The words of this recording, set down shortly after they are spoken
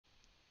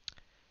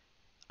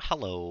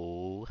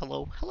Hello,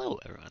 hello, hello,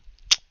 everyone.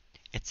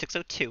 It's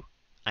 6:02.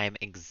 I am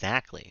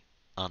exactly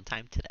on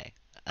time today.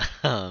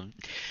 Um,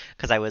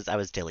 because I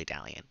was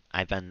dilly-dallying.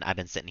 I've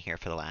been sitting here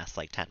for the last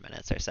like 10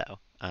 minutes or so.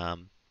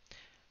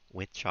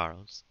 With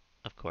Charles,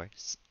 of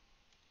course.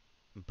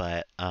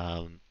 But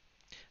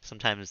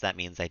sometimes that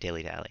means I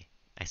dilly-dally.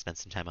 I spend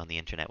some time on the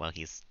internet while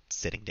he's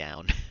sitting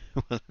down,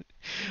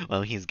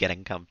 while he's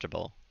getting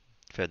comfortable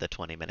for the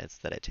 20 minutes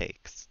that it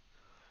takes.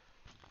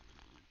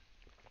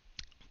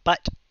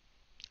 But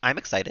I'm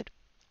excited.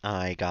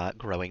 I got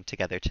Growing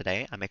Together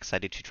today. I'm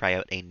excited to try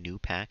out a new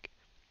pack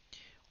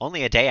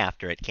only a day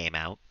after it came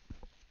out,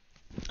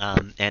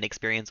 and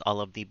experience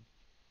all of the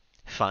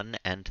fun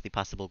and the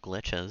possible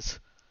glitches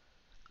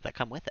that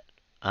come with it.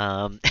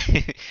 And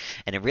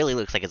it really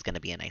looks like it's going to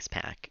be a nice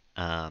pack.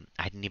 I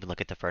didn't even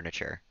look at the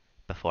furniture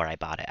before I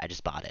bought it. I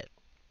just bought it.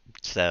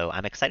 So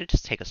I'm excited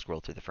to take a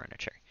scroll through the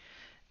furniture.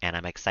 And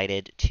I'm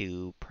excited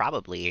to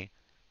probably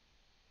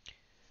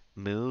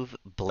move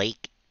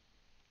Blake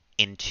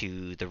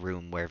into the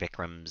room where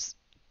Vikram's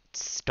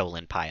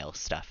stolen pile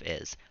stuff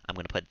is. I'm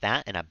going to put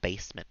that in a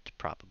basement,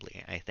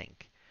 probably, I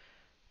think.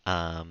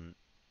 Um,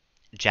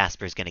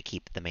 Jasper's going to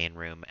keep the main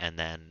room, and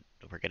then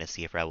we're going to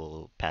see if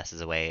Rahul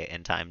passes away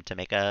in time to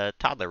make a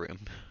toddler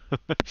room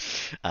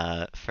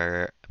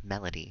for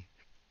Melody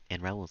in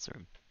Rahul's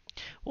room.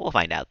 We'll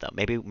find out, though.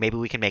 Maybe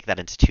we can make that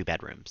into two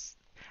bedrooms.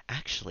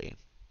 Actually,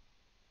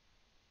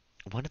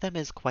 one of them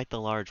is quite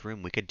the large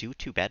room. We could do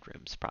two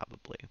bedrooms,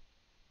 probably.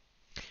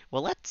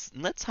 Well,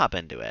 let's hop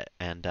into it,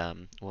 and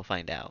we'll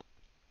find out.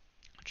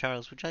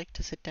 Charles, would you like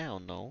to sit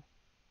down? No?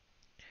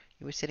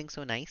 You were sitting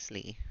so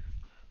nicely.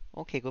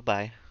 Okay,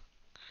 goodbye.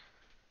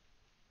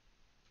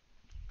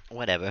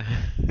 Whatever.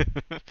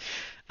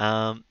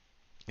 um,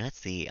 let's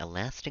see. A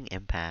lasting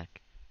impact.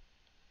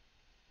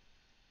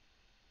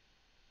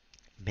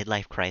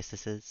 Midlife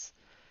crises.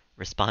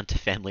 Respond to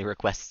family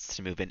requests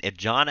to move in. If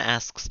John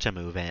asks to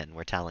move in,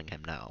 we're telling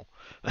him no.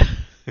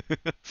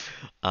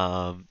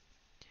 um,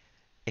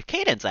 if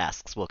Cadence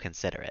asks, we'll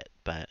consider it.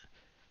 But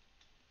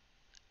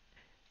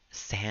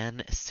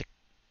San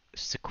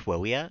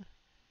Sequoia?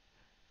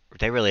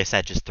 They really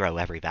said just throw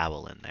every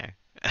vowel in there.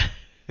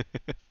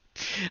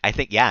 I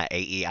think, yeah,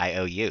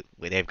 A-E-I-O-U.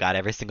 They've got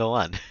every single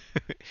one.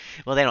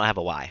 Well, they don't have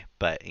a Y,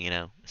 but,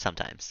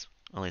 sometimes.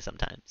 Only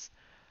sometimes.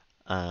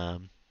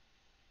 Um,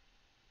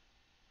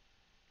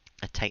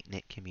 a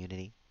tight-knit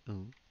community.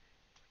 Ooh.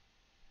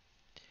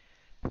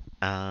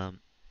 Um,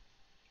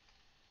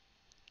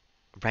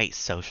 right,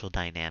 social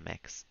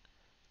dynamics.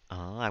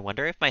 Oh, I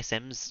wonder if my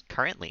Sims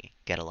currently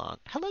get along.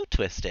 Hello,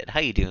 Twisted. How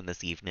you doing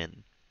this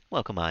evening?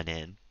 Welcome on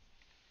in.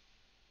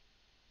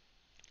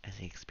 As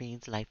they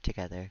experience life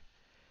together.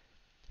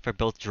 For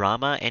both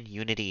drama and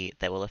unity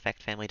that will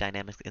affect family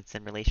dynamics and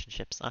Sim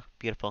relationships. Oh,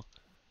 beautiful.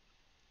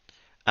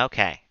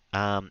 Okay.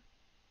 I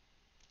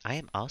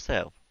am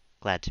also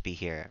glad to be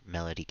here,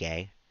 Melody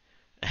Gay.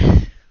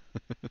 I'm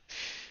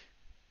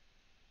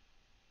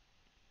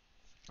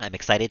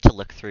excited to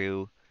look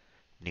through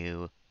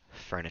new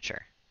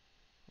furniture.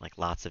 Like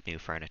lots of new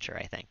furniture,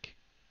 I think.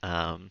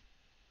 Um,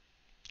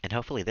 and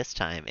hopefully this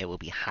time it will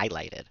be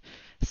highlighted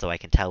so I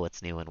can tell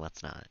what's new and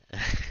what's not.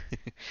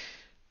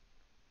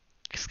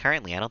 Because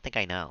currently I don't think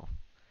I know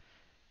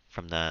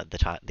from the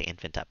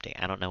infant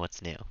update. I don't know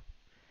what's new.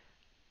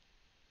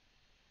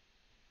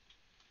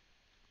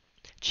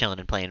 Chilling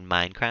and playing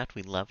Minecraft.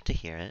 We love to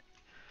hear it.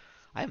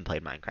 I haven't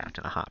played Minecraft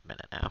in a hot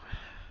minute now.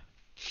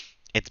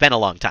 It's been a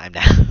long time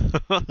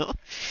now.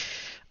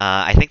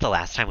 I think the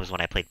last time was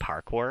when I played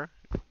parkour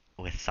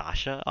with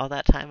Sasha all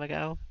that time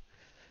ago.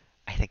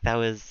 I think that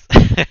was.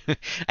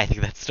 I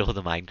think that's still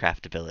the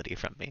Minecraft ability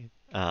from me.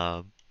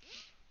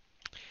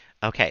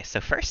 Okay, so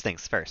first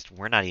things first,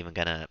 we're not even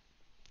gonna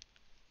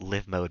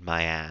live mode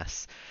my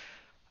ass.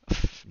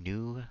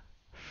 New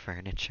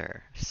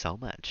furniture. So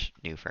much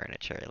new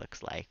furniture, it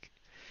looks like.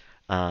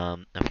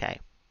 Okay.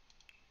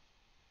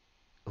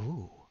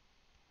 Ooh.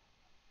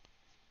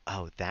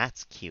 Oh,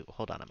 that's cute.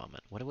 Hold on a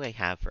moment. What do I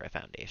have for a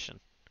foundation?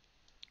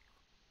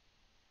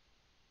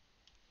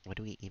 What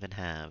do we even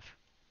have?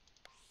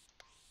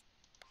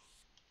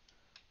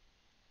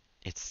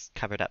 It's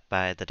covered up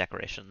by the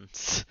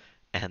decorations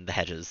and the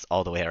hedges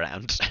all the way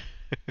around.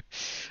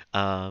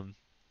 um,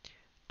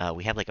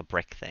 we have like a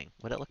brick thing.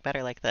 Would it look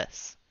better like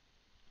this?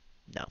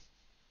 No,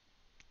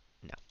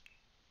 no.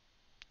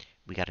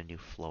 We got a new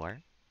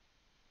floor.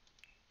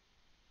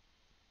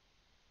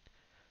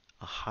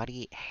 A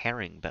haughty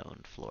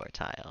herringbone floor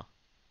tile.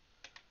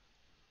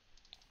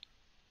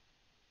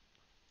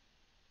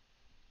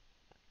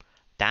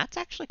 That's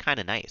actually kind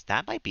of nice.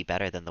 That might be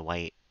better than the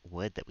white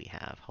wood that we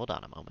have. Hold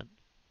on a moment.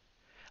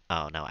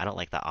 Oh no, I don't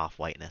like the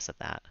off-whiteness of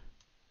that.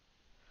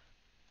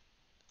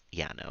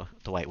 Yeah, no,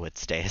 the white wood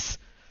stays.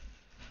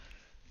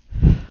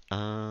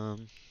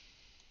 Um,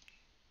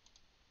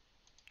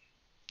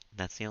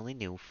 that's the only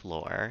new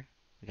floor.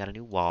 We got a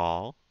new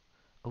wall.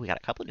 Oh, we got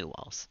a couple new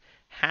walls.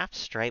 Half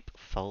stripe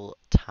full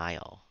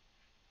tile.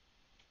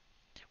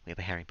 We have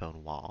a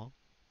herringbone wall.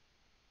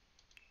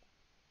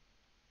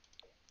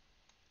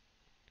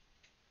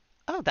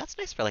 Oh, that's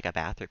nice for like a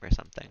bathroom or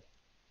something.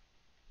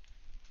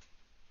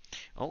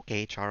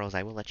 Okay, Charles,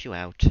 I will let you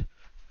out.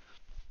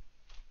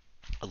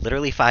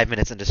 Literally 5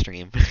 minutes into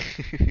stream.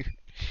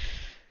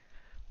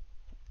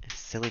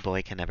 Silly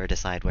boy can never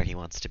decide where he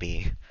wants to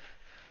be.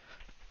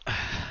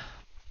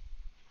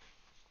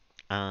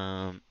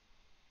 um,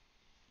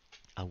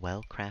 a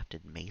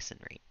well-crafted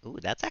masonry. Ooh,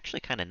 that's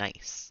actually kind of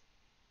nice.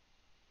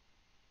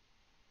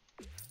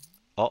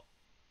 Oh,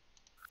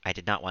 I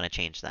did not want to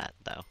change that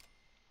though.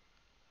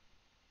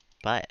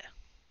 But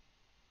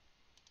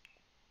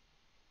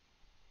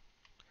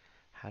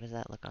how does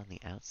that look on the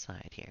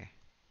outside here?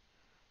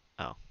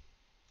 Oh,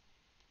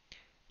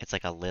 it's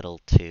like a little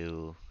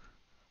too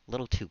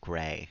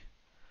gray.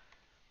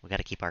 We got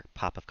to keep our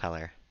pop of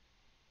color.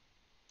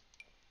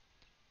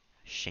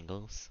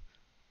 Shingles.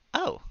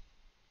 Oh,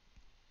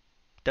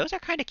 those are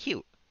kind of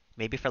cute.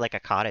 Maybe for like a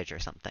cottage or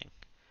something,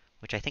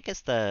 which I think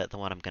is the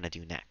one I'm gonna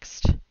do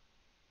next.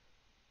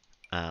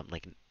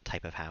 Like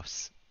type of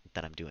house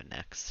that I'm doing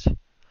next.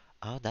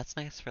 Oh, that's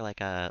nice for like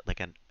an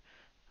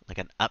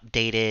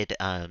updated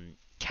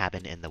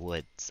cabin in the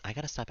woods. I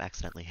gotta stop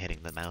accidentally hitting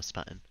the mouse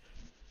button.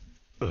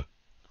 Ugh.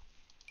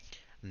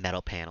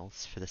 Metal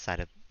panels for the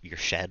side of your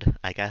shed,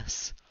 I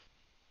guess.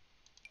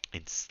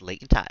 And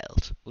slate and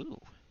tiled.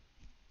 Ooh,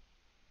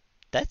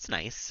 that's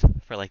nice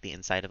for like the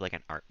inside of like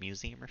an art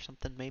museum or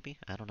something, maybe.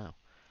 I don't know.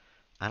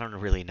 I don't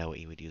really know what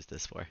you would use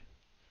this for.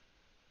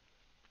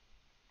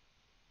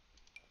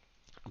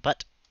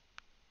 But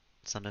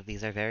some of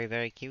these are very,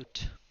 very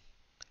cute.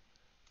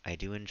 I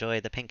do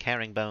enjoy the pink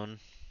herringbone.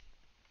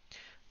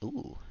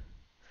 Ooh,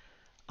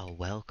 a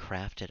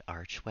well-crafted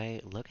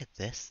archway. Look at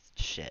this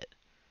shit.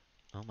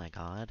 Oh my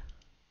god.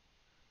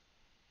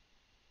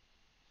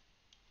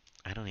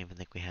 I don't even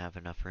think we have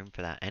enough room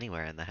for that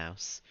anywhere in the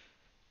house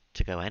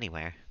to go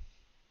anywhere.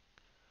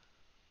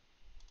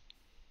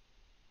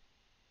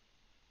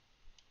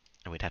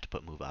 And we'd have to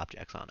put move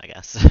objects on, I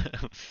guess.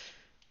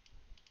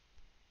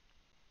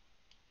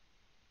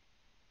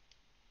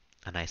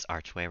 A nice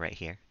archway right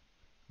here,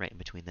 right in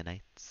between the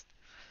knights.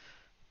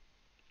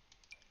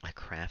 A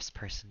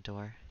craftsperson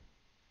door.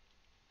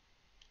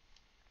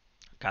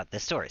 God,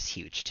 this door is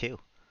huge too.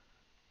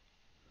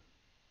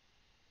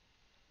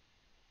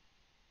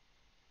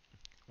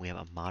 We have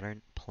a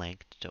modern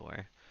planked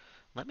door.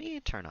 Let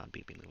me turn on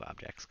BB move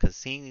objects, because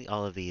seeing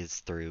all of these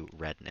through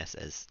redness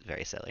is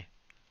very silly.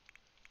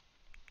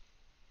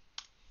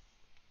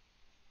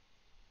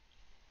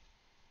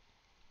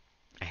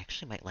 I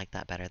actually might like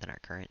that better than our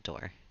current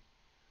door.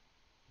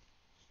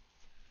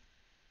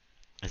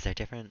 Is there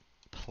different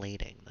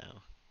plating,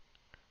 though?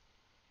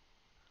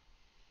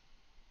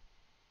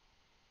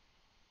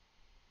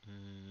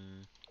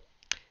 Mm,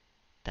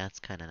 that's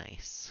kind of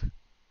nice.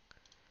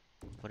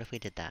 What if we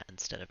did that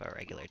instead of our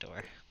regular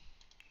door?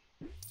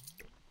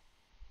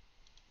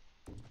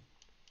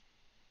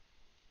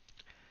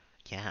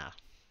 Yeah.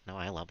 No,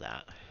 I love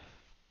that.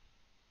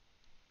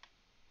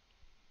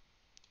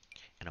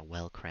 And a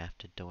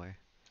well-crafted door.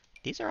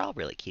 These are all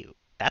really cute.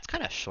 That's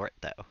kind of short,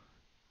 though.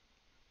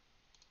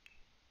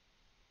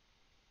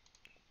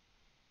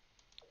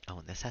 Oh,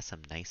 and this has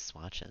some nice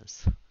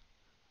swatches.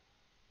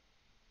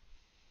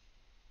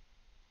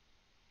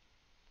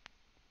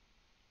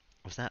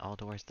 Was that all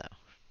doors, though?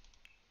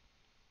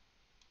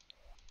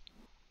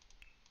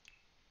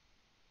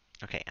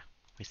 Okay, yeah.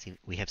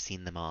 We have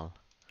seen them all.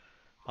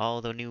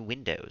 All the new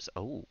windows.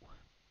 Oh.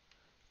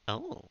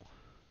 Oh.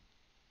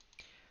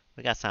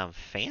 We got some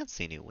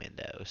fancy new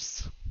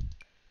windows.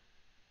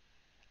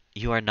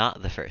 You are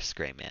not the first,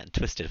 Gray Man.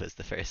 Twisted was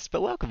the first,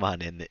 but welcome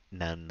on in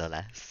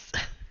nonetheless.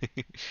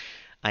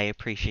 I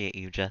appreciate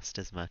you just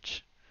as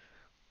much.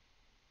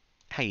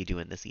 How you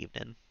doing this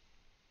evening?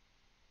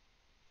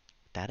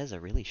 That is a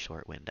really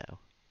short window.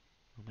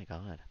 Oh my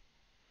god.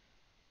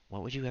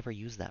 What would you ever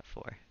use that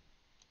for?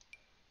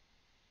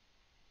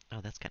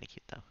 Oh, that's kind of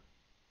cute though.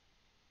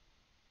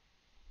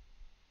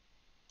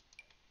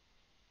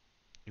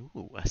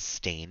 Ooh, a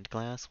stained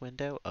glass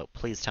window? Oh,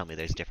 please tell me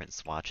there's different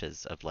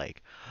swatches of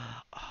like,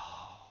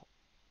 oh,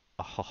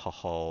 oh, ho, ho,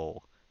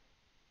 ho.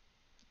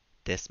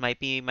 This might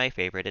be my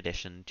favorite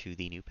addition to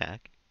the new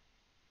pack.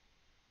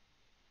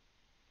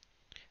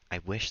 I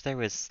wish there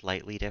was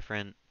slightly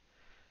different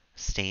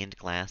stained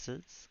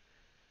glasses.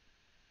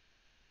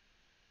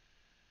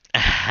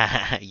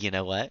 You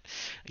know what?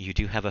 You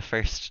do have a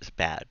first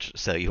badge,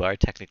 so you are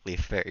technically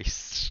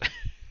first.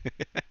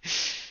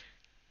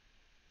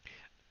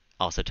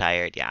 Also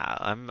tired. Yeah,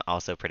 I'm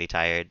also pretty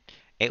tired.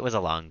 It was a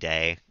long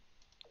day.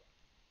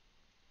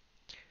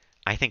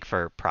 I think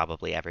for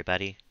probably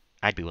everybody,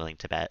 I'd be willing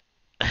to bet.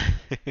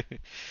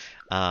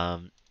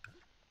 um,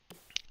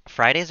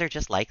 Fridays are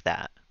just like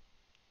that.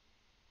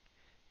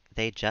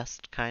 They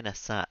just kind of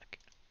suck.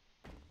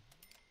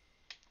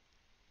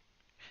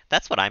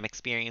 That's what I'm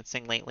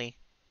experiencing lately.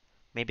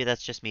 Maybe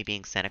that's just me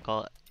being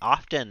cynical.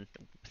 Often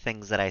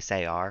things that I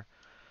say are.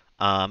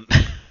 Um,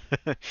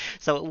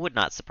 so it would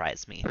not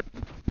surprise me.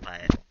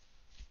 But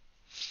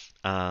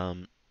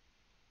um,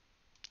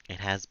 it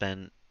has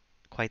been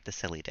quite the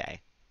silly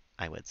day,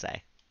 I would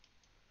say.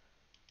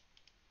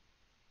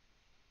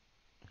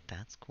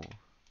 That's cool.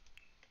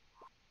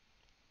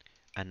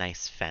 A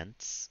nice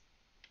fence.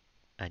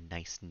 A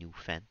nice new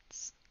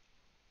fence.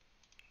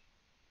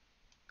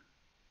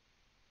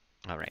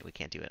 All right, we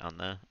can't do it on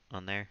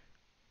there.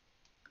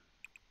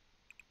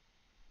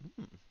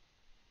 Mm,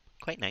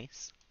 quite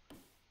nice.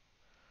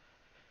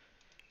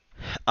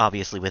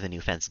 Obviously with a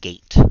new fence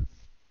gate.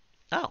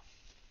 Oh,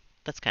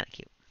 that's kind of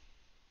cute.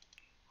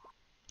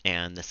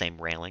 And the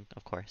same railing,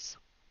 of course.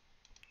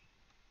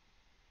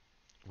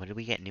 What did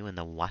we get new in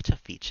the water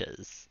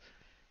features?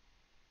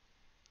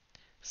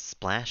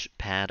 Splash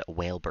pad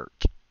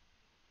whalebert.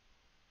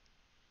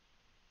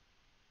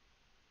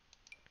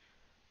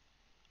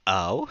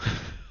 Oh?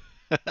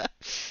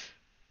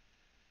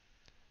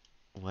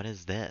 What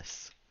is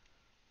this?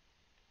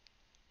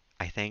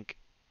 I think...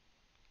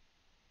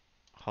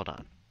 Hold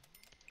on.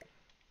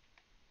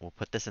 We'll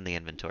put this in the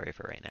inventory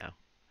for right now.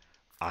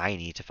 I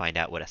need to find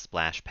out what a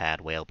splash pad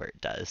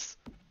whalebert does.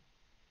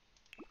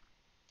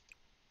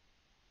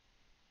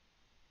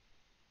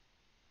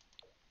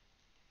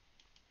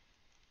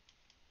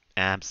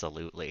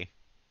 Absolutely.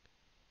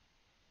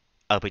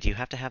 Oh, but you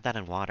have to have that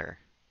in water.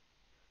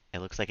 It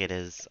looks like it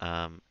is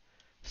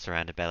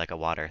surrounded by like a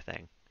water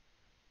thing.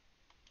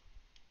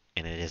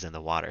 And it is in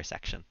the water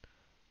section.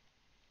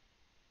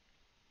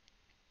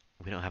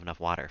 We don't have enough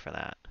water for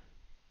that.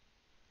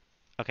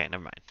 Okay,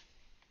 never mind.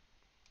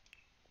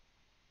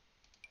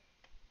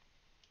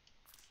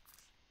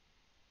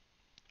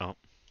 Oh,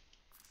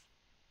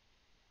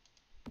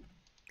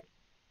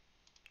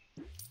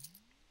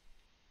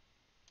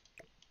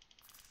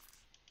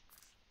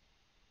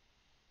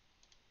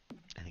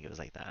 I think it was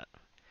like that.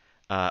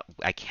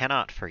 I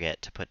cannot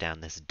forget to put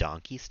down this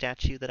donkey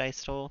statue that I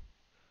stole.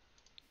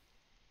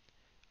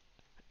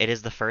 It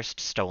is the first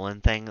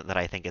stolen thing that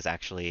I think is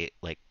actually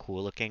like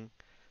cool looking.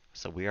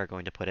 So we are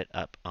going to put it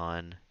up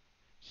on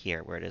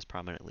here where it is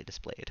prominently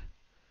displayed.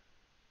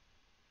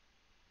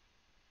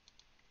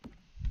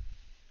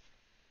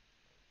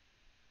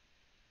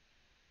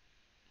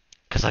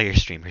 Because all your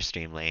streamers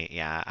stream late.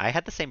 Yeah, I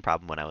had the same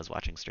problem when I was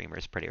watching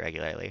streamers pretty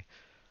regularly.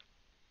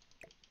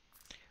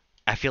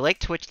 I feel like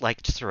Twitch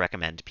likes to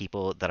recommend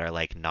people that are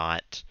like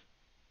not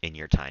in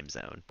your time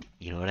zone.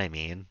 You know what I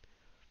mean?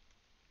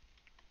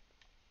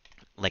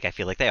 Like I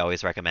feel like they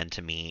always recommend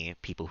to me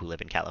people who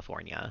live in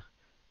California,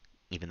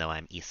 even though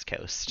I'm East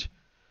Coast.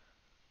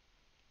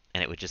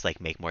 And it would just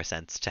like make more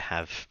sense to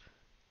have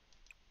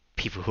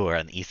people who are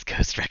on the East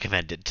Coast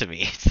recommended to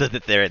me so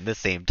that they're in the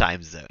same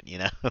time zone, you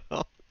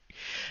know?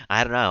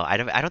 I don't know. I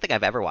don't think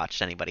I've ever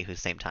watched anybody who's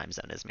same time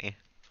zone as me.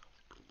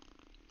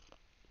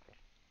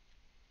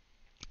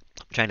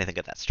 I'm trying to think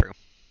if that's true.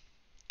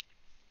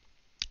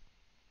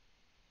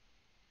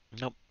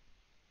 Nope,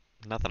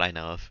 not that I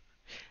know of.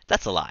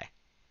 That's a lie.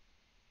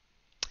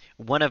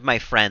 One of my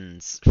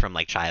friends from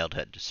like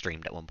childhood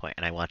streamed at one point,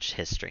 and I watched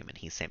his stream, and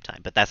he's same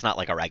time. But that's not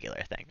like a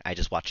regular thing. I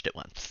just watched it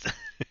once.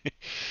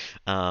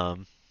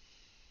 um,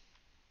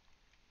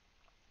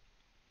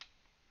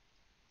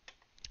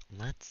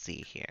 let's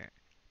see here.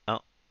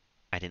 Oh,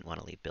 I didn't want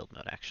to leave build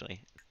mode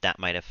actually. That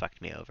might have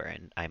fucked me over,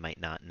 and I might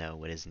not know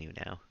what is new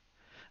now.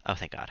 Oh,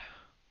 thank God.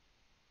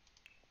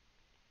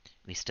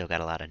 We still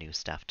got a lot of new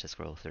stuff to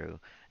scroll through.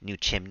 New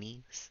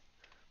chimneys.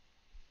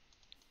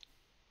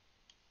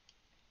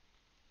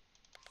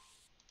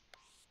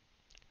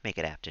 Make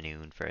it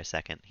afternoon for a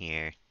second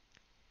here.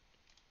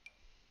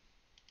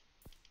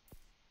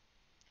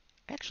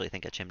 I actually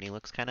think a chimney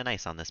looks kind of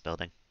nice on this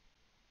building.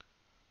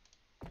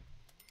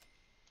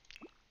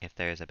 If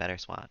there's a better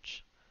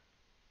swatch.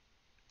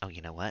 Oh,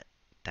 you know what?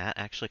 That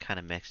actually kind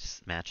of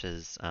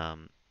matches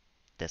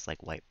this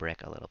like white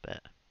brick a little bit.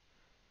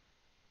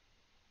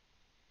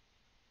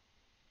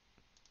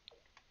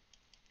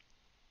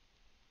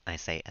 I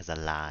say as a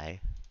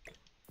lie.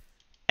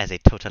 As a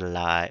total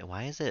lie.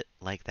 Why is it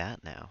like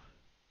that now?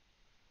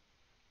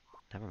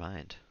 Never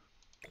mind.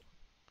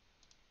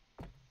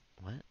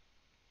 What?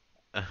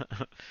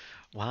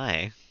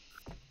 Why?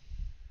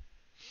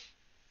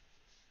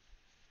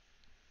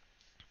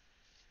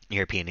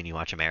 European and you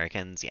watch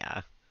Americans?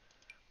 Yeah.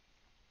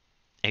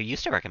 It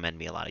used to recommend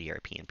me a lot of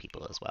European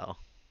people as well.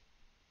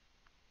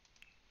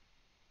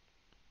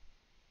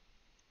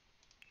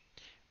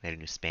 We had a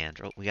new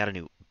spandrel. We got a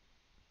new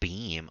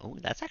beam. Oh,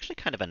 that's actually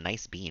kind of a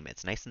nice beam.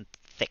 It's nice and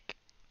thick.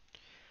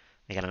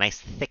 We got a nice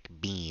thick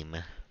beam.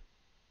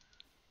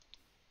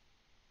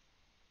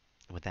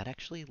 Would that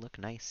actually look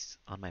nice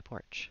on my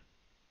porch?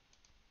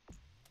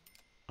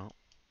 Oh,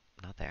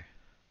 not there.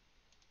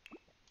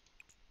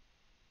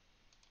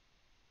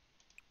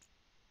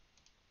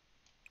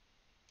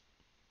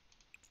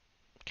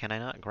 Can I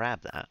not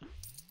grab that?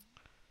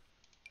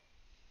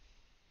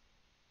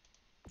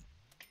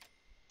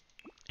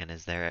 And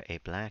is there a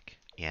black?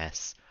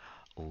 Yes.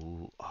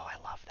 Ooh, oh, I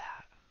love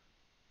that.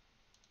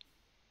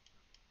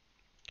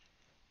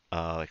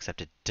 Oh,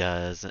 except it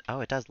doesn't.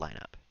 Oh, it does line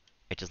up.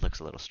 It just looks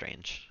a little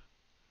strange.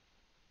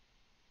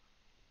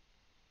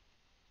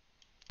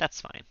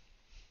 That's fine.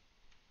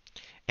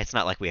 It's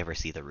not like we ever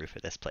see the roof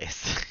of this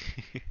place.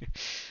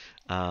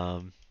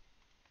 um,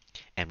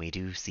 and we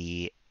do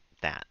see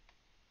that.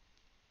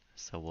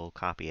 So we'll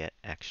copy it,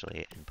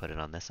 actually, and put it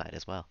on this side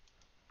as well.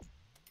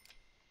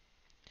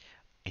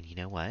 And you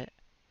know what?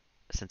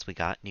 Since we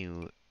got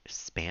new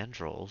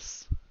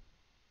spandrels,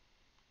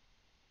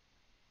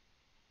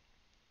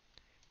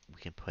 we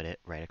can put it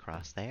right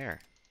across there.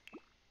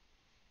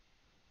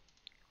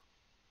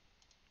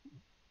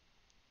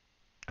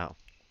 Oh.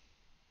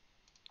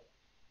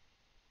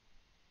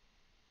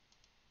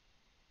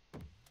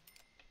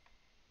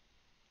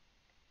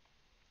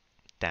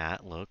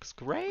 That looks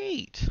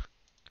great!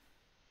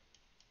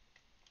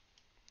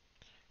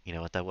 You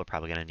know what, though? We're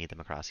probably going to need them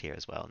across here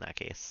as well in that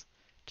case.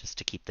 Just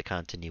to keep the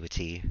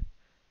continuity.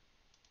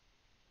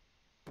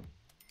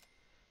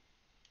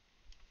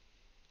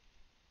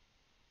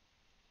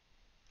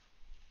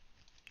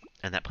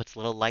 And that puts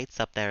little lights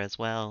up there as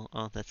well.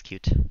 Oh, that's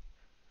cute.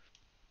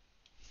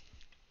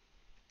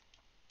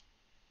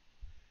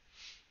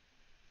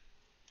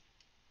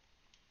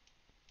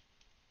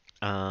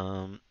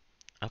 Um,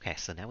 okay,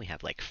 so now we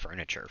have like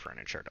furniture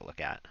to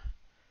look at.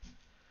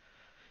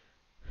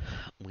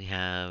 We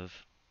have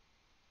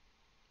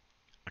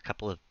a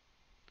couple of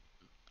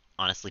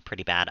honestly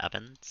pretty bad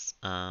ovens,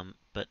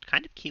 but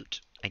kind of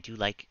cute. I do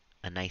like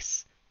a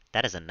nice,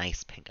 that is a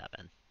nice pink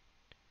oven.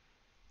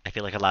 I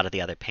feel like a lot of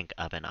the other pink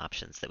oven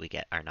options that we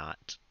get are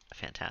not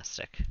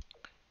fantastic.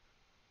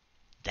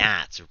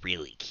 That's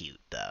really cute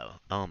though.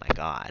 Oh my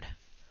god.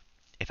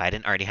 If I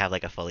didn't already have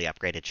like a fully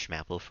upgraded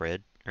Schmapple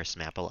fridge or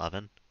Smapple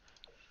oven,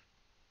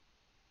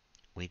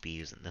 we'd be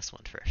using this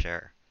one for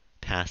sure.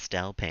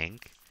 Pastel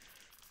pink.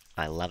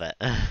 I love it.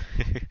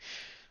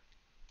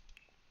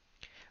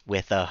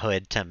 With a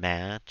hood to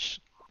match.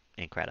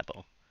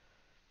 Incredible.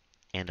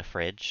 And a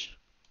fridge.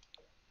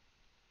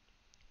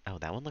 Oh,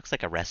 that one looks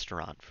like a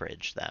restaurant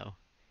fridge, though.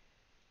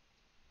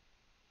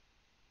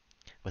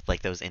 With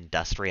like those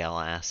industrial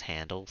ass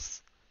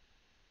handles.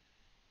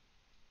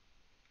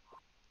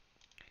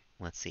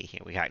 Let's see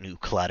here. We got new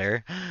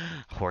clutter.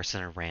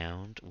 Horsing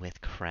around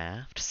with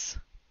crafts.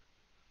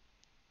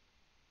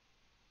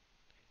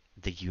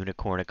 The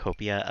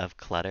unicornucopia of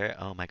clutter.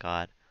 Oh my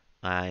god.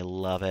 I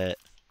love it.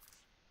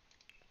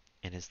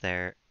 And is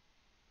there...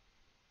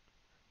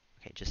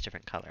 Okay, just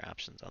different color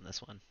options on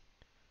this one.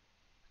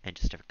 And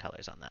just different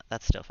colors on that.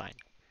 That's still fine.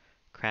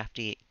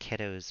 Crafty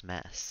Kiddo's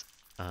Mess.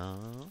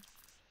 Oh.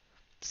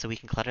 So we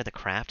can clutter the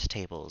craft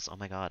tables. Oh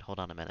my god, hold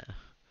on a minute.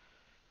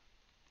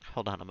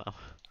 Hold on a mo.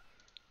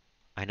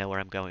 I know where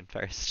I'm going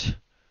first.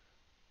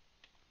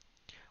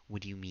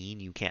 What do you mean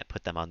you can't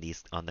put them on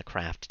the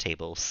craft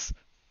tables?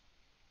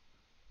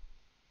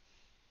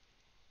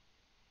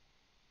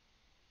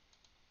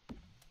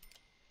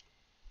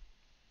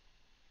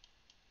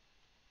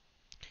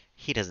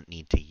 He doesn't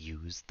need to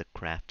use the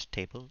craft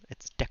table.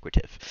 It's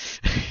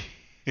decorative.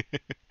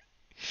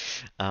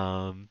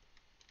 um,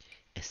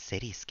 a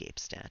cityscape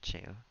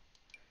statue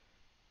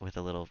with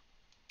a little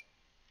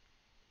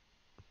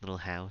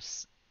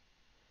house.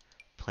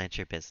 Plant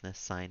your business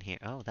sign here.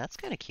 Oh, that's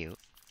kind of cute.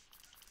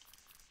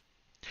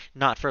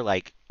 Not for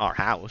like our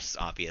house,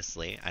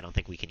 obviously. I don't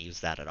think we can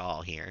use that at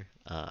all here.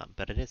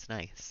 But it is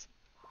nice.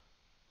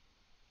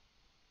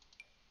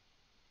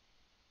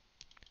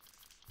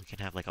 We can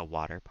have like a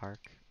water park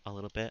a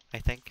little bit, I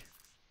think.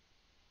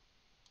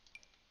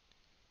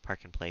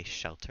 Park and play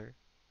shelter.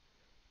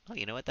 Oh,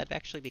 you know what? That'd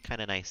actually be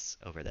kind of nice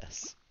over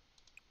this.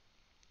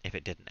 If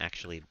it didn't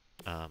actually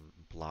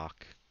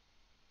block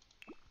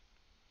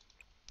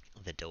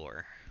the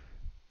door.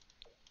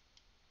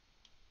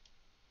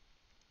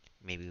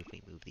 Maybe if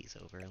we move these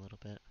over a little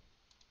bit.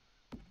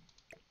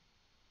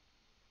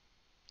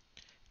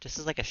 Just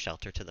as like a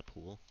shelter to the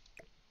pool.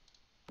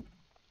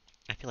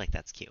 I feel like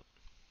that's cute.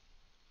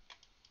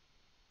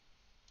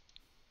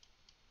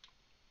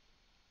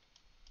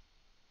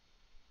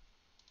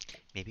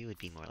 Maybe it would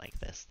be more like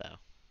this, though.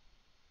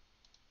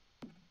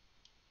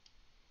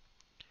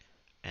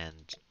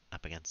 And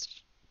up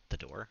against the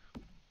door.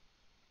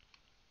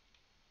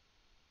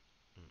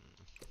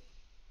 Mm.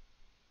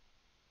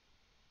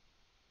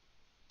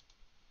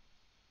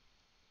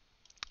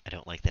 I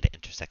don't like that it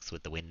intersects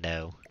with the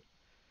window.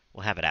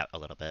 We'll have it out a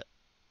little bit.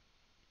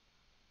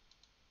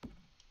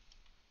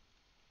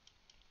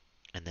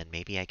 And then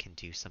maybe I can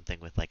do something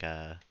with like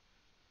a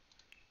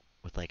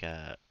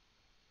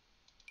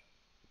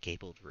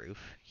gabled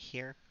roof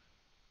here.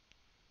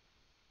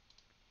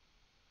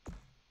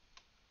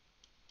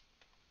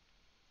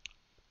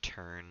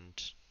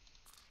 Turned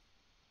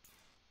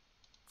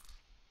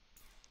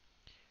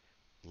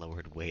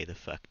lowered way the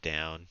fuck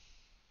down.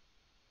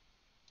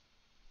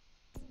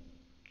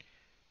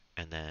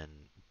 And then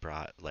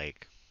brought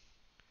like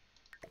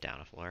down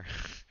a floor.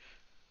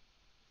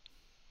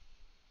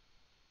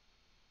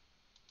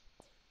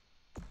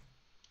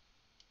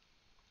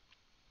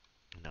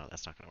 No,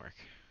 that's not gonna work.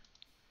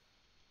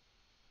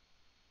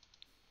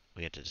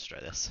 We have to destroy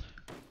this.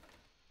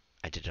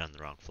 I did it on the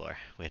wrong floor.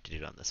 We have to do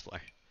it on this floor.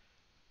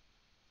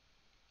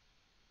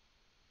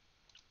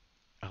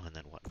 Oh, and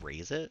then what?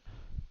 Raise it?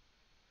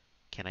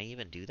 Can I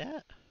even do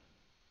that?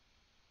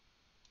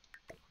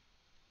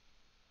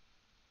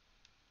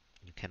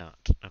 You cannot.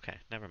 Okay,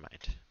 never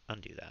mind.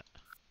 Undo that.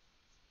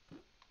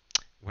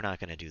 we're not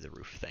gonna do the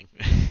roof thing.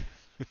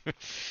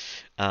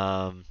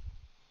 um,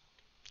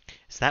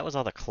 so that was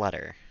all the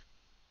clutter.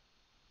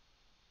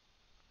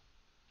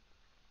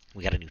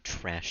 We got a new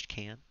trash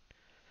can,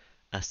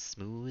 a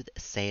smooth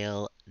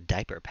sail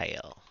diaper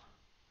pail.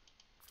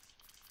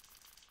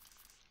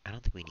 I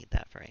don't think we need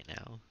that for right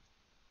now.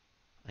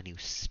 A new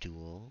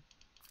stool.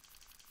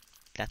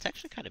 That's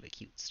actually kind of a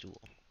cute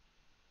stool.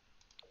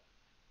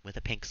 With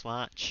a pink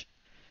swatch.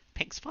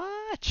 Pink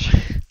swatch!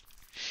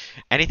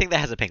 Anything that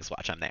has a pink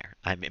swatch, I'm there.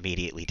 I'm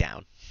immediately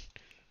down.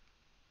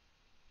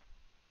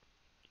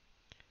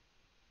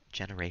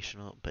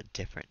 Generational but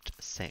different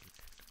sink.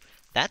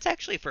 That's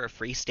actually for a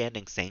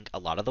freestanding sink. A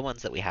lot of the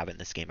ones that we have in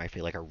this game I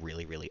feel like are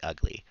really, really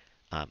ugly.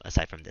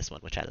 Aside from this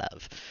one, which I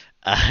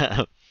love.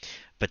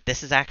 But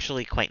this is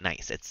actually quite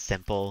nice. It's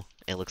simple.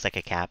 It looks like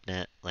a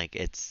cabinet. Like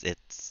it's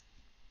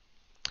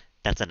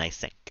that's a nice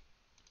sink.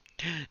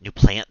 New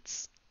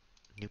plants.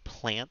 New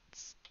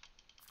plants.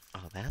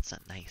 Oh, that's a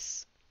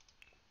nice.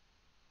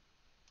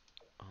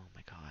 Oh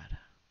my god.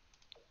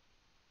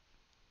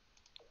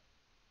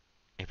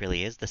 It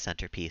really is the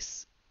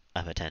centerpiece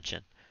of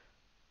attention.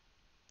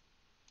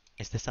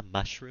 Is this a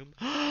mushroom?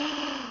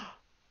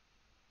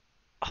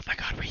 Oh my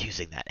god, we're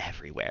using that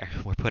everywhere.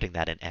 We're putting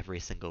that in every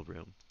single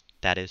room.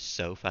 That is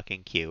so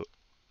fucking cute.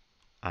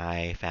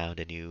 I found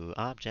a new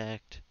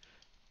object.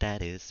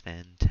 That is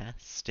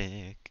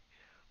fantastic.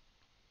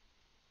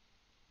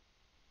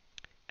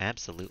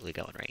 Absolutely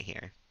going right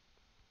here.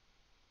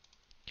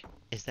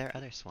 Is there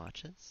other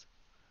swatches?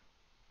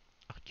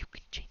 Oh, you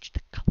can change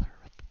the color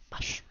of the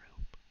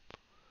mushroom.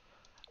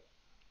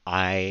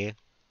 I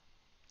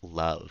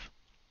love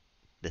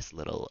this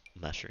little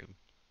mushroom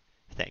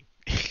thing.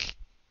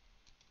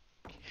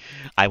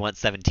 I want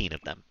 17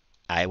 of them.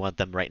 I want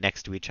them right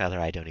next to each other.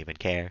 I don't even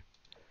care.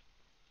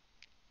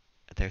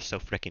 They're so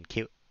freaking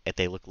cute.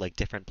 They look like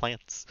different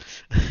plants.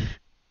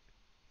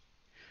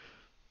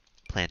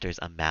 Planters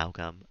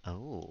amalgam.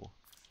 Oh.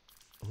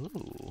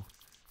 Ooh.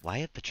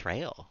 Why at the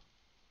trail?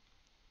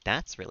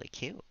 That's really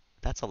cute.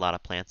 That's a lot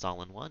of plants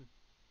all in one.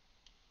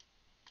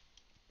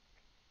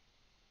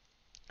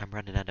 I'm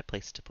running out of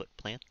place to put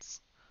plants.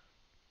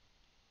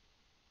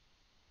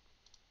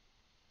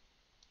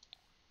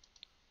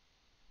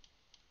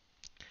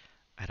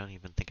 I don't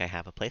even think I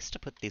have a place to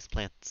put these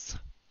plants.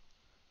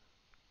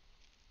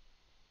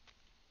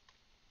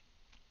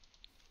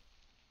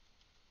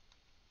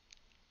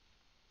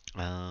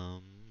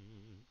 Um,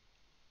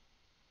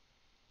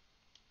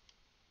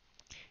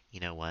 you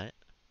know what?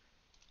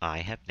 I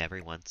have never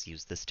once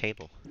used this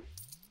table.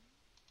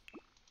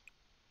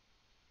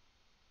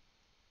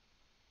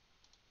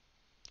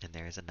 And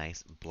there is a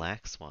nice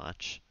black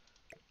swatch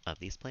of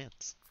these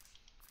plants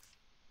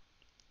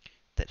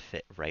that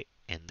fit right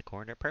in the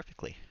corner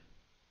perfectly.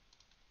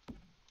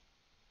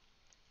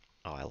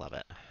 Oh, I love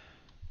it.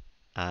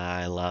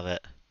 I love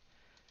it.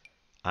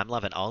 I'm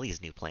loving all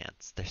these new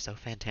plants. They're so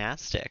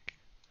fantastic.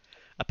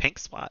 A pink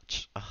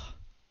swatch. Oh,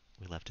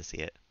 we love to see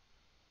it.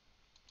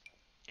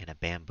 And a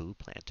bamboo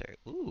planter.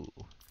 Ooh,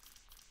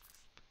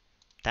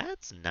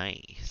 that's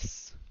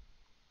nice.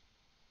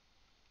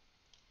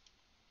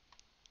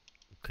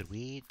 Could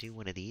we do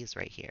one of these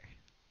right here?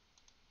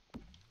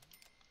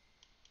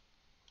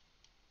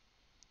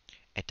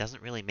 It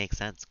doesn't really make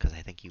sense because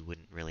I think you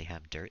wouldn't really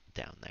have dirt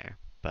down there.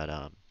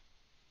 But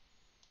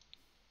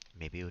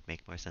maybe it would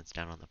make more sense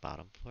down on the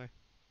bottom floor.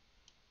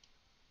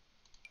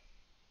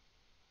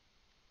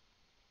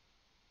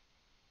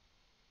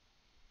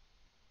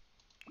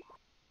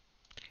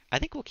 I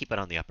think we'll keep it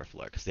on the upper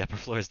floor because the upper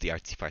floor is the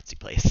artsy fartsy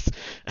place.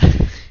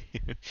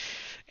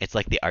 It's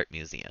like the art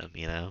museum,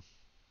 you know?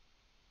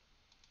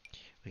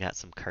 We got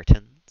some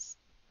curtains.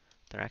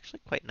 They're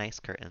actually quite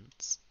nice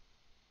curtains.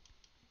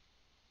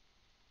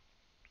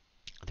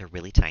 They're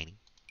really tiny.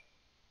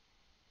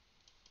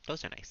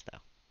 Those are nice though.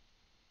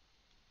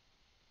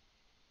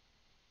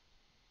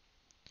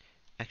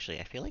 Actually,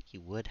 I feel like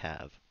you would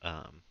have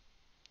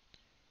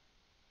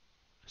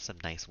some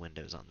nice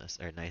windows on this,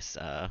 or nice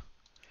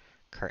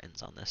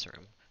curtains on this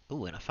room.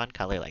 Ooh, and a fun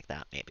color like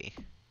that, maybe.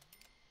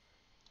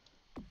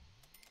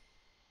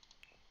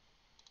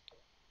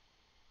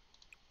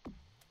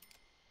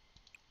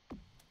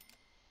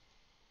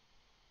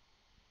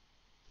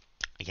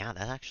 Yeah,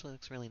 that actually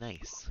looks really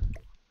nice.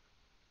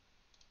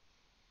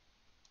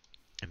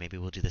 And maybe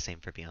we'll do the same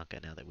for Bianca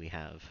now that we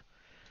have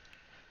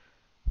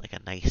like a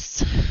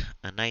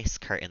nice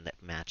curtain that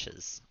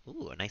matches.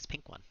 Ooh, a nice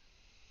pink one.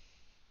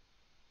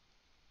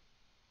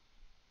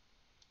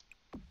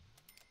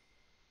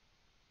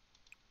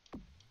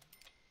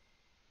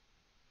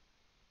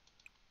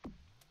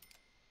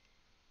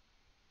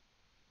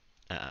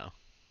 Uh-oh.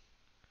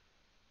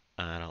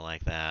 I don't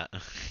like that.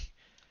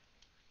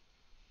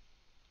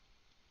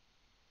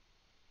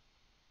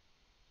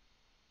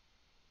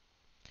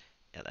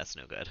 Yeah, that's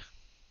no good.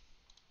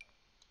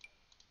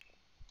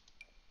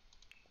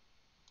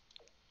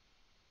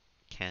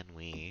 Can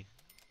we...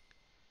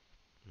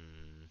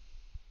 Hmm.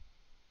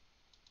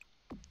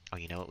 Oh,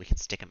 you know what? We can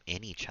stick them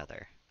in each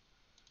other.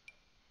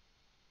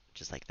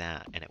 Just like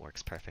that, and it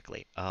works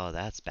perfectly. Oh,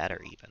 that's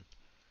better even.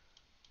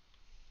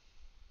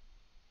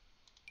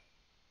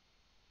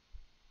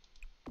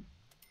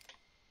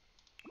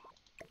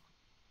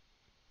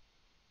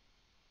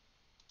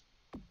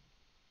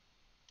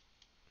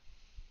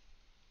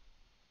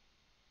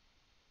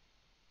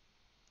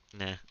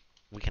 Nah,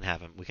 we can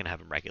have them. We can have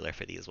them regular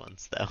for these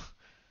ones though.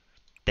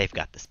 They've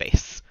got the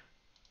space,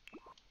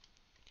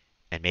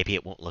 and maybe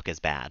it won't look as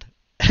bad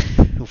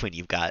when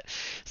you've got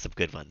some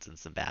good ones and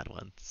some bad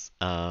ones.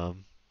 Oh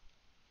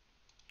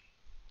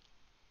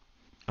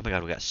my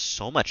God, we got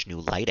so much new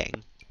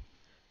lighting,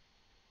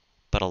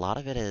 but a lot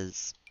of it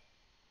is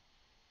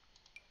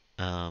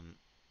um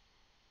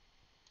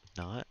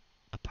not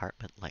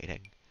apartment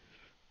lighting.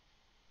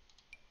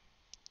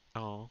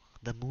 Oh,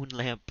 the moon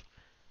lamp.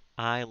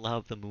 I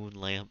love the moon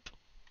lamp.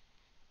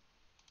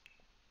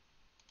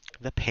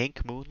 The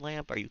pink moon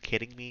lamp? Are you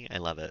kidding me? I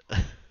love it.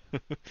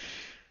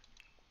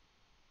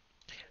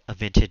 A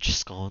vintage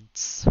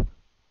sconce.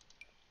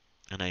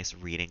 A nice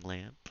reading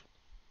lamp.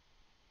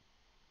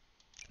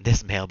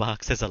 This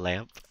mailbox is a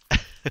lamp.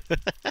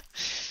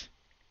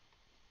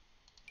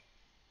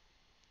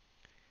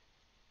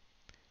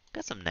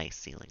 Got some nice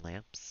ceiling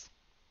lamps.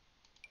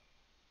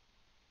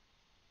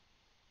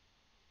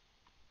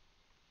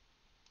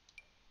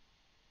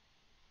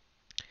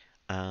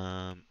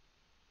 Um,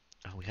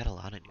 oh, we got a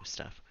lot of new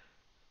stuff.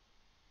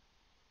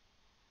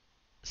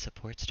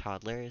 Supports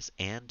toddlers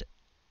and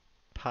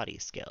potty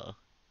skill.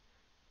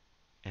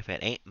 If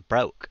it ain't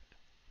broke,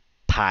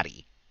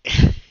 potty.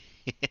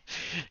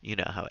 You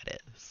know how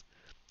it is.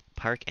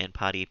 Park and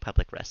potty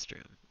public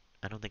restroom.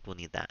 I don't think we'll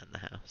need that in the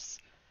house.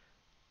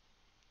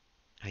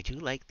 I do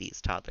like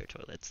these toddler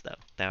toilets, though.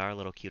 They are a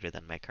little cuter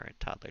than my current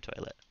toddler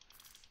toilet.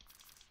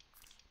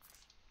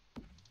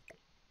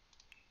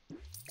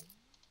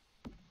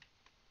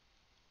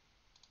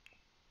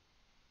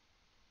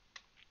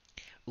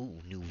 Ooh,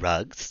 new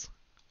rugs.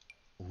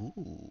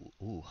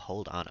 Ooh,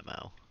 hold on a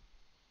mo.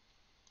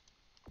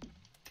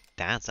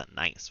 That's a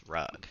nice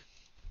rug.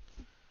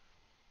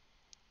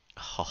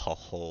 Ho ho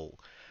ho.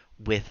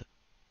 With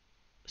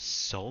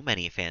so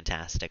many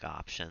fantastic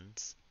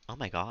options. Oh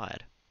my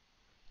god.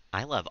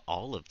 I love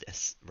all of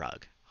this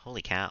rug.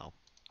 Holy cow.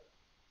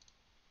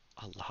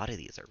 A lot of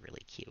these are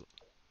really cute.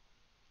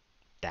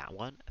 That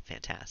one,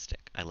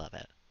 fantastic. I love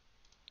it.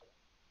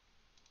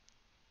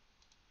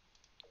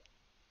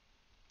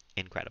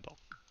 Incredible.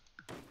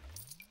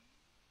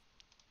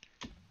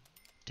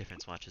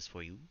 Different swatches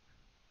for you.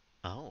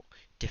 Oh,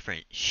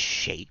 different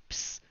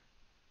shapes.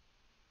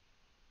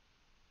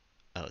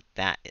 Oh,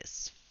 that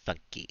is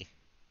funky.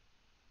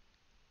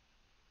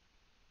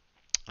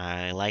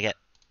 I like it.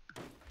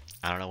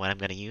 I don't know when I'm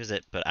going to use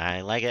it, but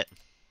I like it.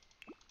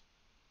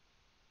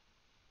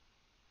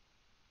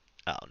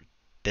 Oh,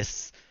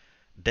 this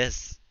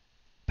this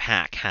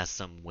pack has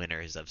some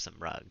winners of some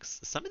rugs.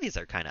 Some of these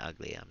are kind of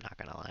ugly, I'm not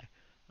gonna lie.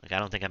 Like I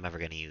don't think I'm ever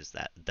gonna use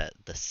that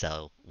the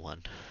cell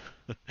one.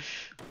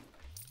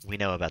 We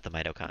know about the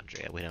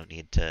mitochondria. We don't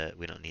need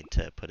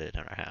to put it in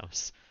our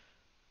house.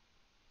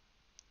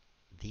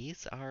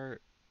 These are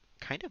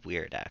kind of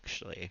weird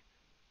actually.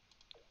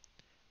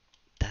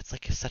 That's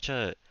like such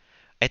a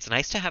it's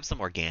nice to have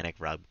some organic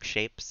rug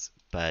shapes,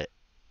 but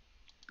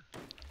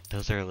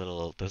those are a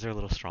little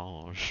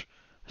strange.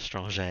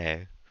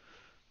 Strange.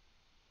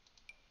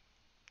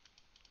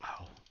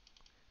 Oh,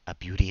 a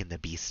Beauty and the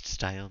Beast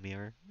style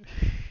mirror.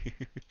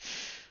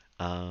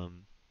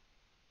 um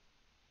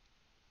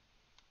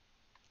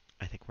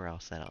I think we're all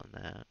set on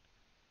that.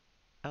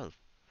 Oh,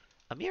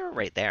 a mirror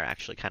right there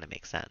actually kind of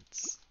makes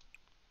sense.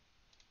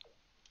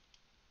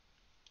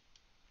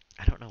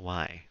 I don't know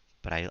why,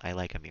 but I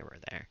like a mirror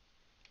there.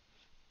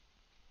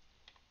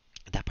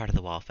 That part of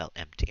the wall felt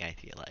empty, I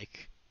feel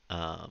like.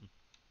 Um,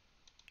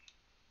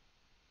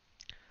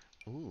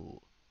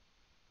 ooh,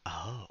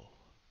 oh,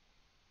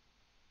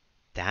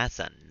 that's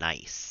a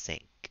nice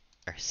sink,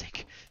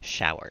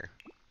 shower.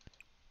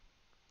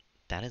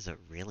 That is a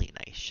really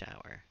nice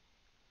shower.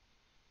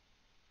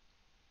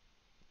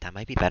 That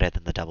might be better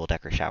than the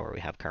double-decker shower we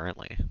have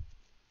currently.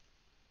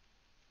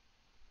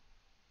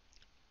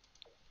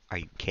 Are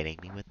you kidding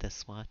me with this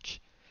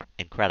swatch?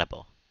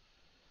 Incredible.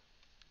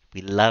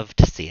 We love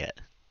to see it.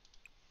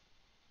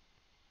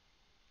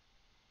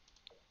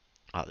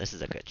 Oh, this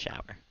is a good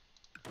shower.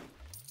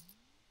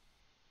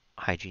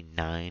 Hygiene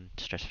 9,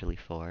 stress relief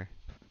 4.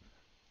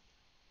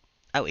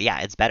 Oh,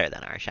 yeah, it's better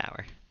than our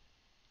shower.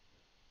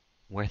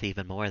 Worth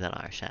even more than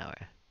our shower.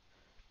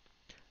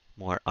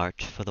 More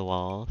arch for the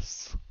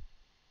walls.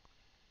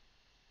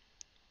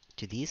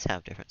 Do these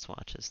have different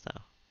swatches,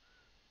 though?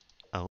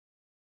 Oh,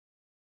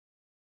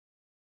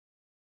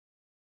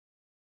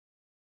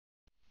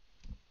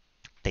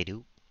 they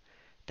do.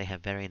 They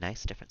have very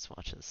nice different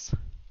swatches.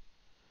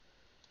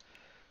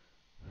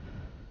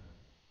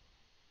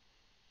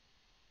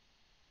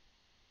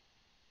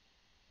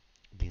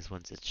 These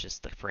ones, it's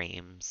just the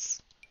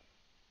frames.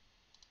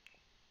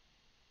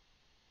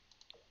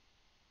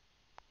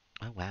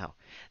 Oh, wow.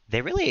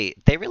 They really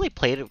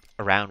played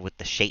around with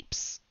the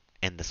shapes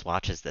and the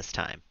swatches this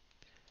time,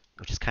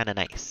 which is kind of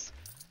nice.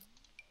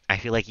 I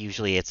feel like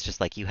usually it's just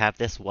like you have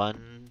this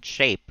one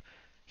shape,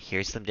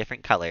 here's some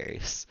different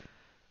colors.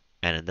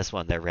 And in this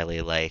one, they're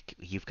really like,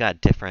 you've got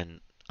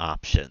different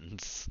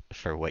options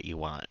for what you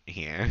want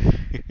here.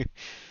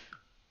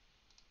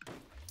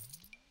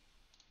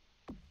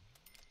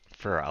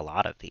 For a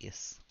lot of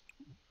these.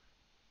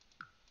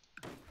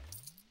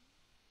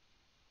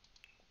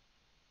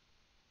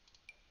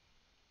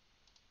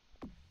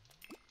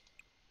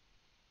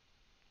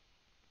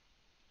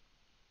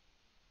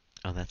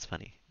 That's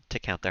funny. To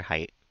count their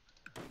height.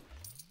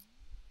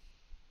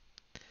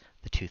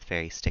 The Tooth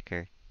Fairy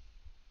sticker.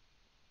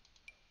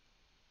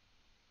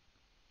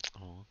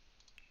 Oh.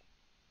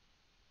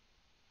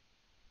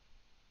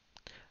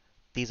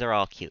 These are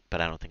all cute, but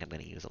I don't think I'm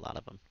going to use a lot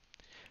of them.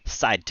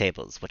 Side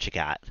tables, what you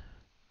got?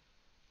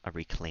 A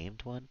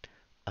reclaimed one?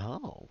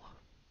 Oh.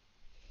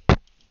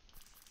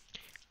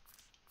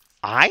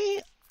 I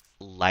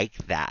like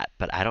that,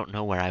 but I don't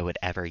know where I would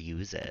ever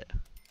use it.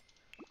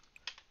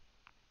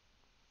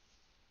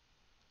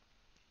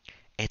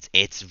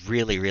 It's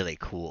really, really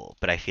cool,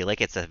 but I feel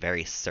like it's a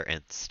very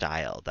certain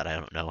style that I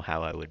don't know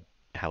how I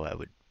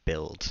would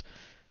build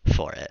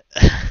for it.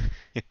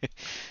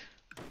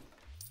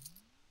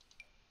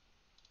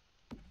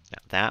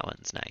 Now that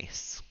one's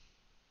nice.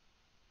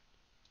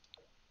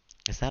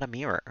 Is that a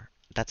mirror?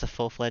 That's a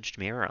full-fledged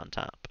mirror on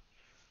top.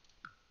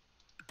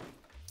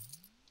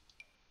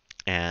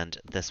 And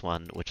this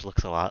one, which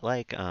looks a lot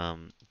like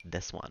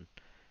this one,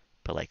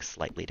 but like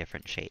slightly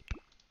different shape.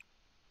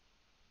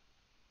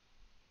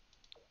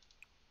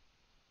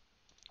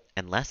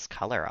 And less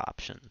color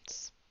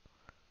options.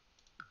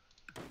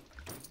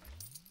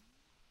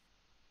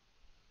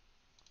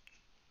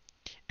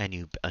 A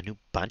new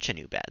bunch of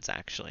new beds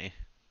actually.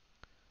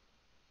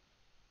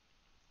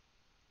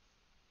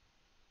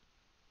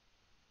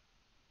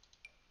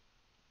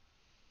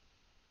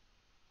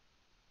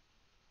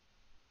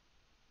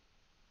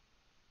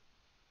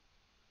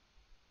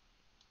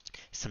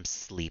 Some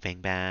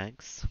sleeping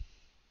bags.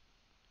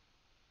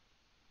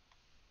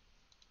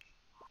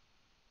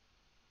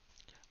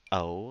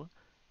 Oh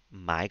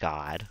my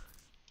god.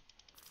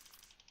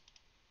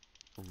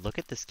 Look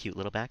at this cute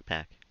little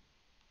backpack.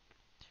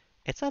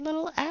 It's a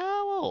little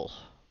owl.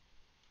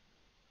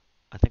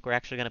 I think we're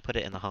actually going to put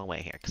it in the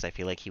hallway here because I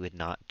feel like he would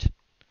not.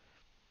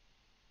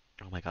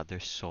 Oh my god,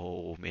 there's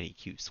so many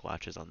cute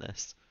swatches on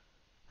this.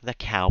 The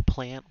cow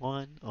plant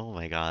one. Oh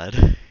my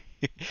god.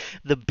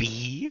 The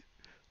bee.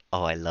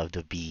 Oh, I love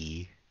the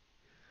bee.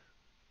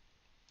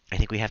 I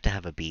think we have to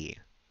have a bee.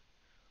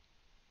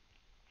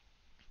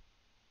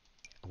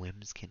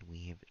 Whims can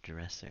weave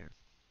dresser.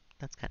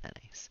 That's kind of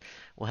nice.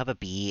 We'll have a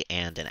bee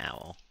and an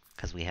owl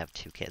because we have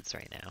two kids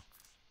right now.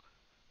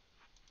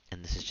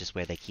 And this is just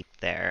where they keep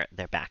their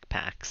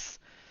backpacks.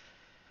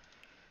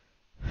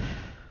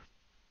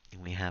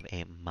 And we have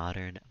a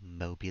modern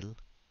mobile.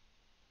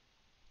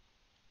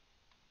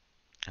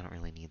 I don't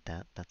really need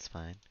that. That's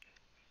fine.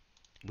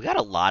 We got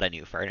a lot of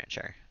new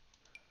furniture.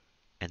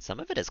 And some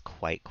of it is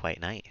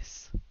quite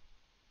nice.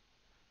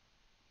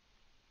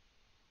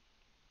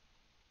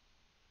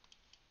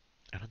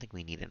 I don't think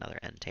we need another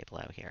end table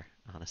out here,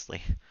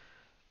 honestly.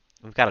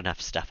 We've got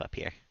enough stuff up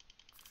here.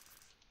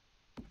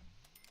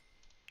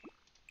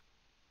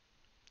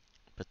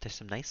 But there's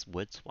some nice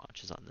wood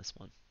swatches on this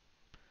one.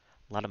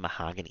 A lot of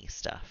mahogany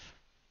stuff,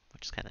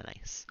 which is kind of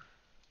nice.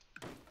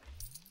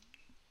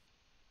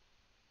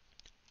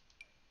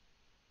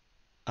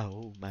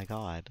 Oh my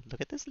god, look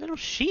at this little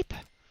sheep!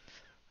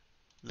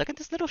 Look at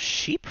this little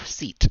sheep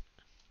seat!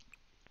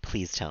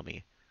 Please tell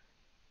me.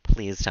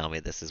 Please tell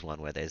me this is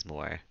one where there's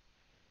more.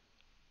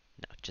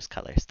 No, just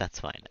colors. That's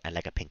fine. I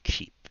like a pink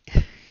sheep.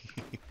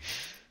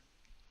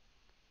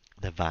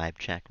 The vibe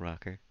check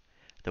rocker.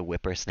 The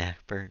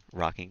whippersnapper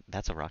rocking.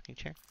 That's a rocking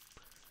chair?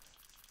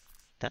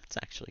 That's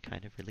actually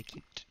kind of really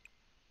cute.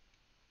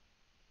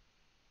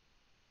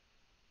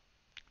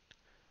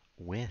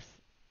 With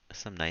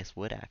some nice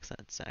wood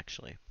accents,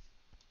 actually.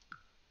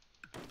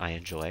 I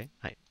enjoy.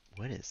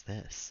 What is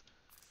this?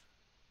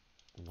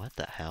 What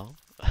the hell?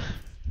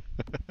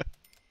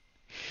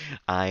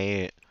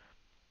 I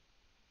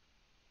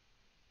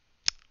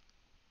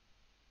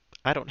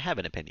I don't have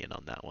an opinion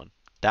on that one.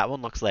 That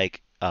one looks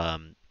like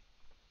an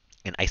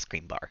ice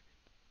cream bar.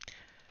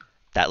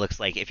 That looks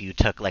like if you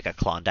took like a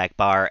Klondike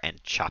bar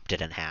and chopped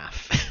it in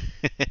half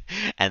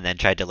and then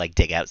tried to like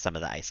dig out some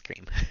of the ice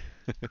cream.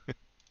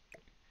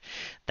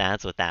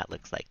 That's what that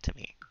looks like to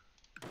me.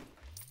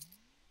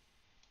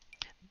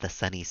 The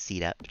sunny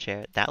seat up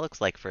chair. That looks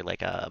like for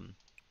like a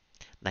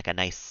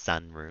nice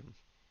sunroom.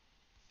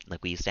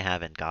 Like we used to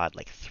have in God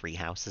like 3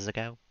 houses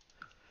ago.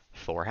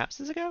 4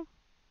 houses ago?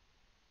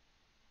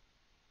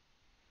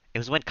 It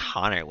was when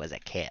Connor was a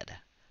kid.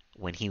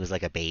 When he was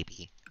like a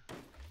baby.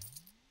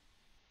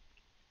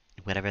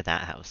 Whatever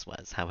that house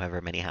was.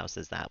 However many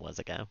houses that was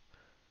ago.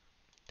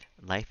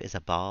 Life is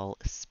a ball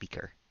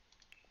speaker.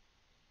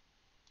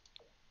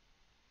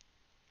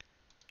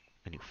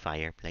 A new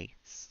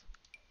fireplace.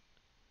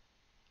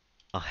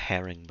 A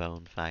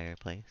herringbone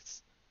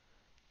fireplace.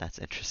 That's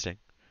interesting.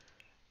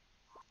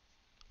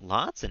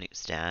 Lots of new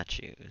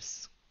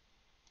statues.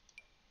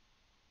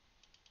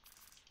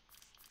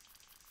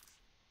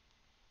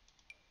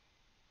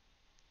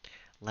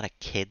 A lot of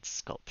kids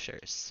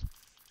sculptures.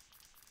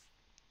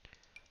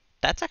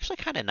 That's actually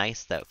kind of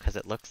nice though, because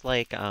it looks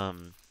like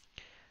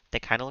they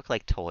kind of look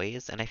like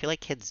toys, and I feel like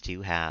kids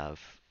do have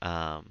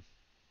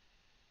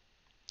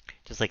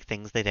just like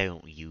things they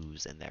don't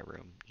use in their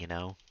room, you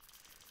know?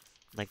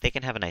 Like they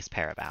can have a nice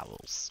pair of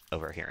owls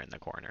over here in the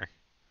corner.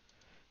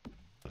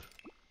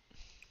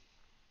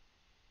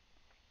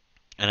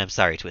 And I'm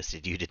sorry,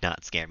 Twisted, you did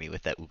not scare me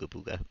with that Ooga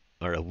Booga.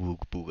 Or a Woog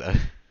Booga.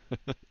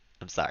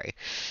 I'm sorry.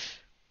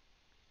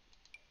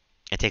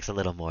 It takes a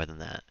little more than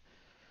that.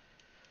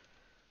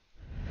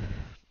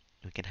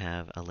 We can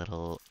have a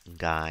little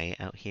guy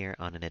out here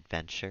on an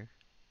adventure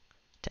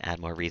to add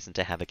more reason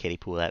to have a kiddie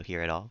pool out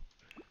here at all.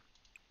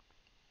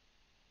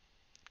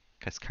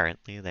 Because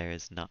currently there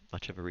is not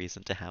much of a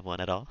reason to have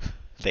one at all.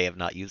 They have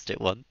not used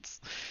it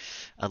once.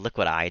 Look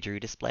what I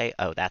drew display.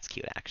 Oh, that's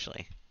cute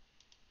actually.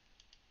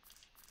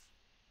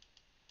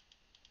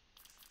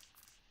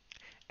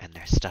 And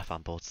there's stuff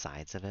on both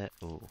sides of it.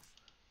 Ooh.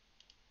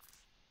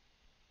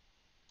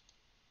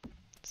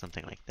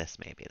 Something like this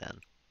maybe then.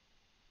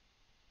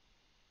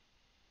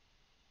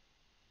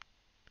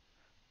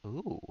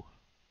 Ooh.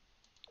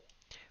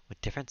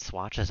 With different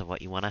swatches of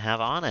what you want to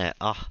have on it.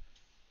 Oh,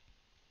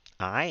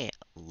 I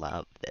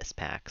love this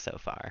pack so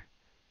far.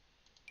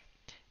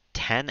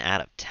 10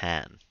 out of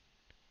 10.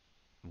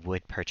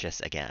 Would purchase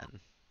again.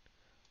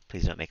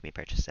 Please don't make me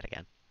purchase it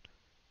again.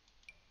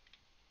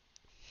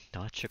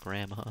 Not your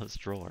grandma's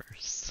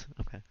drawers.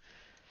 Okay.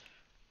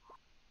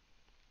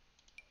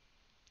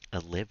 A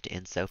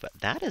lived-in sofa.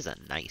 That is a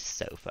nice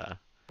sofa.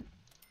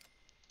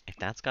 If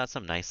that's got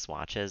some nice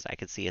swatches, I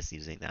could see us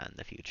using that in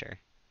the future.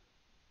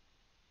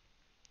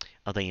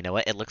 Although, you know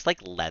what? It looks like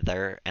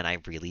leather, and I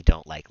really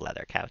don't like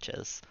leather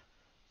couches.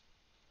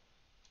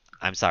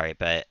 I'm sorry,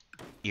 but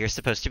you're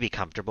supposed to be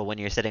comfortable when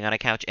you're sitting on a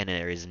couch, and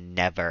there is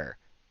never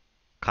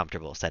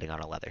comfortable sitting on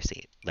a leather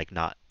seat. Like,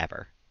 not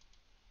ever.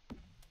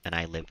 And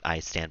I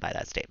stand by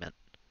that statement.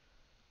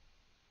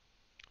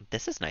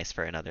 This is nice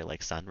for another,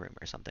 like, sunroom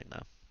or something,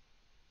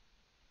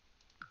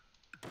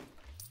 though.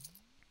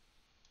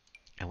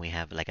 And we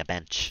have, like, a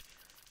bench.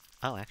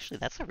 Oh, actually,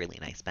 that's a really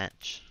nice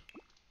bench.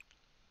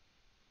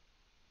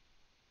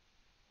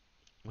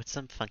 With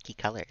some funky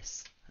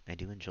colors. I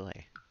do enjoy.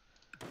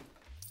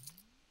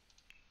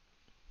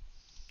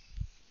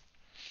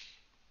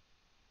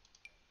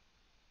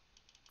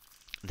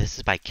 This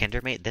is by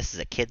Kindermate. This is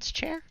a kid's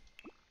chair?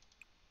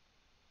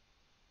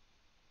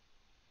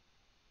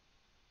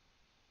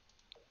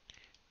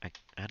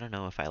 I don't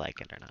know if I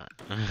like it or not.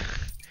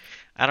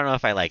 I don't know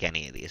if I like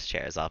any of these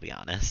chairs, I'll be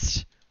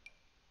honest.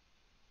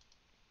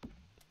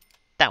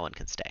 That one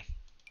can stay.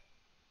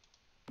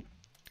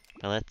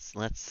 But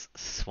let's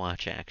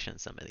swatch action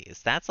some of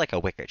these. That's like a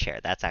wicker chair.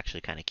 That's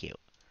actually kind of cute.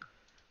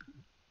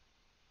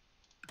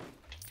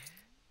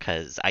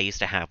 Because I used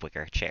to have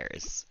wicker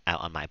chairs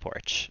out on my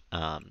porch.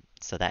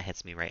 So that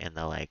hits me right in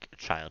the, like,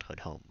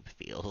 childhood home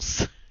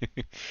feels.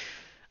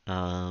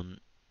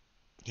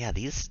 Yeah,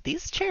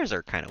 these chairs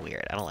are kind of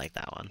weird. I don't like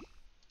that one.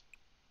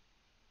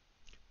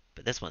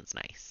 But this one's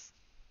nice.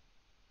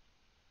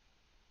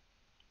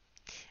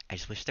 I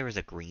just wish there was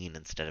a green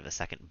instead of a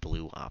second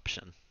blue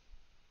option.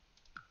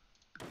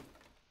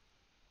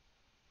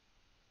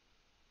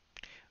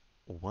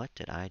 What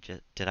did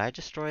did I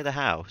destroy the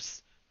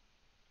house?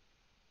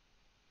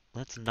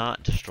 Let's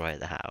not destroy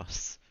the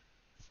house.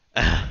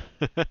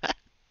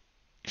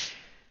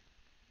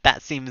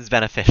 That seems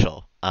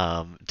beneficial,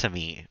 to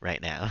me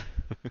right now.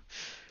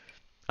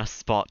 A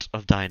spot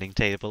of dining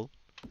table.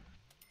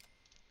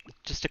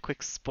 Just a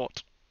quick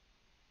spot.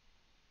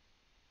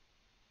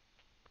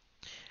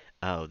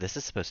 Oh, this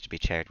is supposed to be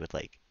paired with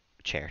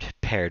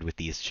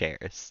these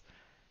chairs.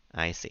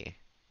 I see.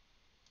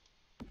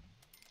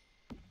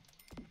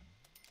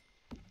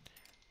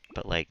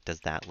 But, like, does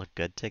that look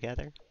good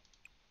together?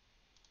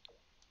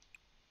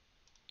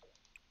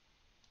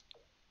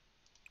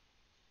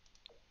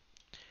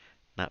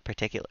 Not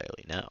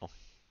particularly, no.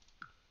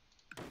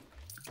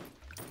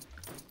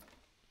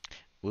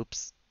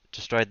 Whoops.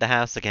 Destroyed the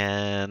house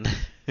again.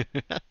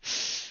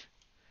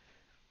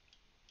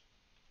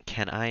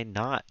 Can I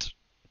not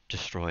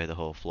destroy the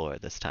whole floor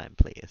this time,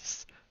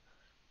 please?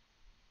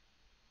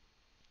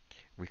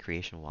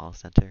 Recreation Wall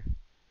Center.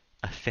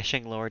 A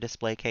fishing lure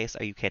display case?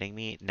 Are you kidding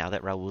me? Now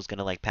that Raul's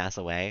gonna, like, pass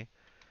away,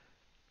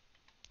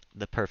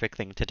 the perfect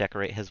thing to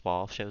decorate his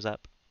wall shows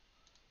up.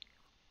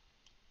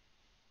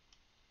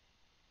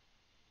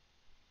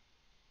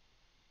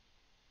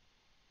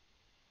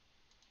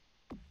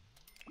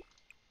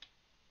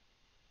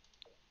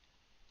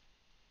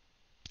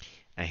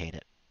 I hate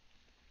it.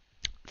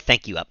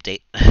 Thank you,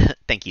 update.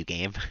 Thank you,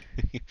 game.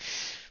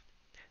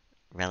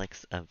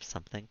 Relics of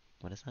something?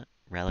 What is that?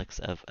 Relics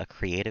of a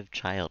creative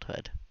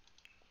childhood.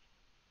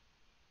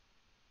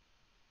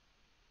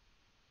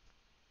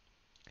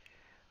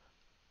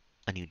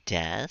 A new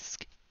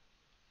desk?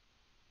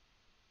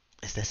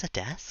 Is this a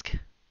desk?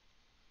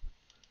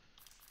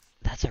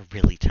 That's a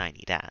really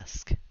tiny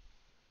desk.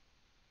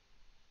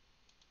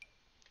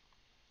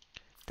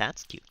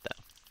 That's cute,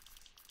 though.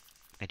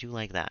 I do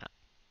like that.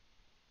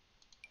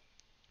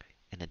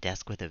 And a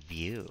desk with a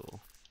view.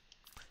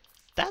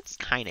 That's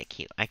kind of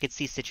cute. I could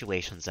see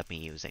situations of me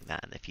using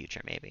that in the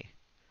future, maybe.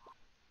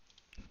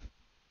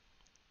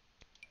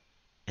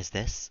 Is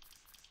this?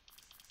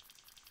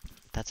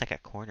 That's like a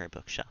corner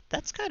bookshelf.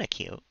 That's kind of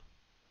cute.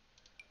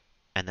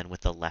 And then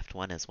with the left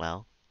one as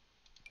well.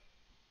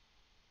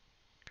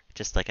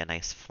 Just like a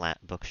nice flat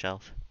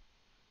bookshelf.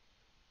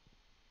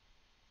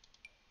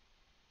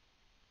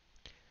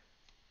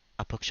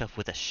 A bookshelf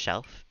with a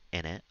shelf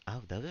in it.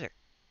 Oh,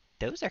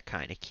 those are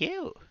kind of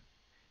cute.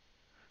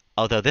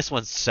 Although this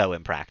one's so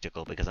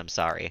impractical because I'm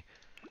sorry.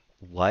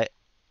 What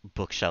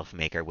bookshelf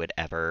maker would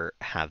ever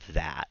have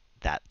that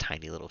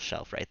tiny little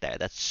shelf right there?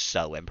 That's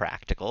so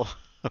impractical.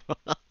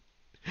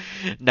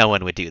 No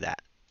one would do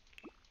that.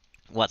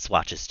 What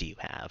swatches do you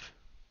have?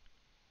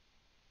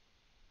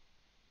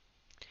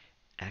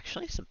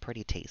 Actually, some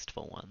pretty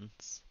tasteful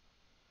ones.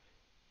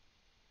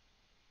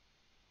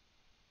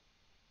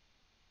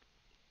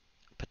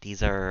 But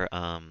these are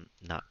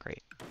not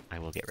great. I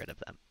will get rid of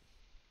them.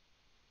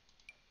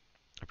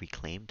 A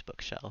reclaimed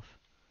bookshelf.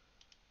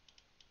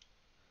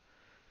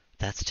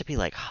 That's to be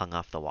like hung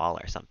off the wall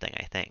or something,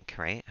 I think,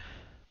 right?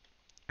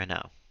 Or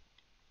no?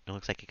 It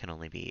looks like it can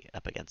only be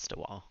up against a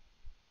wall.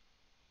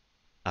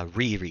 A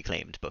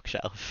reclaimed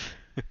bookshelf.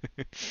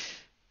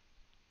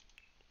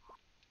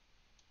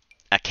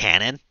 A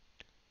cannon?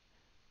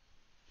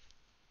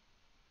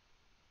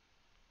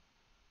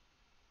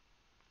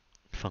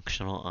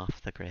 Functional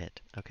off the grid.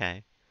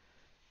 Okay.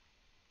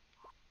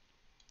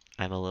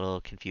 I'm a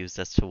little confused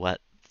as to what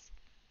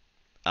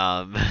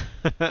um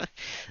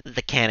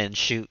the cannon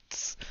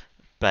shoots,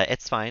 but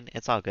it's fine.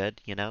 It's all good,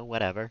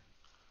 whatever.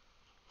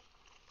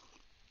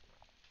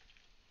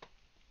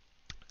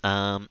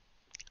 Um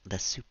the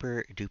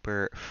super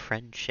duper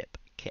friendship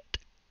kit.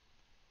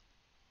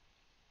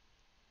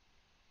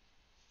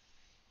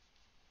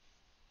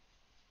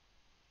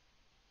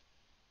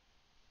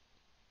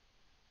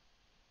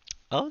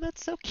 Oh,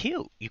 that's so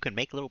cute. You can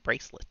make little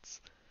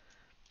bracelets.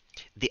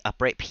 The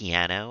upright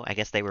piano, I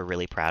guess they were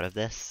really proud of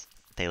this.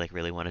 They like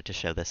really wanted to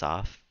show this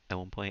off at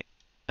one point.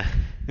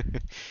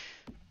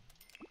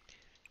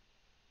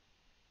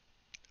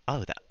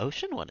 Oh, the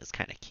ocean one is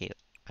kind of cute.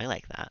 I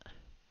like that.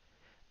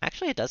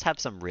 Actually, it does have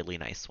some really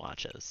nice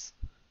swatches.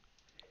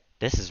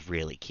 This is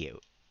really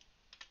cute.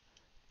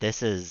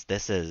 This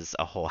is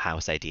a whole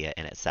house idea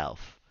in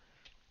itself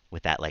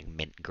with that like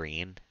mint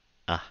green.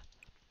 Uh,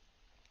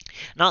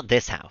 not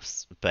this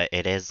house, but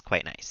it is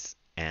quite nice.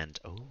 And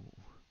oh,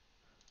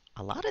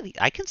 a lot of the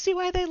I can see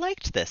why they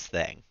liked this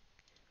thing.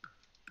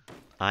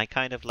 I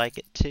kind of like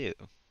it too.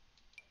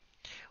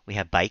 We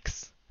have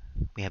bikes.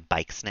 We have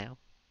bikes now.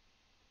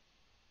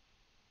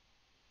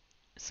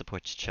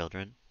 Supports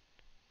children.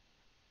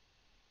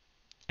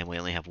 And we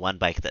only have one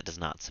bike that does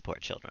not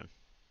support children.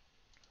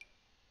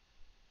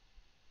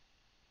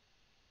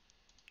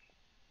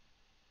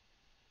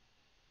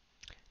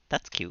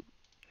 That's cute.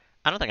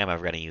 I don't think I'm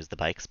ever going to use the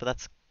bikes, but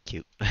that's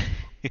cute.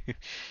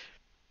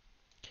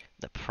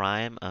 The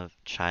Prime of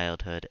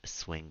Childhood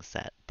swing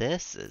set.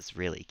 This is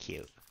really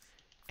cute.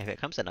 If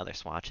it comes in other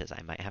swatches,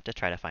 I might have to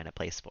try to find a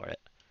place for it.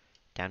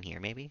 Down here,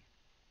 maybe?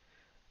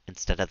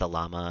 Instead of the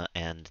llama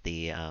and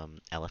the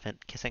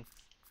elephant kissing.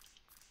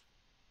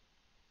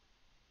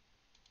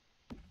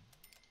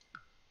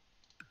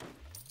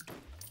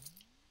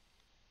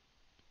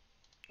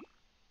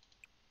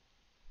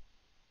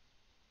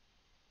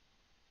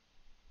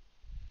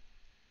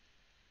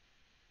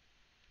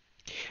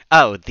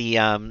 Oh, the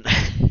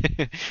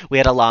we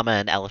had a llama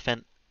and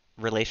elephant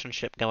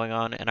relationship going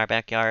on in our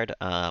backyard.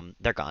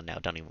 They're gone now.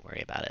 Don't even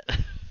worry about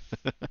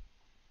it.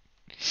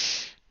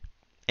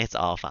 It's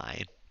all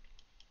fine.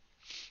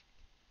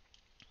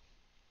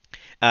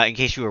 In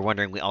case you were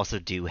wondering, we also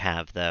do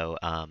have though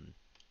a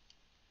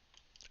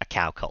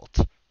cow cult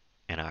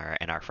in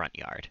our front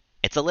yard.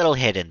 It's a little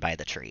hidden by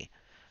the tree,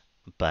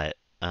 but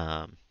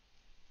yeah,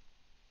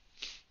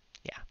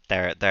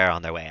 they're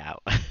on their way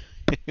out.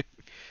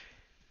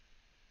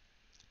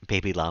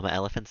 Baby llama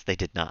elephants, they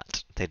did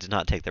not. They did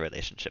not take the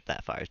relationship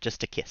that far.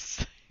 Just a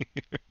kiss.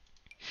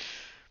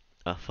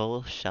 A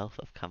full shelf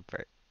of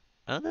comfort.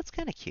 Oh, that's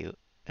kind of cute.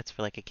 It's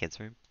for like a kid's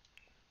room.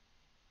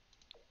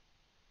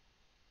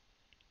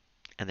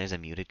 And there's a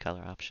muted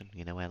color option.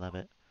 You know I love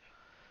it.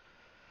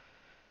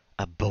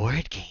 A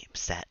board game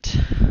set.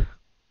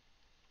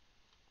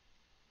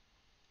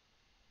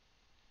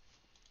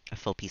 A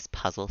full piece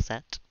puzzle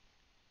set.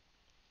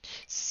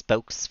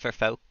 Spokes for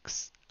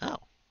folks. Oh,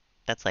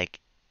 that's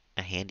like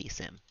a handy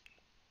sim.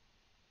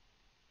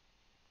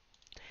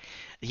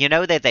 You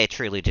know that they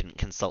truly didn't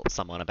consult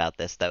someone about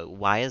this, though.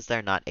 Why is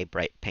there not a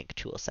bright pink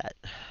tool set?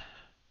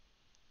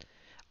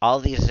 All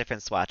these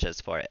different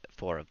swatches for it,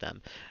 four of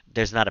them.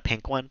 There's not a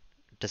pink one,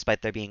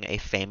 despite there being a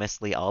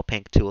famously all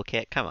pink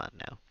toolkit. Come on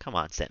now. Come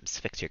on, Sims.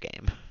 Fix your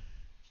game.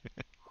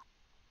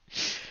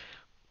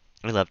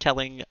 I love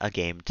telling a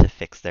game to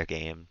fix their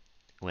game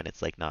when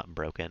it's like not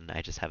broken.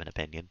 I just have an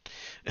opinion.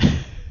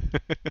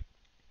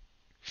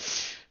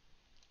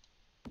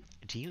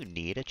 Do you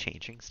need a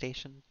changing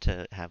station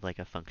to have like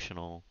a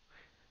functional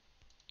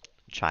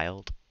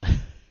child?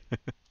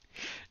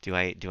 Do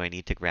I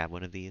need to grab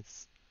one of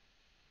these?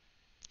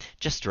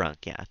 Just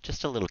drunk, yeah.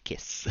 Just a little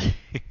kiss.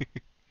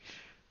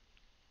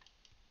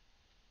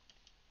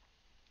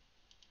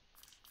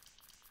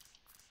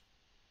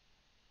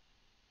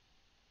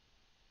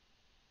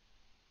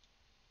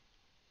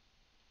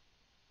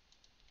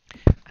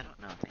 I don't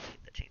know if I need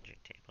the changing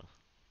table.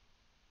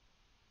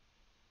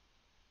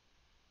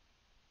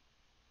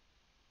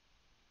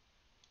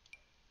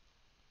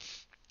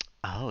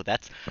 Oh,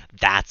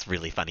 that's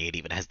really funny. It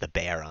even has the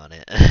bear on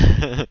it.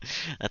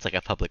 That's like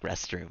a public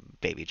restroom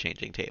baby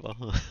changing table.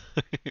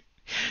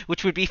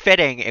 Which would be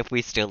fitting if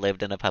we still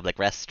lived in a public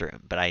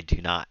restroom, but I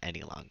do not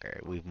any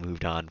longer. We've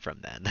moved on from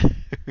then.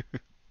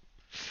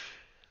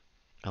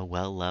 A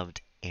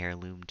well-loved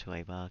heirloom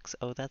toy box.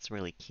 Oh, that's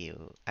really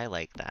cute. I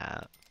like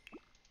that.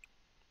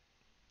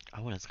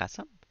 Oh, and it's got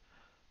some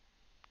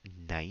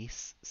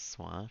nice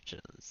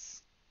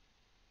swatches.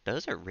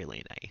 Those are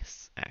really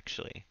nice,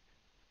 actually.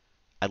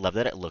 I love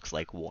that it looks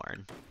like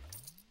worn.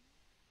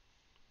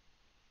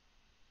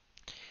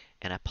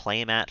 And a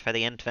playmat for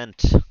the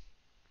infant.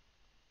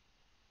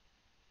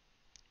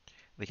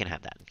 We can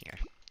have that in here.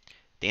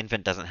 The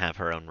infant doesn't have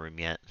her own room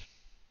yet.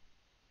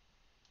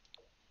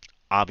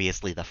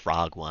 Obviously the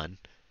frog one.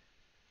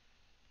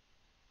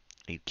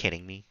 Are you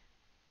kidding me?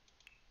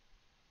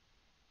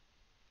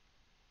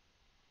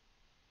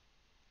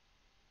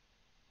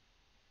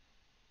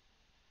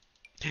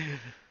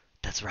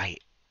 That's right.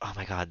 Oh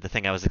my god, the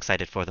thing I was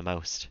excited for the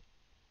most.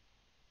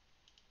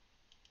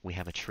 We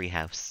have a tree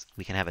house.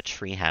 We can have a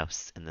tree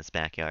house in this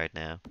backyard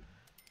now.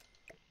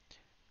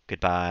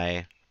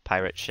 Goodbye,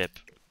 pirate ship.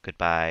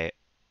 Goodbye,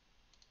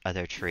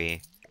 other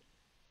tree.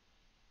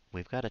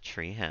 We've got a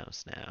tree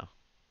house now.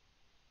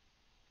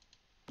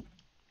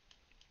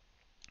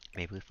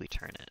 Maybe if we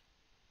turn it,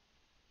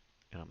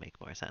 it'll make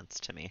more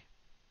sense to me.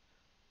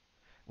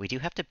 We do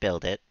have to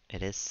build it.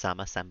 It is some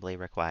assembly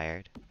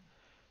required.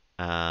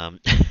 Um,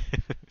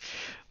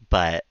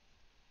 but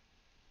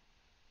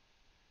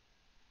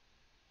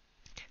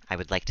I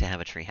would like to have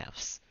a tree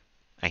house,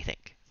 I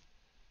think.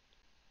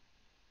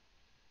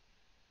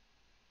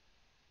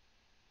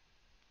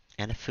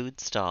 And a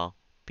food stall.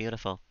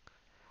 Beautiful.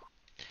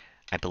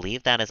 I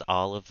believe that is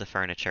all of the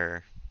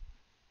furniture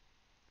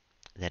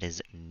that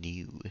is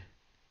new.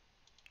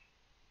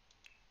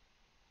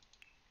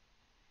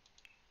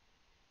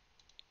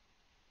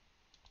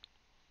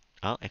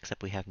 Oh,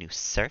 except we have new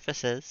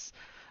surfaces.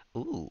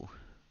 Ooh.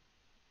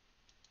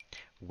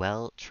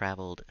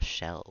 Well-traveled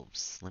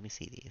shelves. Let me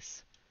see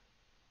these.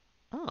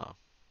 Oh.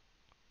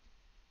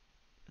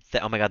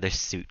 Oh my god, there's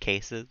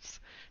suitcases.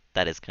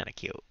 That is kind of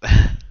cute.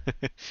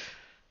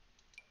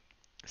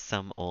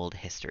 Some old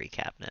history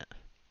cabinet.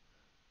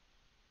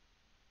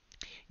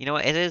 You know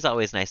what? It is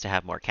always nice to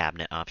have more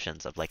cabinet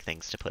options of like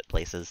things to put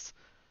places.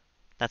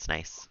 That's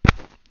nice.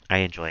 I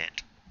enjoy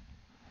it.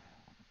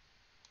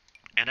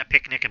 And a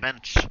picnic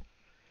bench.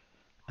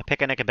 A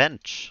picnic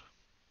bench.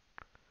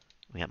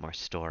 We got more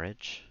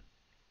storage.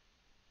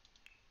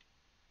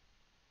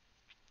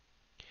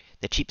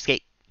 The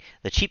cheapskate.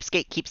 The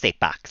cheapskate keepsake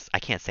box. I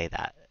can't say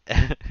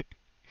that.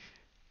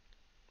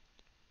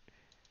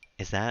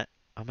 Is that?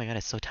 Oh my god,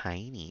 it's so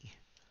tiny.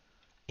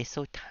 It's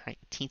so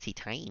teensy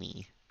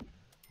tiny.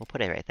 We'll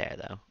put it right there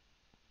though.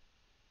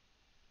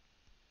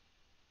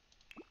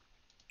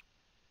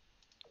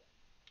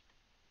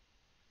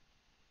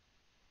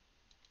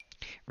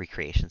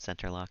 Recreation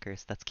center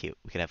lockers. That's cute.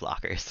 We could have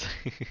lockers.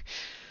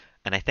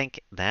 And I think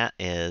that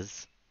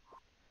is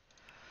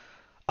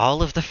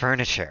all of the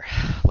furniture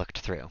looked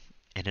through.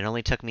 And it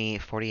only took me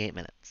 48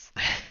 minutes.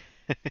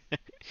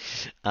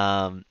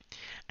 um,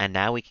 and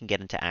now we can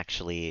get into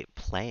actually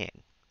playing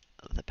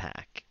the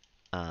pack.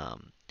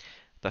 Um,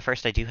 but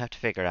first, I do have to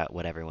figure out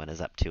what everyone is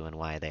up to and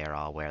why they are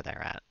all where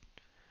they're at.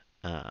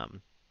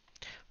 Um,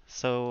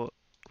 so,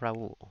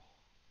 Raul,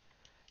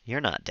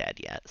 you're not dead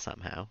yet,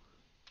 somehow.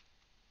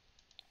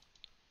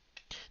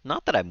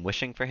 Not that I'm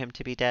wishing for him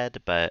to be dead,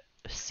 but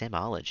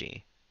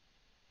Simology.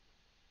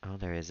 Oh,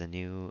 there is a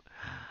new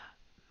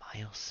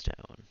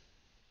milestone.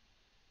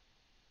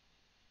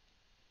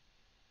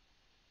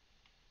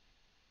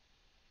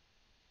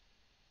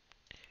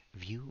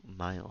 View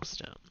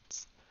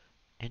milestones.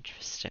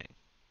 Interesting.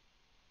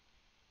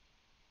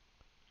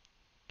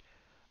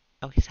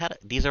 Oh,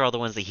 these are all the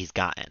ones that he's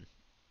gotten.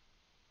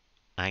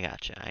 I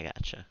gotcha, I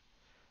gotcha.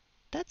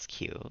 That's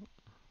cute.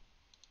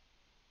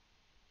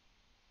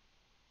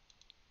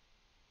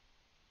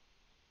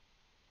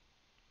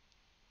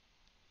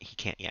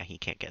 Yeah, he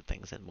can't get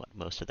things in what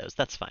most of those.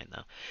 That's fine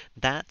though.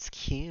 That's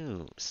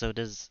cute. So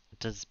does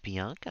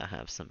Bianca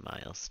have some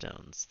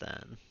milestones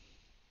then?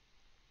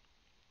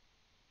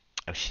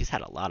 Oh, she's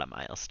had a lot of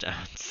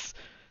milestones.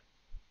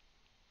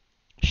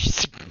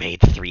 She's made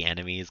 3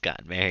 enemies,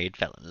 got married,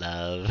 fell in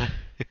love.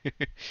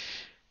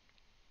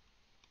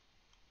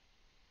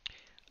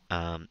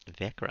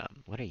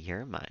 Vikram, what are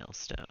your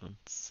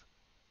milestones?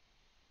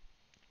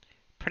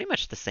 Pretty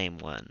much the same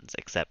ones,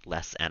 except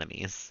less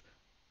enemies.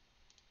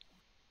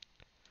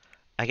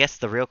 I guess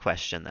the real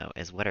question, though,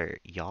 is what are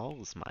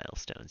y'all's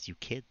milestones? You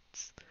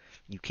kids.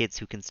 You kids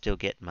who can still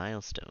get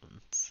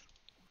milestones.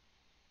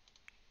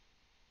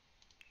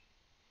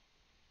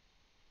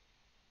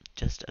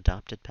 Just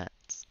adopted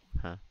pets,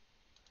 huh?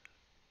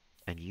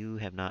 And you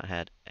have not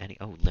had any.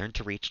 Oh, learn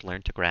to reach,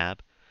 learn to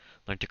grab,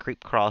 learn to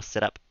creep, crawl,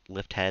 sit up,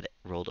 lift head,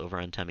 rolled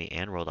over on tummy,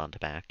 and rolled onto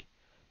back.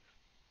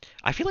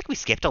 I feel like we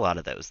skipped a lot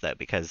of those, though,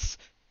 because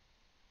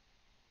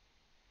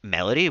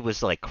Melody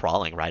was like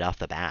crawling right off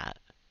the bat.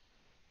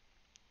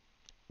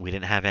 We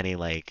didn't have any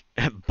like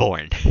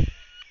born.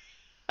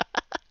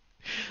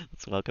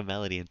 Let's welcome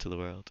Melody into the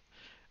world.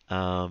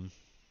 Um,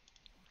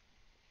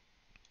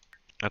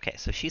 okay,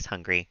 so she's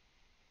hungry.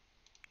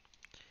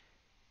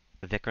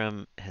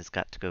 Vikram has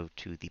got to go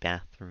to the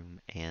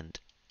bathroom and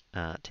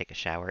take a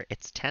shower.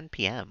 It's 10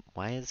 p.m.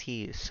 Why is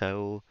he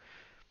so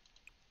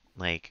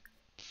like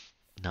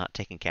not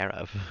taken care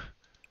of?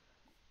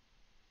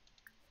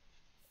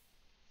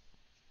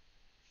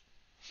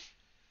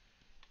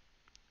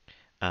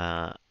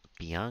 Uh,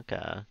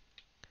 Bianca,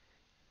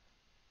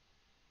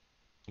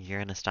 you're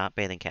gonna stop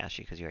bathing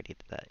Cashew because you already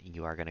did that.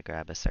 You are gonna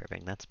grab a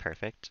serving. That's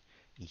perfect.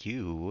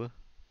 You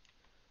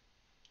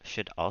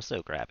should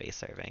also grab a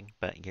serving,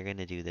 but you're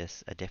gonna do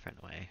this a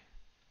different way.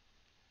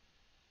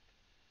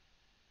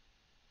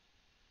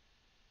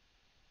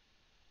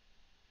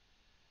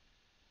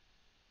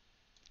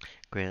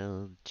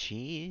 Grilled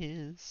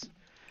cheese.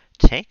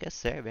 Take a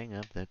serving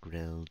of the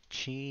grilled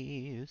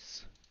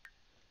cheese.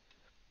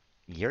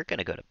 You're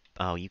gonna go to.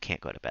 Oh, you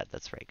can't go to bed.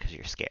 That's right, because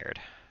you're scared.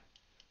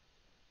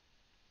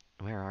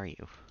 Where are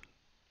you?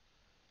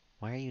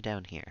 Why are you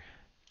down here?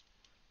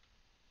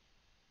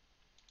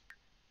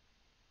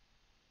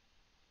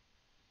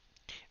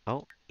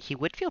 Oh, he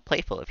would feel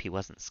playful if he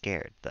wasn't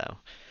scared, though,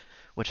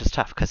 which is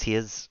tough because he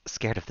is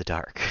scared of the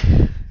dark.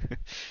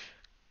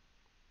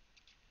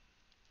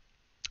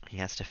 He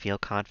has to feel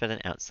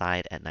confident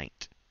outside at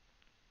night.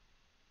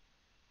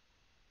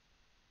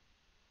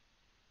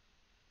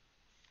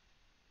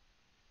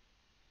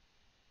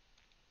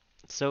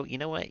 So, you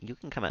know what? You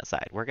can come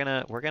outside. We're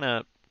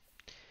gonna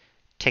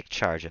take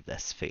charge of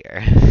this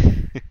fear.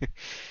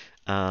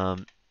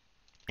 um,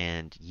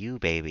 and you,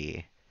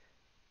 baby.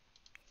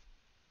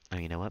 Oh,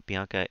 you know what,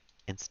 Bianca?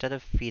 Instead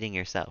of feeding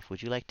yourself,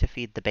 would you like to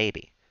feed the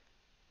baby?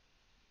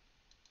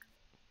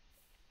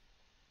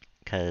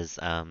 Because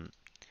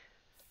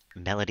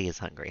Melody is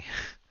hungry,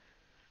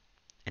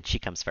 and she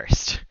comes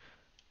first.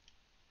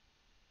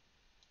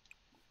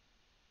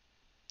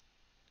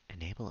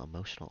 Enable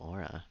emotional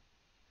aura.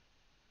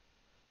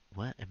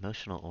 What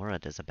emotional aura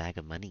does a bag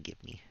of money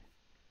give me?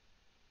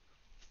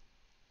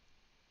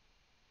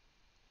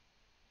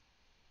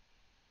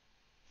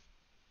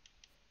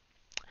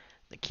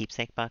 The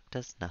keepsake box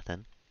does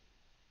nothing.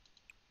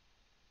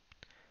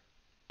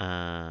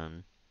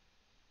 Um,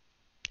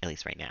 at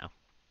least right now.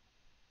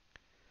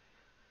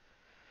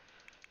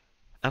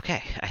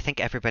 Okay, I think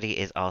everybody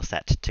is all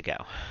set to go.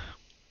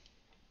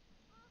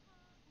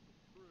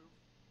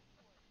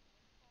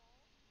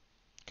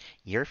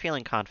 You're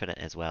feeling confident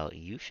as well.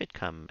 You should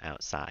come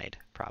outside,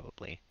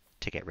 probably,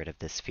 to get rid of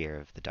this fear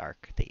of the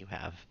dark that you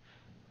have.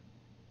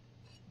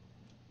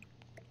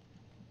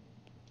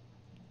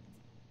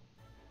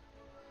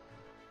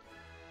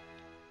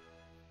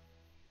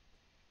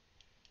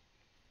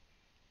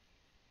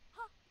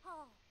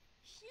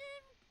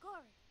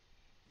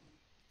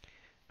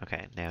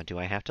 Okay, now do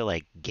I have to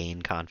like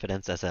gain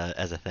confidence as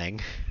a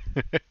thing?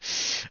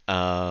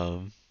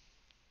 um,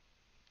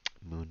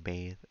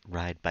 moonbathe,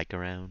 ride bike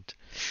around.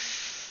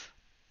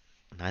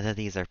 Neither of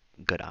these are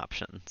good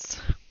options.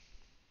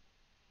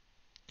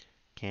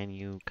 Can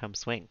you come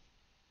swing?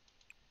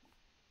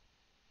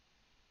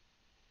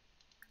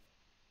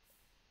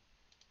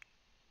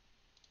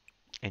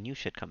 And you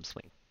should come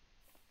swing.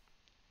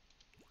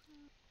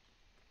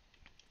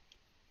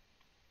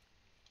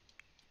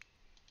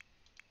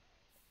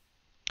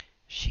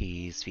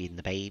 She's feeding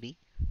the baby.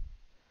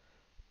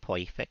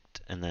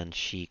 Perfect. And then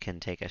she can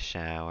take a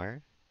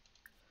shower.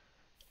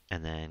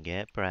 And then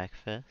get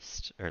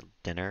breakfast. Or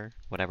dinner.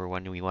 Whatever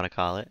one we want to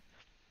call it.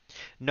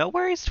 No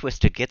worries,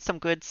 Twisted. Get some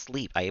good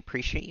sleep. I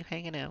appreciate you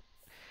hanging out.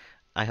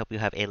 I hope you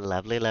have a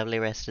lovely, lovely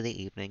rest of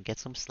the evening. Get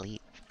some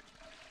sleep.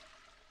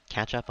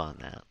 Catch up on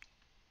that.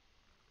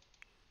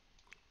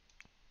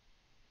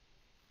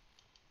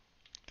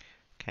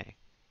 Okay.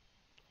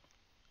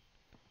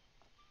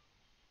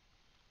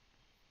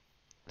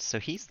 So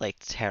he's like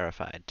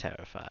terrified,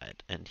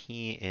 terrified. And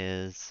he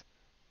is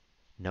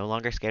no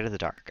longer scared of the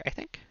dark, I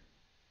think.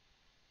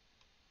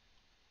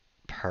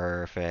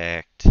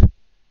 Perfect.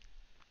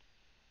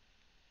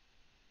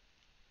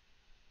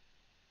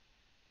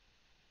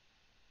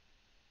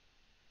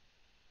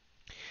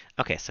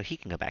 Okay, so he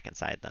can go back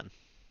inside then.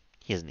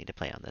 He doesn't need to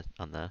play on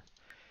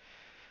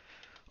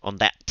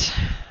that.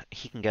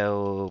 He can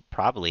go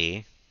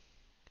probably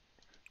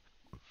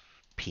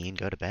pee and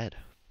go to bed.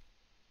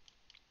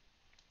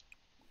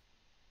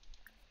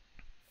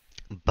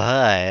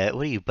 But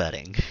what are you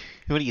butting?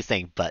 What are you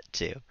saying but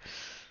to?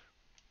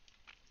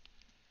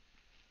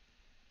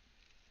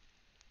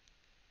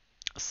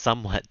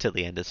 Somewhat to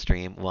the end of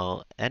stream.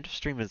 Well, end of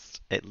stream is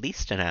at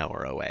least an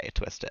hour away,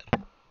 Twisted.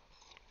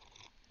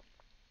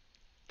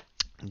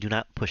 Do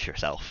not push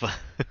yourself.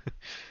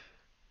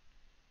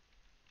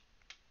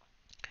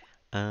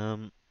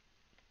 um,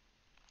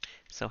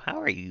 so how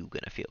are you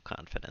gonna feel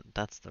confident?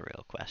 That's the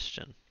real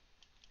question.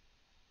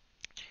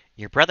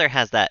 Your brother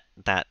has that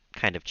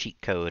kind of cheat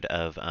code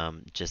of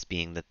just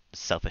being the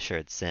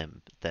self-assured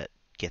sim that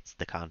gets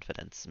the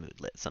confidence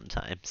moodlet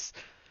sometimes.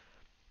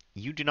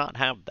 You do not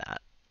have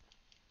that.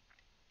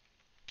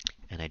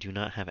 And I do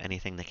not have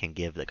anything that can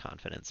give the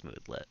confidence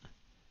moodlet.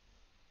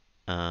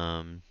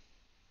 Um,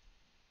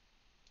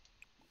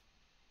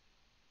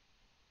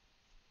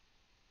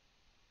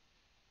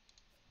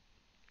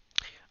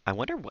 I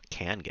wonder what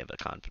can give a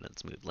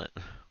confidence moodlet.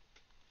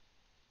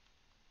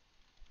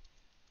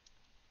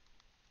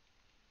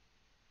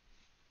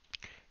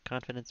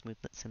 Confidence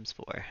moodlet Sims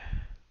 4.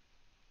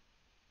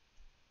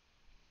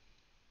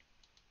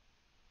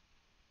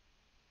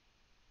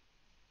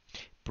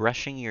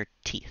 Brushing your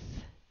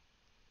teeth.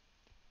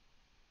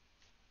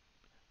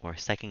 Or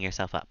psyching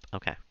yourself up.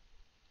 Okay.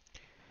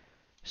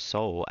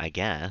 So, I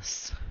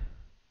guess...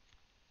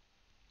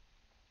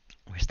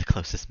 Where's the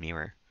closest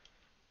mirror?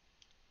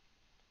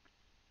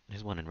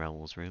 There's one in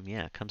Raoul's room.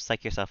 Yeah, come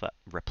psych yourself up.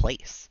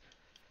 Replace.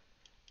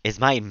 Is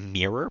my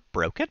mirror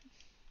broken?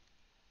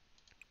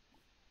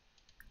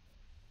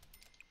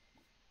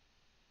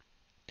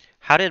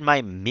 How did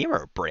my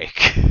mirror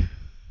break?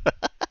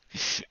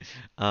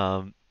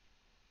 um,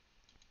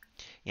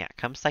 yeah,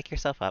 come psych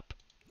yourself up.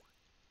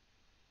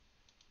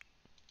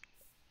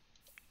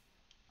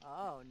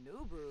 Oh,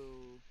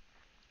 Nubu.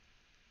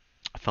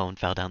 Phone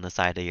fell down the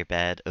side of your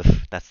bed.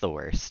 Oof, that's the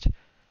worst.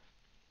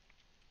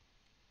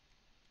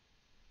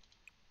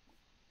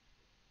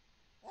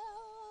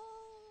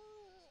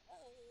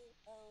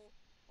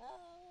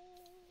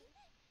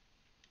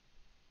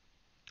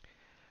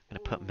 I'm gonna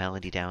put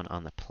Melody down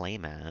on the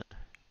playmat.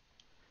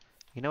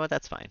 You know what?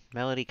 That's fine.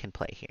 Melody can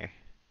play here.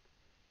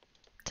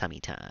 Tummy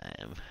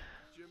time.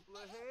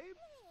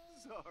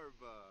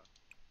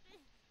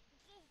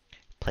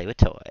 Play with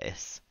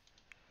toys.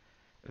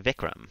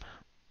 Vikram,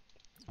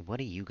 what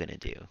are you gonna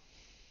do?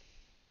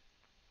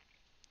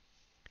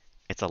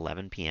 It's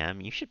 11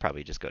 p.m. You should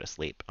probably just go to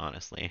sleep,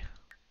 honestly.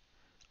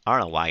 I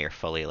don't know why you're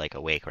fully, like,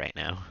 awake right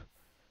now.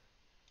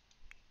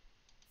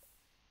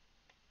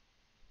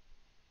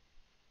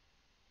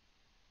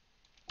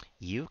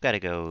 You've got to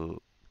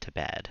go to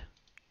bed.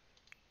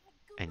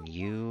 And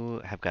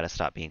you have got to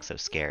stop being so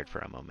scared for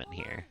a moment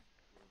here.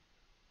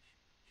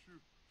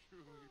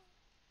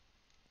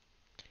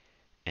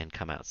 And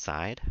come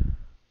outside.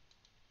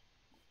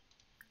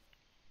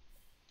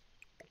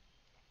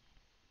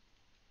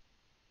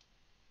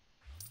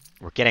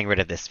 We're getting rid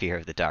of this fear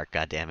of the dark,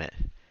 goddammit.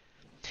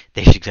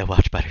 They should go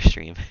watch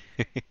Butterstream.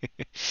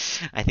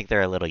 I think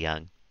they're a little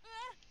young.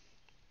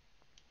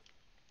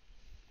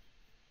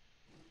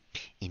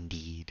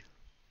 Indeed.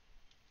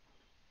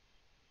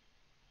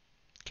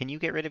 Can you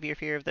get rid of your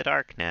fear of the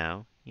dark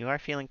now? You are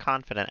feeling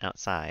confident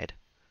outside.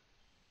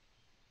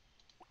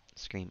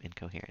 Scream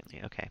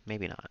incoherently. Okay,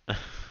 maybe not.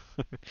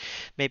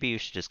 Maybe you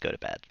should just go to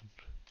bed.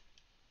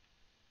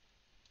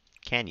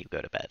 Can you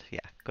go to bed? Yeah,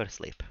 go to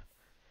sleep.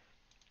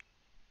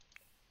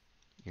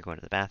 You're going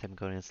to the bathroom,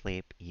 going to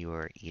sleep.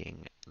 You're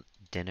eating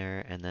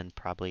dinner and then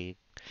probably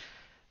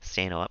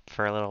staying up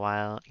for a little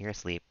while. You're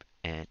asleep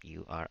and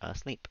you are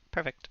asleep.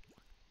 Perfect.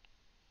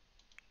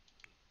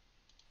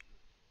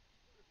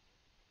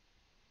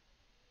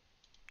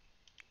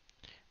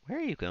 Where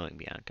are you going,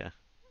 Bianca?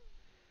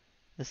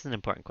 This is an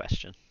important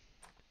question.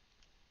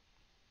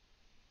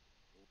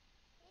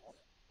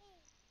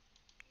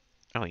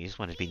 Oh, you just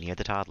wanted to be near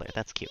the toddler.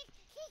 That's cute.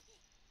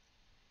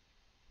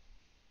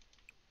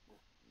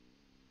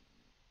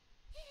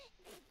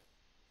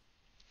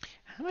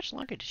 How much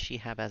longer does she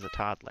have as a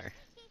toddler?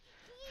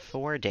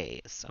 4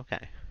 days.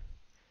 Okay.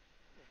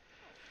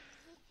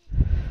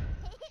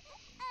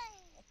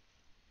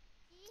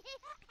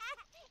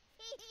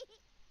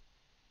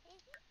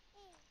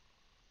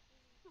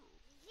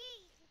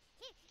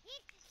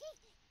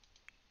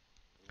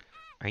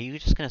 Are you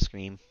just gonna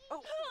scream?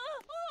 Oh,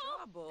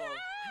 trouble.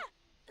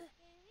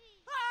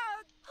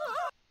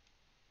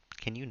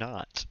 Can you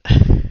not?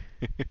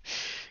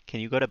 Can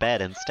you go to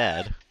bed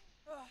instead?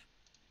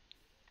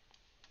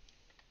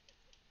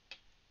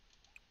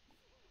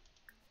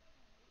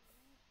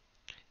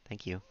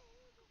 Thank you.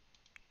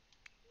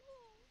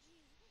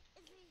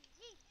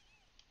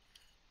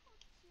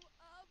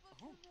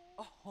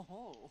 Oh.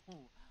 Oh.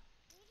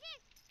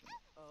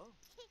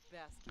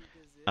 Basket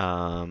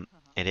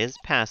It is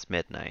past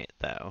midnight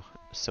though,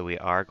 so we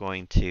are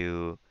going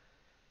to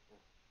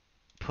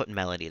put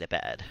Melody to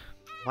bed.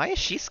 Why is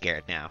she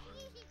scared now?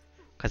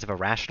 Because of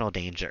irrational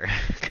danger.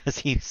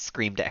 Because you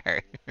screamed at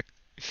her.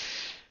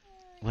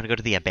 Want to go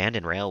to the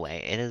abandoned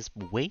railway? It is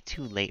way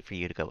too late for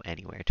you to go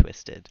anywhere,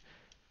 Twisted.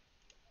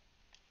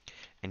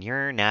 And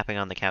you're napping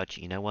on the couch.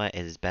 You know what?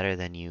 It is better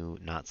than you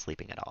not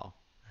sleeping at all.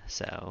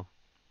 So,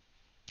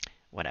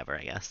 whatever,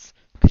 I guess.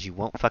 Because you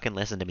won't fucking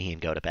listen to me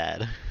and go to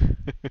bed.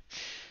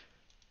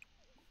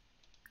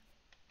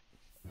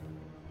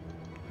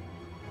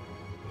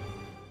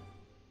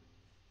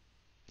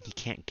 He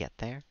can't get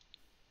there?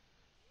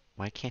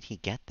 Why can't he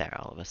get there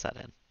all of a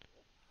sudden?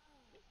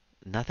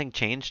 Nothing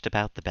changed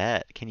about the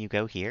bed. Can you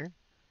go here?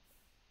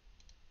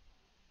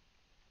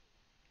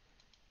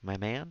 My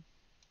man?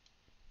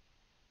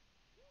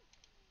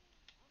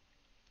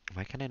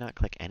 Why can I not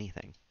click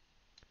anything?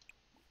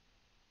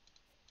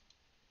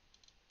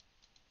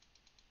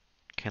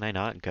 Can I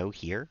not go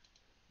here?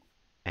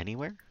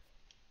 Anywhere?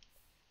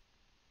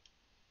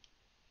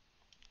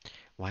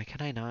 Why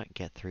can I not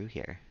get through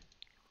here?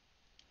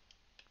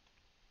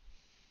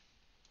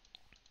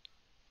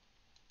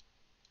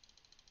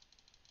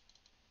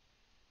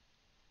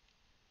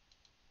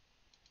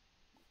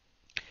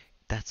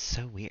 That's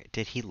so weird.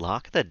 Did he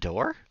lock the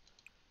door?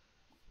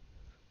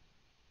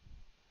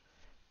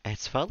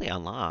 It's fully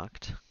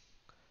unlocked.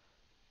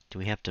 Do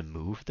we have to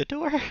move the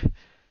door?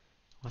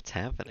 What's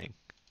happening?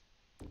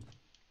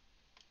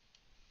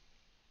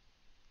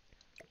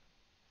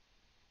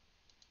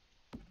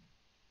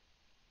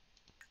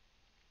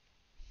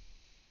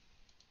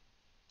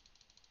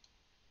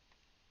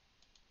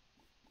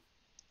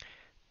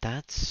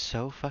 That's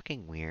so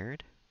fucking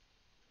weird.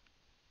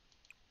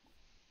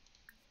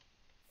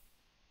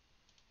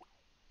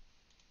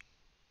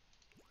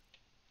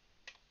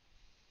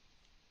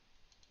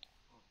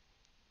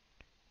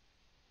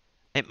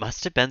 It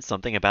must have been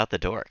something about the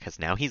door, because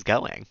now he's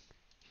going.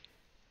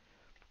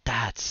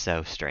 That's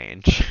so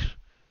strange.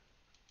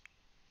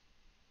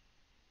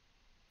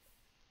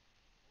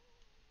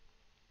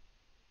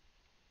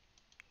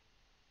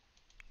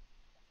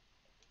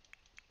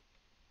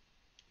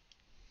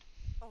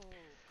 Oh,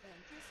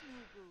 cranky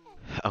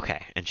Snoobu.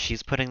 Okay, and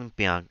she's putting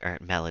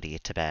Melody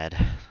to bed.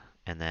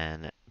 And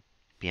then,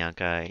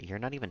 Bianca, you're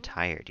not even Oh,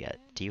 tired yet.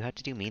 Do you have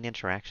to Manny. do mean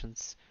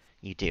interactions?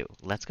 You do.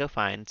 Let's go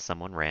find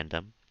someone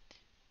random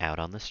out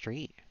on the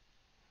street.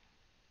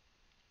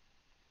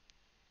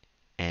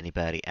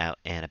 Anybody out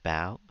and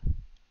about?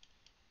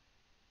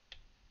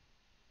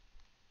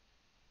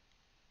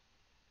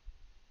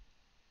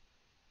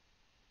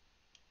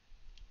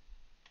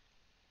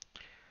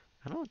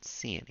 I don't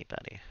see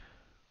anybody.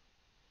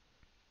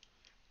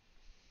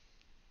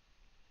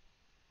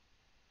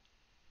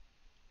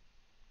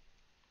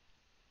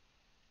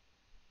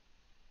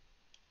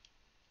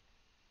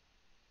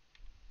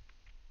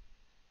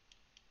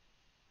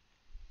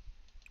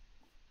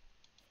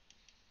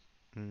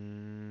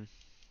 Mm,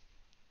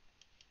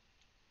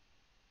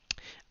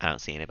 I don't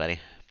see anybody.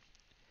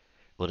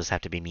 We'll just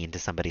have to be mean to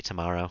somebody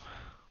tomorrow.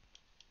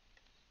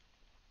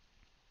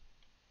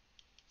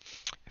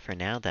 For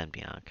now, then,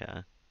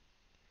 Bianca,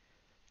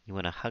 you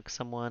want to hug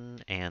someone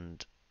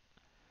and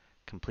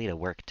complete a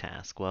work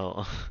task.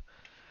 Well,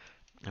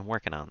 I'm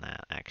working on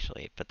that,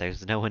 actually, but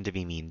there's no one to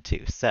be mean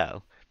to,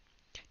 so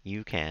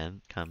you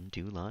can come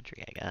do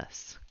laundry, I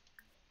guess.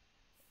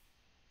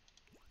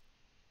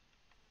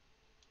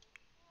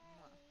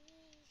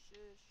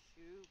 Shish,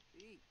 shoot,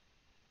 beat.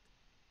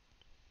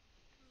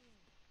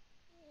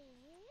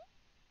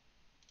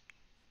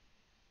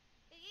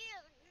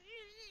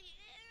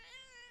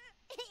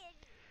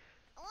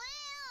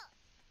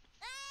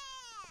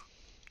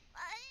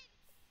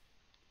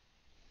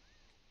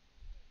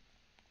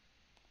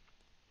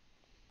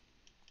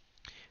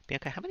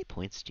 Bianca, how many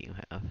points do you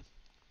have?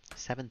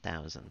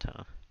 7,000,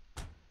 huh?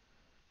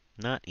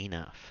 Not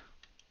enough.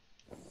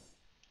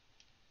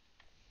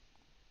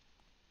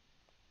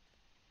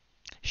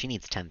 She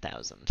needs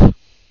 10,000.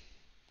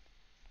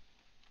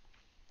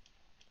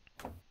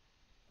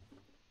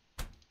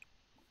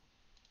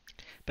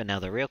 But now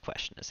the real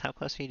question is, how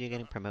close are you to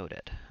getting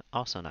promoted?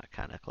 Also not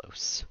kinda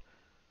close.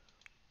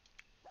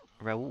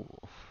 Raul,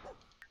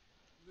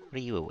 what are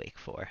you awake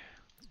for?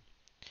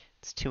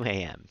 It's 2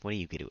 a.m. What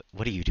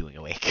are you doing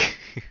awake?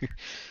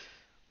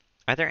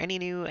 Are there any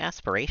new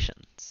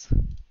aspirations?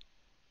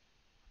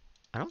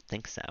 I don't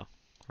think so,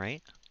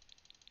 right?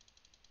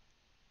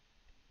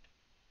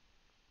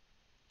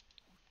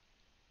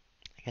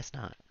 I guess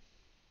not.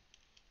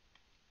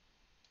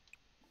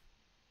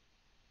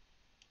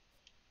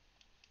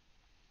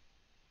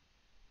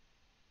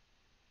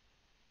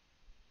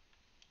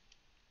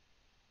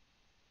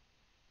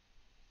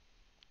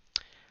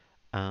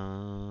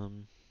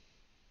 Um,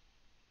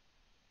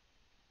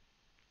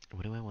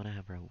 what do I want to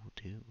have Raul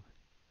do?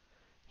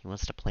 He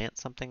wants to plant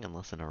something and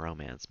listen to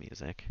romance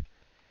music.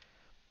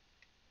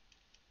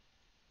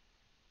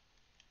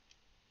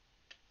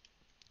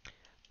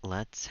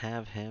 Let's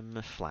have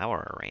him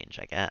flower arrange,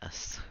 I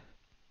guess.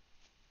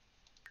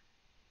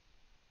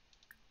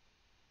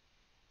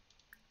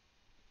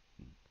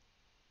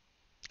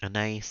 A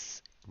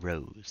nice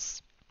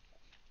rose.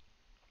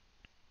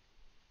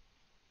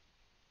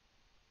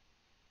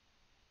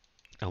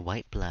 A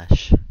white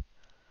blush.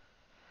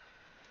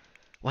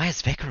 Why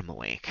is Vikram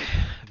awake?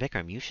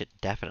 Vikram, you should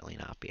definitely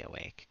not be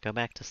awake. Go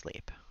back to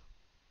sleep.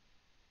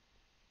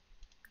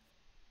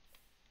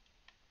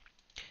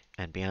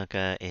 And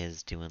Bianca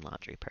is doing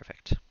laundry.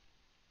 Perfect.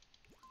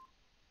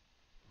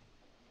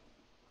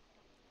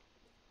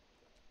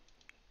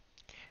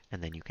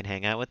 And then you can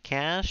hang out with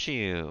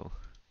Cashew.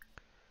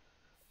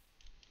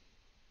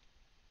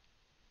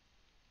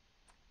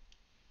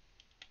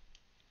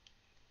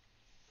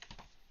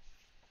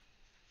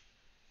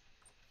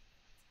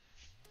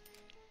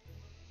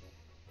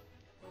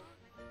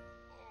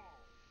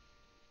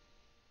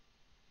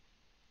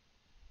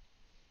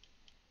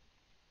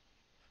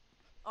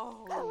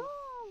 Oh,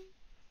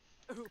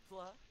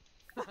 oopla.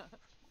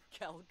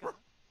 Kelka.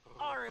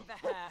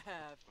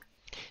 Arbav.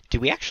 Do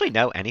we actually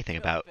know anything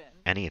about Chopin.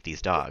 any of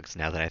these dogs,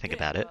 now that I think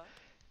about it? Bimba.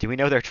 Do we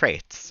know their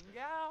traits?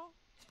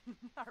 Ngao.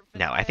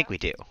 No, I think Arvahaf. we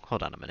do.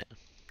 Hold on a minute.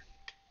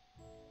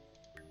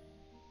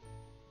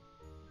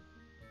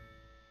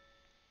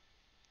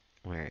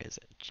 Where is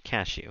it?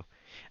 Cashew.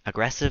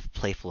 Aggressive,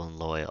 playful, and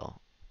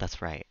loyal.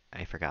 That's right.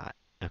 I forgot.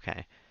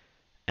 Okay.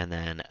 And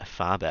then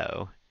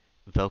Fabo.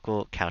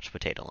 Vocal, couch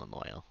potato, and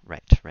loyal.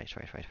 Right.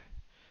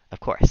 Of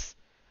course.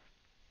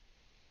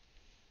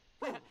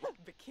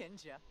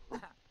 Bekinja.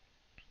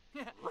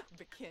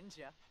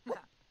 Bekinja.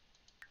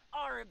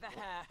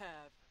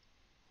 Arvahaf.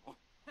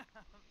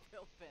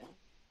 Bilpin.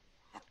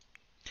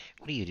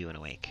 What are you doing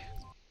awake?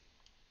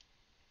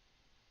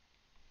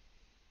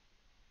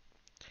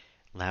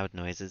 Loud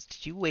noises.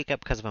 Did you wake up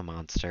because of a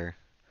monster?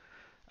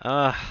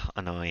 Ugh,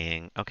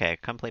 annoying. Okay,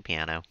 come play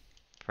piano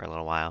for a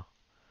little while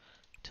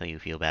till you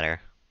feel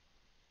better.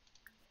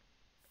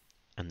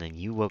 And then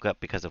you woke up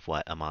because of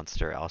what? A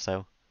monster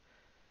also?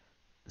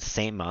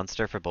 Same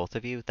monster for both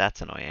of you?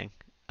 That's annoying.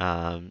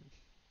 Um,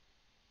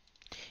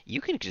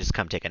 you can just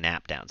come take a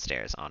nap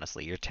downstairs,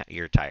 honestly.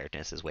 Your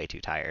tiredness is way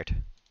too tired.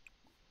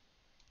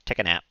 Take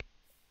a nap,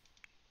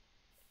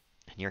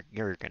 and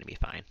you're gonna be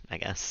fine, I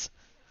guess.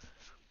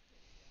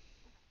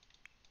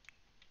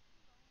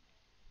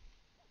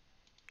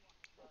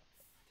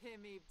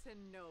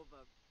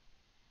 Timibtinova.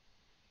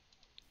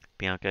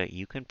 Bianca,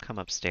 you can come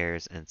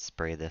upstairs and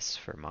spray this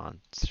for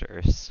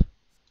monsters.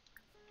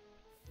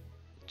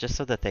 Just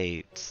so that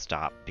they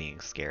stop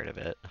being scared of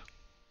it.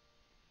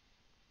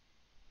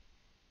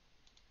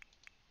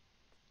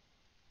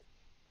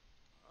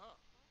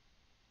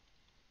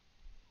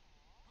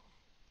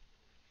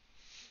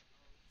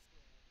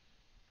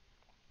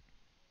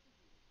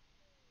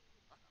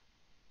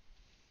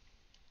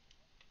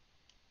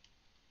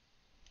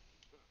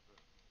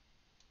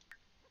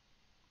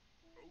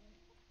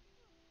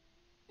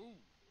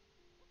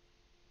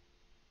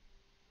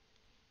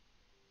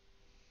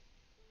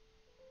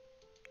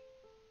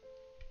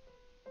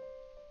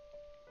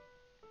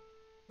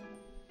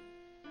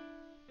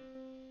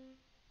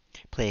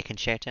 Play a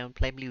concerto and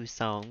play blues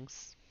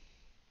songs.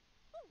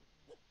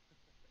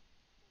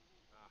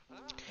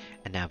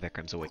 And now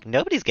Vikram's awake.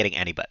 Nobody's getting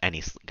any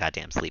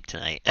goddamn sleep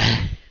tonight.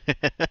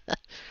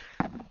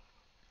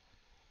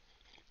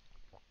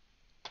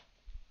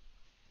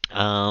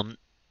 um,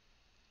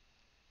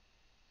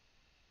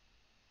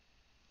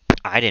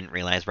 I didn't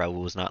realize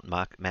Raul was not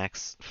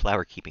Max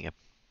flower keeping him.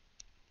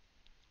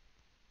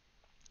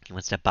 He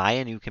wants to buy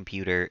a new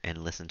computer and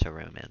listen to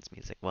romance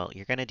music. Well,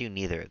 you're gonna do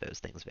neither of those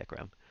things,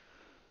 Vikram.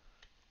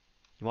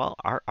 Well,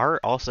 are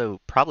also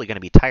probably gonna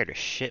be tired as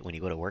shit when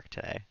you go to work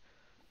today.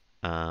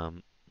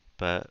 Um,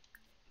 but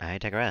I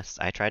digress.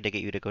 I tried to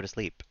get you to go to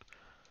sleep.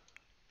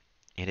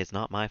 It is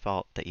not my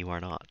fault that you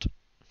are not.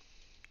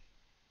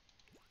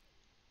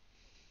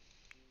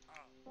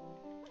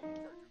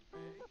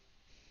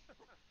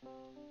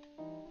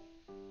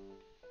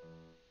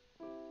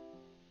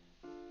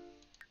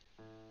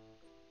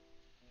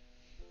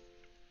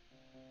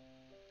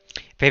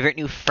 Favorite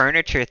new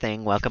furniture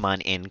thing? Welcome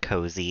on in,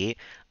 Cozy.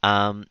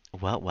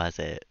 What was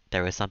it?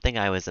 There was something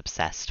I was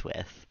obsessed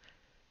with.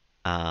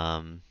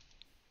 Um,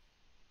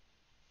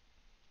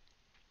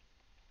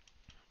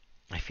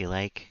 I feel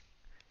like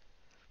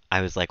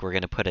I was like, we're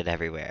gonna put it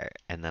everywhere,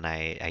 and then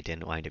I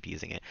didn't wind up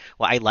using it.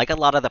 Well, I like a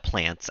lot of the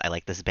plants. I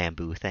like this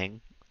bamboo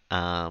thing.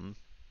 Um,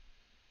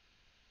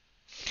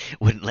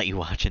 wouldn't let you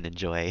watch and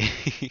enjoy.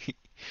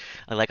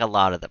 I like a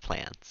lot of the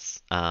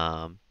plants.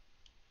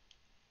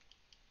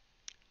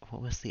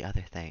 What was the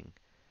other thing?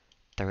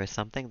 There was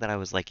something that I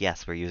was like,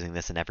 yes, we're using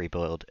this in every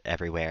build,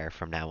 everywhere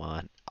from now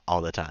on,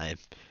 all the time.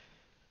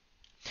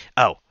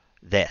 Oh,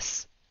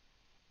 this.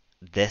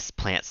 This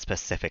plant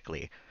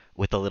specifically,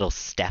 with the little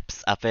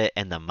steps up it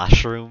and the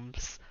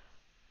mushrooms.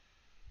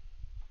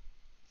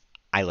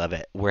 I love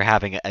it. We're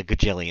having a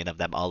gajillion of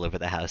them all over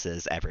the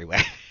houses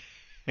everywhere.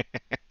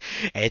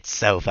 It's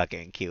so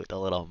fucking cute. The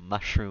little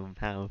mushroom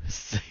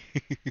house.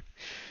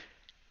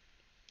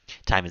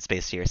 Time and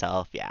space to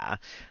yourself. Yeah.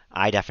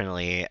 I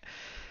definitely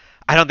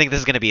I don't think this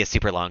is going to be a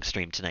super long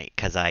stream tonight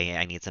because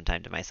I need some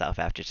time to myself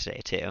after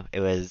today too.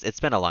 It's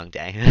been a long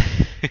day.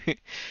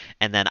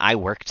 And then I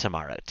work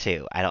tomorrow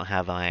too. I don't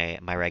have my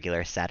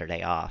regular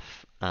Saturday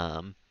off.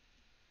 The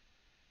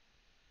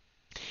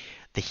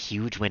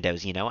huge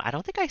windows, I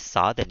don't think I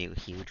saw the new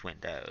huge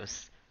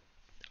windows.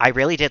 I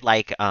really did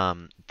like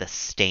the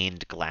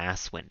stained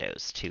glass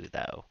windows too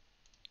though.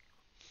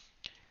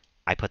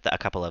 I put a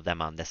couple of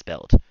them on this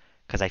build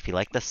because I feel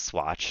like the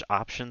swatch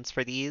options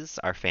for these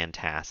are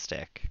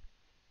fantastic.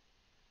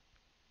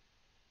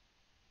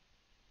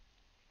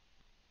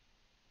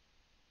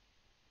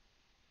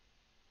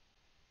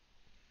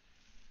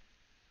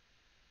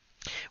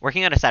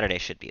 Working on a Saturday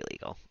should be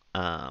illegal.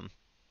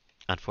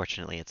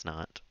 Unfortunately, it's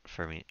not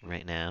for me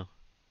right now.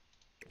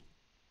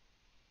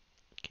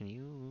 Can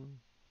you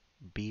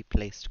be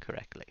placed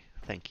correctly?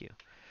 Thank you.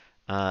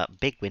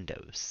 Big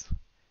windows.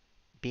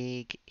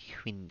 Big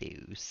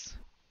windows.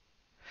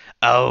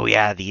 Oh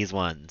yeah, these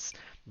ones.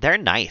 They're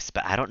nice,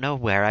 but I don't know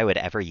where I would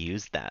ever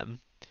use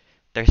them.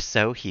 They're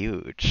so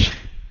huge.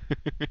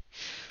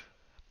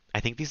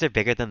 I think these are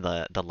bigger than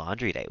the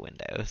laundry day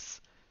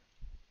windows.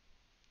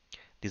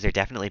 These are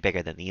definitely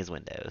bigger than these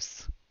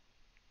windows.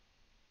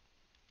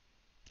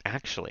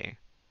 Actually,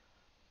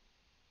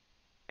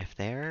 if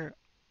there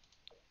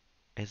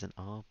is an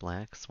all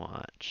black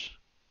swatch,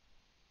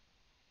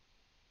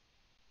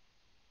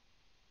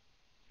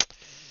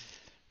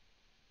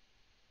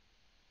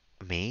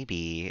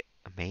 maybe,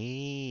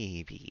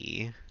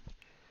 maybe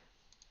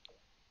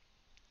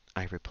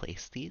I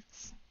replace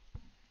these.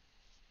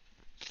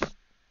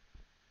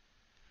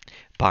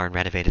 Barn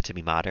renovated to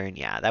be modern.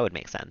 Yeah, that would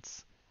make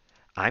sense.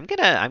 I'm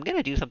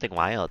gonna do something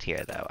wild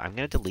here though. I'm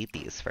gonna delete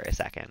these for a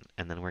second,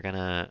 and then we're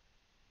gonna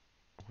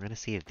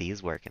see if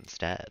these work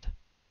instead.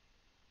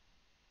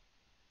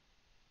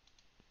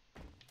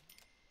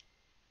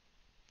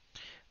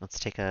 Let's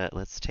take a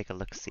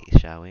look see,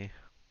 shall we?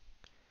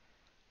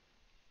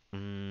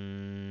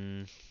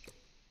 Mm,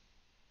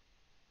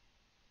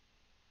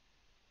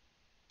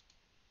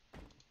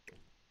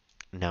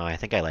 no, I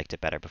think I liked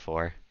it better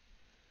before.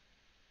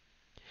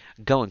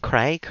 Going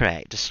cray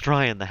cray,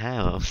 destroying the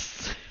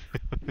house.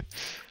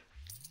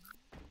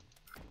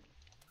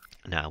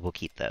 No, we'll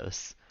keep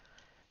those.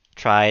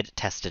 Tried,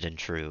 tested, and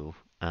true.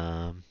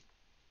 No,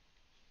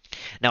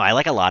 I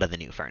like a lot of the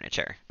new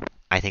furniture.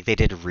 I think they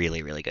did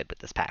really, really good with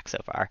this pack so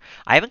far.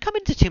 I haven't come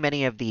into too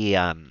many of the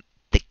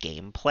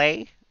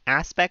gameplay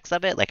aspects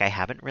of it. Like I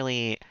haven't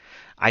really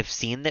I've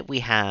seen that we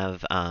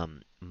have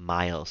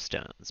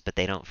milestones, but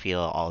they don't feel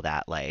all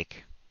that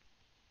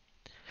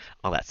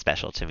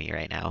special to me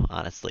right now,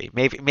 honestly.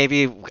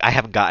 Maybe I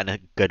haven't gotten a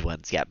good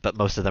ones yet, but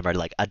most of them are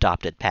like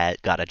adopted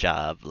pet, got a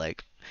job,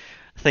 like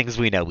things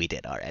we know we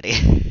did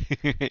already.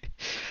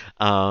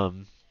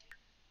 um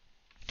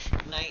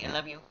Night, I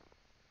love you.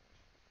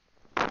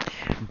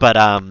 But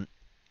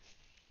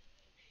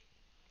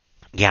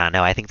yeah,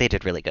 no, I think they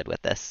did really good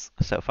with this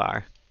so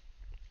far.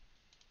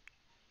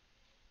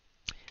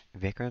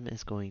 Vikram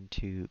is going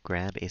to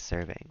grab a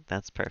serving.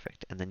 That's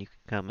perfect. And then you can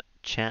come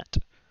chat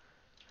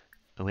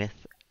with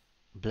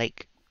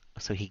Blake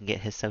so he can get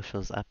his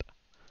socials up.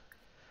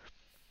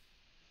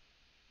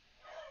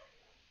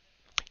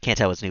 Can't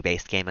tell what's new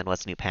base game and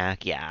what's new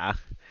pack. Yeah.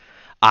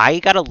 I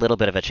got a little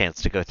bit of a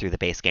chance to go through the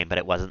base game, but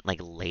it wasn't like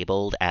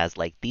labeled as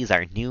like these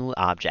are new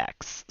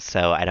objects.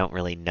 So I don't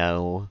really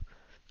know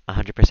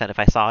 100% if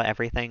I saw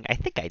everything. I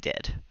think I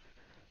did.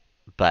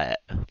 But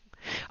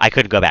I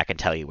couldn't go back and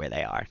tell you where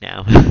they are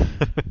now.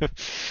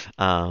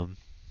 um,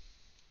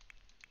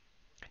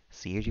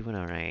 so you're doing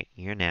all right.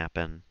 You're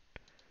napping.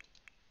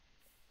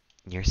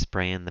 You're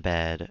spraying the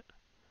bed.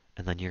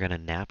 And then you're gonna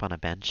nap on a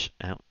bench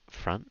out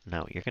front?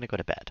 No, you're gonna go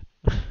to bed.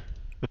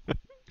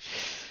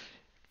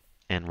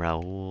 And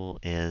Raul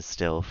is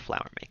still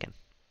flower making.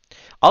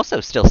 Also,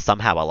 still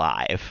somehow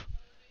alive.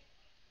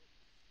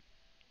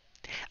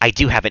 I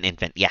do have an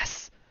infant,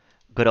 yes.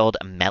 Good old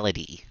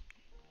Melody.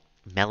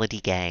 Melody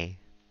Gay.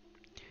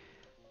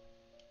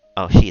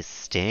 Oh, she is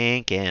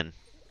stinking.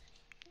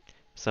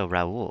 So,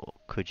 Raul,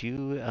 could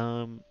you,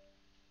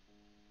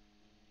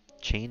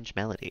 change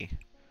Melody?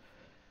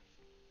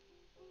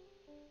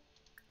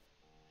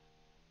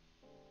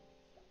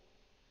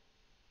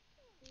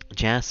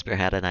 Jasper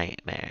had a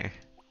nightmare.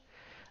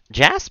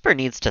 Jasper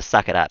needs to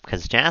suck it up,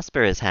 because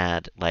Jasper has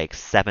had, like,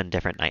 7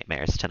 different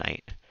nightmares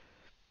tonight.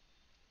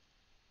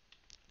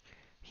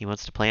 He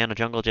wants to play on a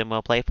jungle gym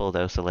while playful,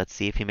 though, so let's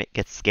see if he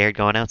gets scared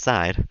going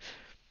outside.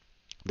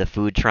 The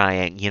food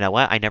trying. You know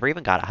what? I never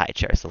even got a high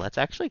chair, so let's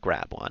actually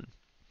grab one.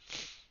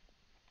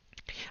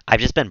 I've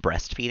just been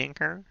breastfeeding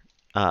her.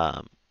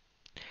 Um,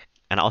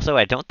 and also,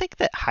 I don't think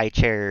that high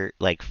chair,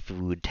 like,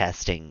 food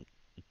testing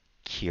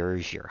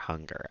cures your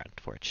hunger,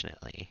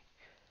 unfortunately.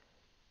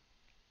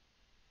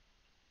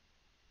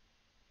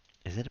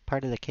 Is it a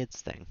part of the kids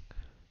thing?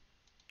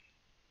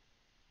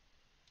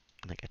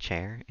 Like a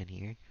chair in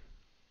here?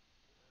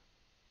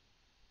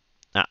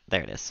 Ah,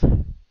 there it is.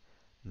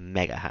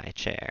 Mega high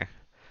chair.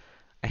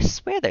 I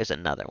swear there's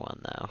another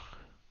one, though.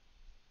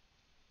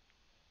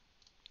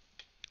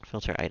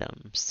 Filter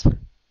items.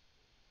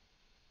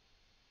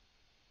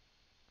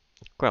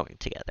 Growing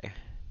together.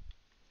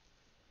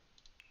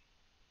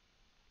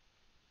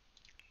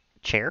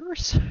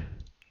 Chairs?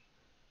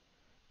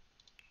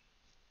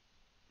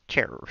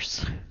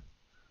 Chairs.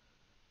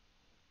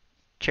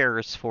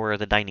 Chairs for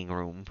the dining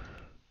room.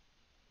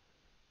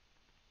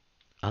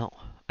 Oh,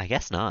 I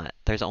guess not.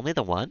 There's only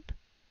the one?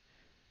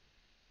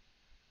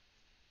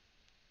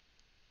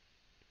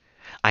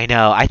 I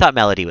know. I thought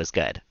Melody was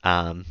good.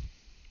 I've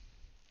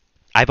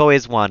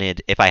always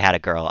wanted, if I had a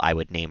girl, I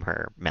would name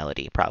her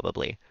Melody,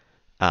 probably.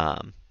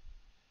 Um,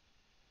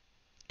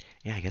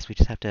 yeah, I guess we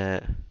just have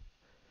to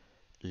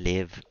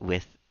live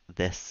with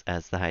this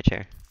as the high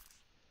chair.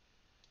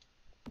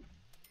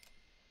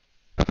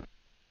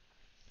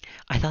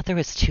 I thought there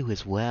was 2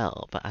 as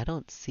well, but I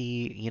don't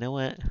see. You know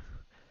what?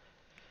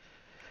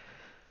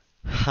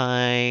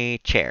 High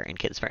chair in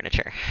kids'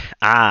 furniture.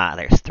 Ah,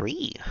 there's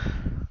 3.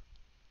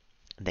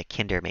 The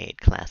Kindermaid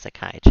classic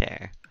high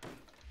chair.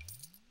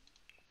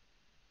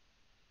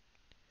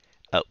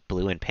 Oh,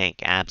 blue and pink,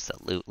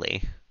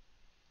 absolutely.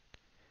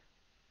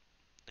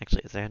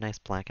 Actually, is there a nice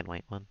black and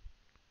white one?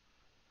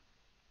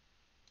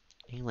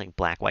 You like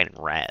black, white,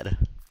 and red.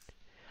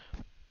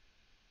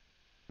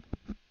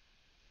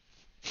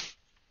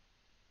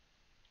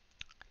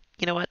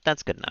 You know what?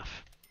 That's good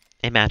enough.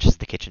 It matches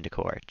the kitchen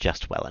decor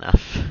just well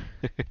enough.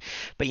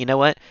 But you know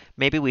what?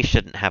 Maybe we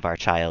shouldn't have our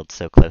child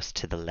so close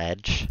to the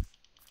ledge.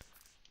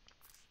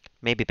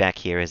 Maybe back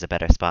here is a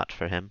better spot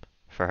for him,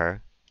 for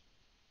her.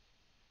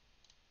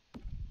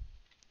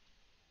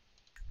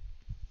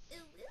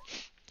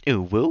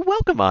 Ooh, woo,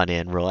 welcome on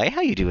in, Roy.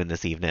 How you doing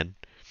this evening?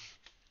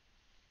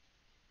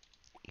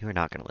 You're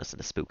not gonna listen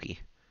to Spooky.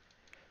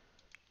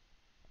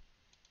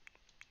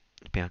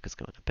 Bianca's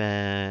going to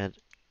bed.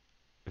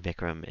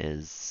 Vikram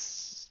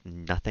is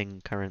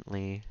nothing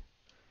currently.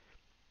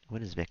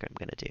 What is Vikram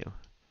gonna do?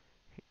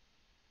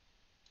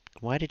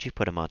 Why did you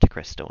put a Monte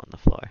Cristo on the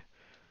floor?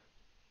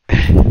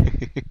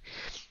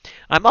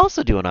 I'm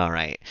also doing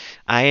alright.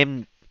 I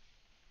am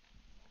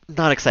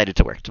not excited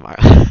to work tomorrow.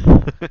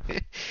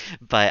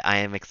 But I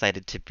am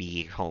excited to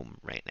be home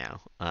right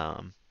now.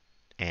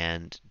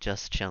 And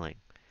just chilling.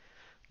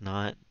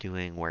 Not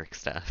doing work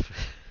stuff.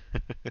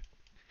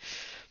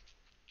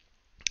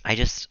 I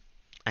just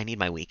I need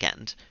my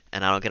weekend,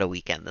 and I don't get a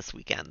weekend this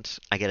weekend.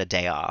 I get a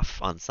day off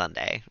on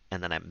Sunday,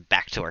 and then I'm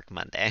back to work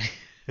Monday.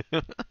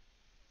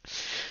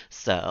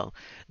 So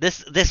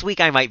this week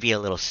I might be a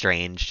little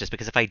strange, just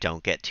because if I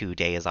don't get 2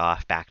 days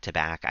off back to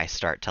back, I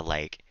start to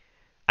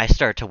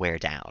wear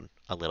down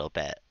a little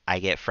bit. I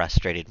get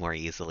frustrated more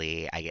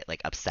easily. I get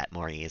like upset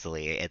more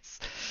easily. It's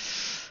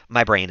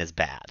my brain is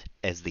bad,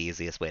 is the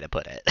easiest way to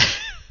put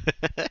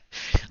it.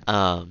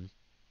 um,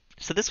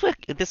 so this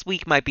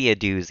week might be a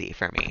doozy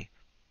for me,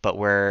 but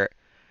we're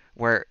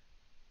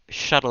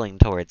shuttling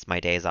towards my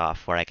days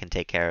off where I can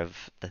take care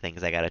of the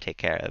things I gotta take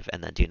care of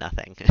and then do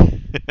nothing.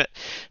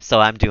 So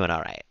I'm doing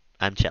all right.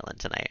 I'm chilling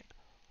tonight.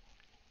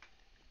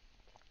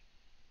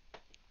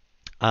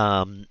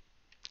 Um,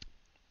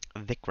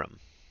 Vikram,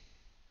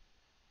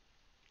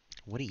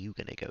 what are you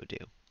gonna go do?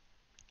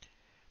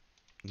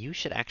 You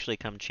should actually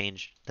come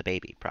change the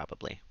baby,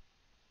 probably,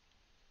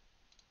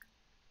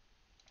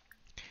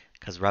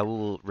 because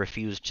Raul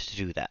refused to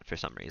do that for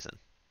some reason.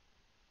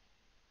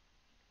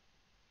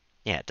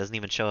 Yeah, it doesn't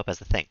even show up as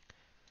a thing.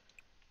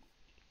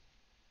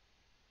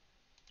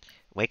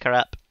 Wake her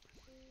up.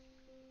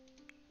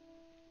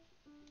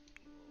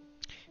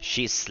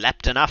 She's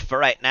slept enough for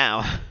right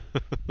now.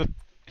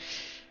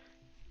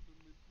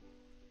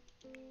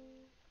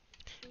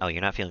 Oh,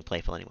 you're not feeling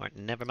playful anymore.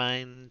 Never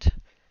mind.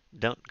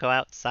 Don't go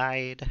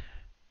outside.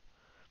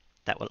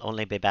 That will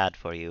only be bad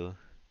for you.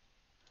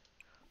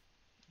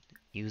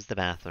 Use the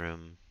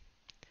bathroom.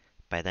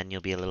 By then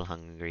you'll be a little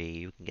hungry.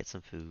 You can get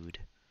some food.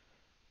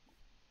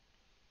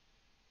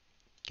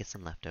 Get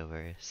some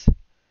leftovers.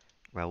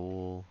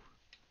 Raul,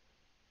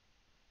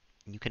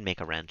 you can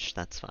make a wrench.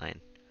 That's fine.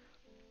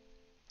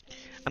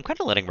 I'm kind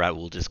of letting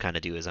Raul just kind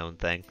of do his own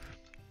thing.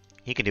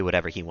 He can do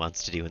whatever he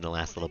wants to do in the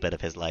last little bit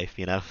of his life,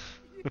 you know?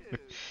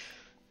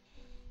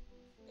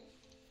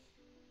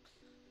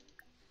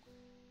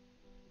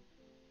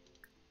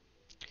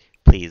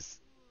 Please,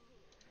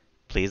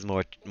 please,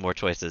 more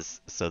choices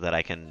so that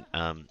I can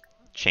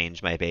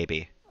change my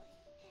baby.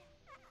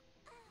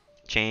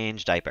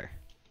 Change diaper.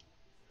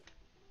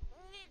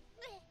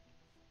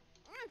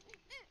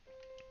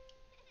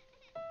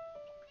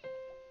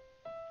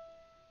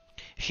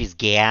 She's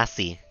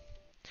gassy.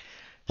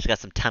 She's got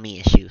some tummy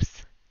issues.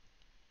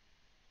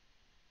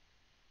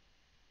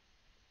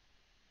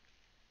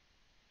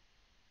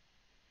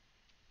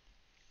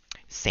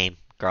 Same,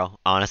 girl,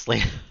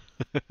 honestly.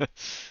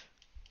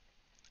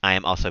 I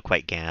am also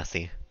quite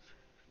gassy.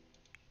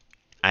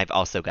 I've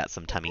also got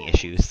some tummy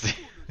issues.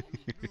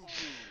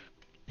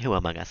 Who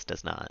among us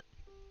does not?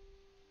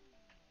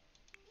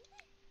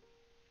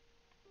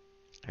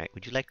 Alright,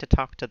 would you like to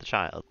talk to the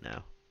child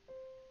now?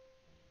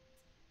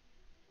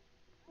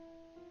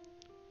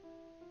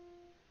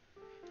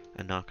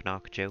 A knock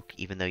knock joke,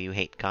 even though you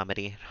hate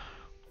comedy?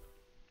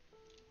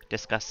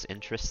 Discuss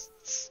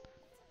interests?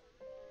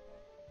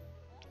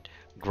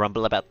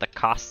 Grumble about the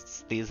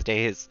costs these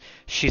days?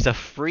 She's a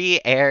free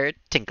air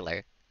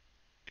tinkler.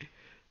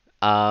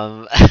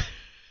 Um,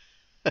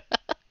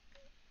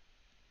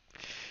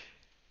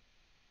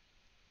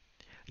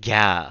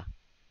 yeah,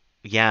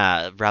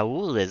 yeah,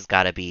 Raul has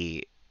gotta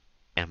be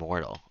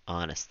immortal,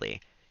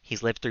 honestly.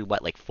 He's lived through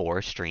what, like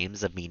 4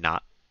 streams of me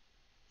not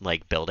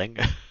like building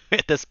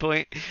at this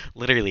point?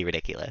 Literally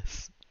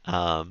ridiculous.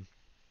 I'm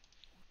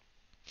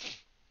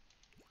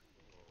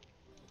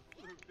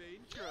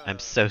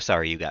so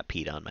sorry you got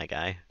peed on, my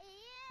guy.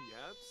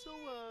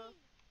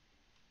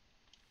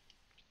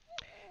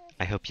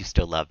 I hope you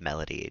still love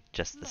Melody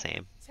just the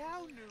same.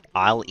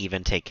 I'll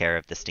even take care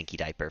of the stinky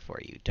diaper for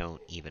you.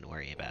 Don't even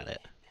worry about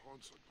it.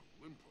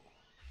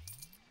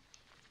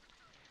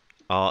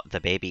 Oh, the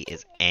baby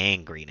is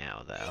angry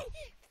now, though.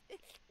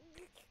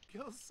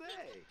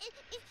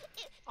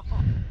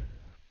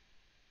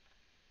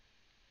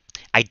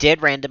 I did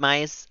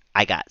randomize.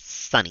 I got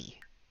Sunny.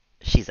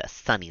 She's a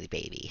sunny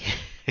baby.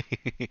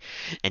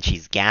 And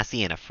she's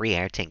gassy and a free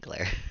air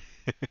tinkler.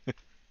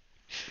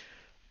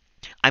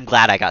 I'm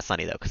glad I got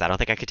Sunny though, because I don't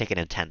think I could take an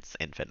intense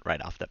infant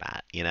right off the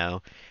bat. You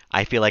know,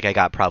 I feel like I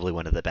got probably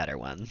one of the better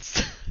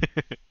ones.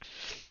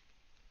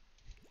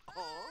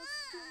 Oh,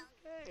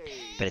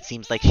 But stupid. it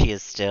seems like she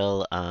is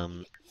still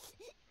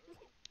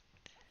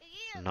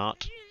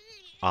not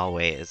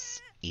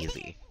always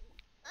easy.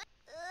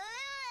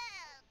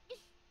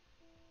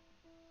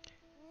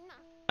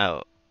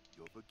 Oh,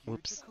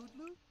 whoops.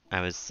 Kudlu?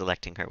 I was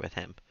selecting her with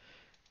him.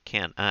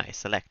 Can I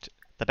select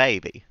the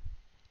baby?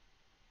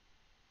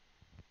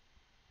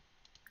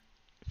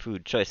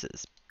 Food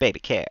choices. Baby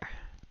care.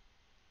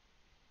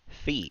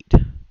 Feed.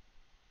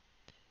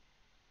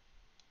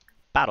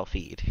 Bottle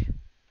feed.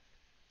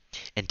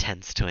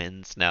 Intense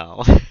twins.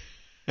 No.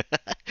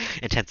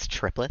 Intense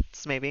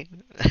triplets, maybe?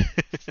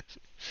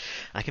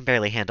 I can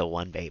barely handle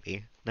one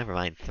baby. Never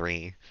mind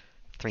three.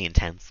 Three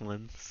intense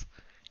ones.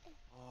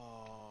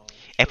 Oh,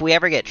 If we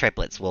ever get Chuklu.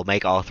 triplets, we'll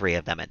make all three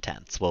of them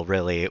intense. We'll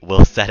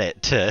set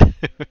it to.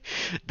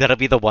 That'll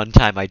be the one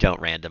time I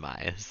don't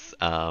randomize.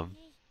 A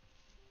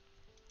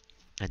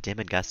dim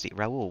and gusty.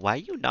 Raul, why are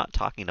you not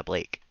talking to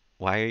Blake?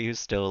 Why are you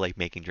still like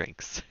making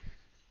drinks?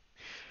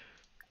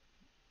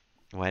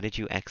 Why did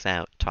you X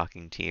out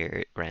talking to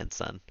your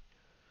grandson?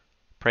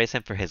 Praise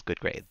him for his good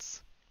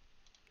grades.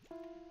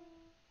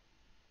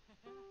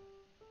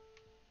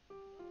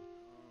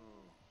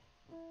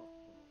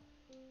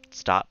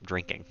 Stop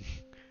drinking.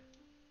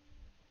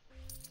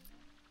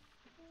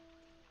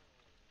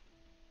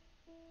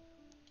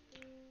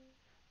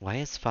 Why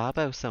is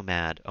Fabo so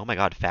mad? Oh my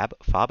god,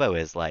 Fabo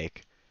is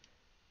like.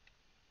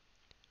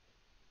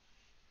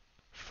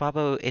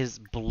 Fabo is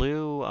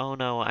blue. Oh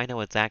no, I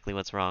know exactly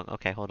what's wrong.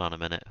 Okay, hold on a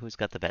minute. Who's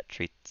got the vet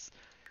treats?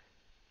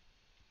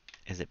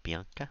 Is it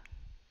Bianca?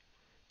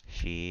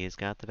 She's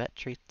got the vet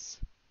treats.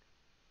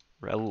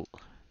 Raul,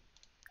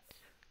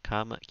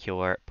 come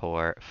cure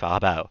poor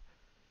Fabo.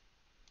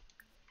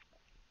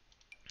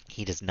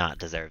 He does not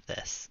deserve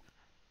this.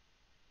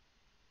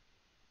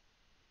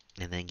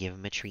 And then give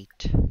him a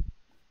treat.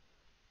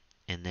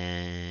 And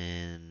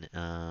then,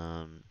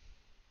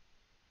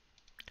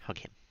 hug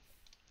him.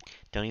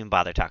 Don't even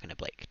bother talking to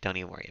Blake. Don't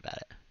even worry about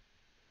it.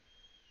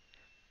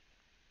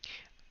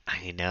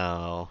 I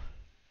know.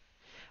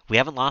 We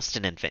haven't lost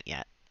an infant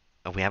yet.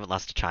 We haven't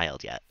lost a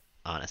child yet,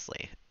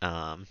 honestly.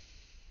 But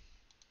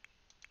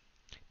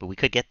we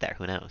could get there.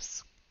 Who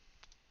knows?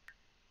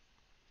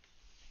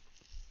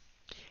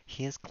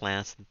 He has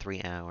class in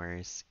 3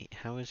 hours.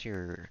 How is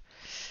your...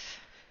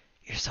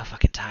 You're so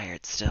fucking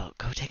tired still.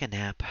 Go take a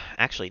nap.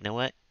 Actually, you know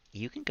what?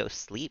 You can go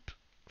sleep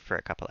for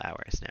a couple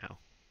hours now.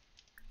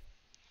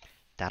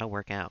 That'll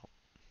work out.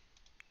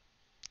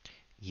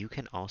 You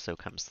can also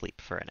come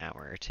sleep for an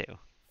hour or two.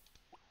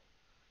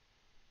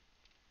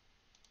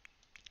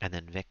 And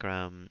then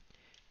Vikram,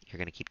 you're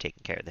going to keep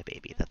taking care of the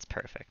baby. That's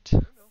perfect. No,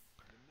 no. Nim,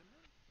 nim,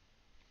 nim.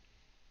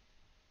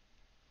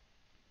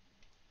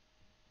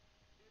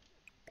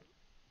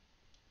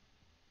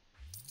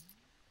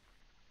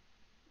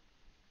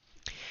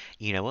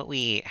 You know what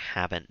we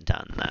haven't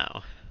done,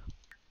 though?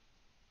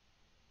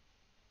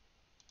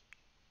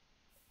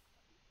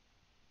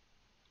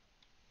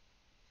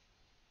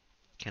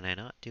 Can I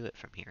not do it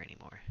from here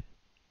anymore?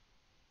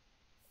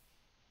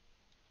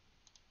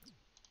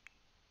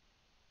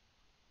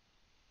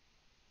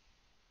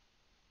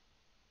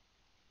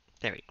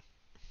 There we go.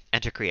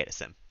 Enter create a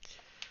sim.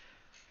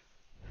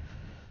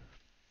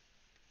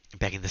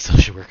 Begging the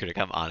social worker to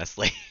come,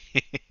 honestly.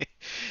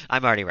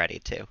 I'm already ready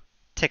to.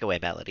 Take away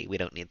Melody. We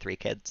don't need 3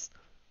 kids.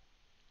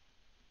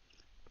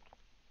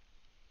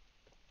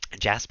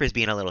 Jasper's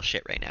being a little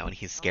shit right now, and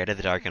he's scared of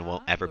the dark and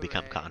won't ever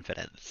become Hooray.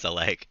 confident. So,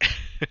 like,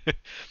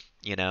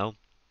 you know,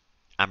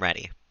 I'm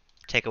ready.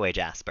 Take away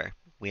Jasper.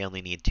 We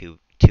only need two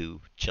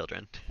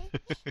children.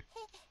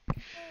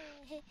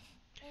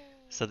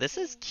 So this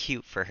is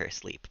cute for her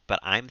sleep, but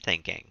I'm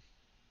thinking,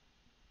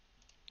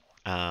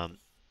 um,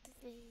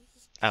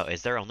 oh,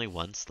 is there only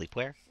one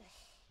sleepwear?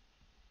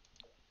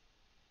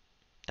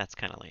 That's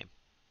kind of lame.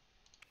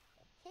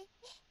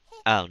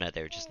 Oh no,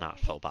 they're just not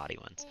full body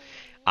ones.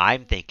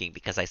 I'm thinking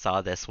because I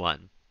saw this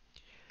one,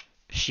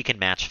 she can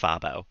match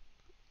Fabo.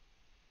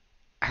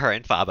 Her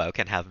and Fabo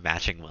can have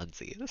matching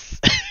onesies.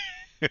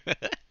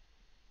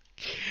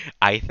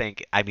 I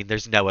mean,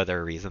 there's no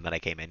other reason that I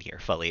came in here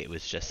fully. It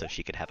was just so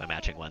she could have a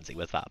matching onesie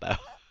with Fabo.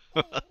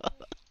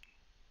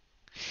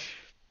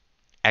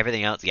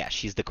 Everything else, yeah,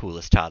 she's the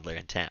coolest toddler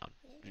in town.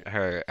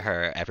 Her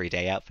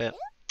everyday outfit,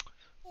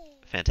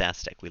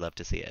 fantastic. We love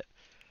to see it.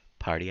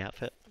 Party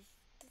outfit.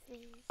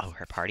 Oh,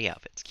 her party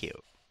outfit's cute.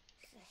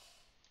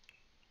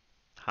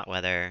 Hot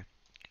weather,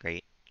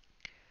 great.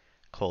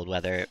 Cold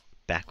weather,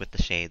 back with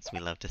the shades. We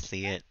love to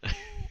see it.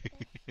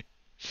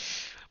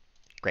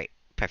 Great,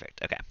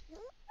 perfect. Okay,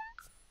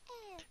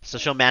 so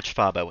she'll match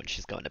Fabo when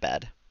she's going to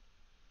bed.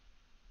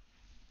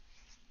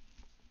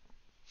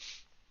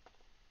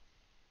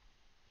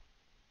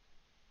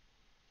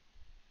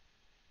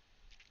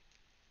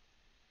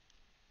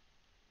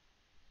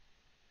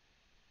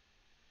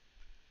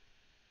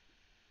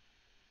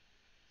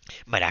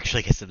 Might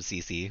actually get some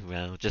CC,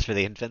 well, just for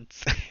the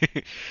infants.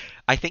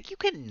 I think you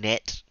can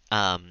knit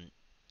um,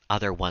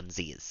 other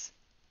onesies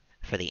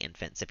for the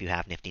infants if you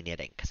have Nifty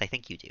Knitting, because I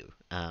think you do.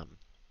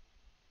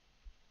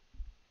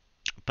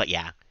 But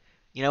yeah,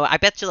 I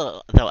bet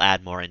you they'll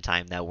add more in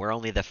time though. We're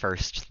only the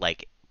first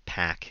like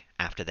pack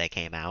after they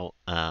came out,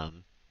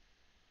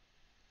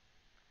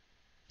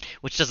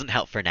 which doesn't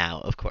help for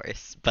now, of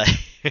course. But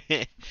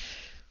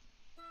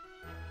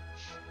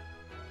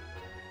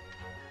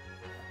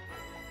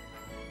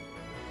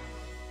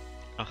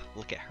oh,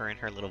 look at her in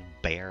her little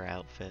bear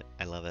outfit.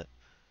 I love it.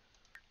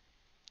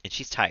 And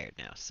she's tired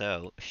now,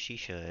 so she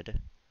should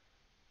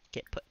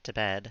get put to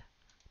bed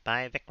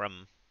by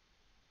Vikram.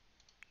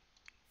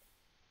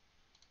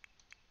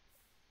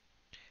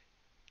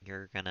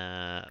 You're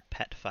gonna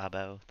pet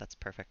Fabo. That's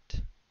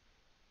perfect.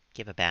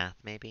 Give a bath,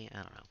 maybe? I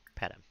don't know.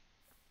 Pet him.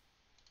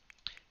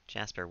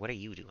 Jasper, what are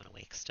you doing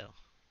awake still?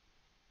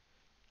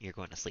 You're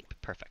going to sleep.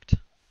 Perfect.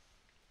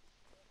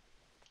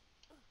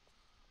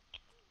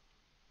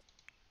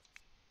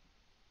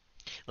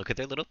 Look at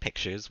their little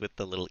pictures with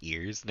the little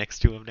ears next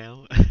to them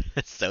now.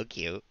 That's so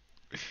cute.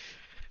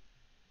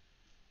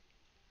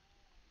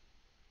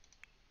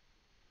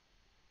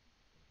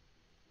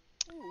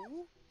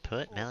 Ooh.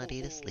 Put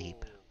Melody to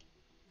sleep.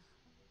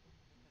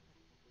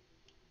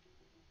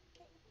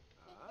 Oh.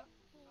 Huh?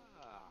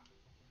 Ah.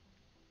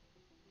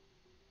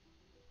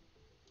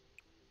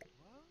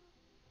 What?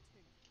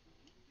 Take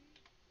easy.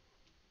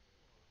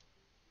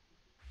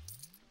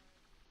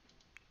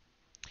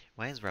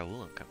 Why is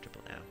Raoul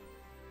uncomfortable now?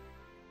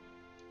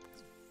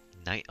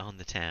 Night on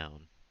the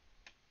town.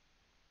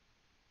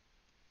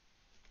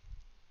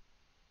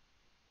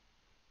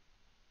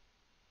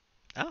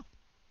 Oh,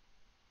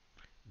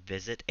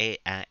 visit a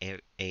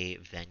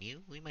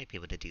venue? We might be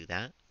able to do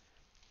that.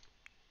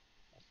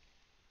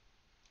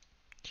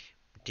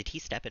 Did he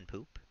step in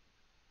poop?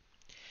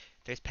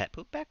 There's pet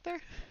poop back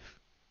there?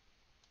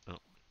 Oh,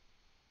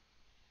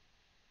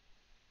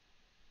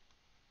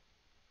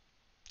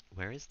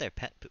 where is there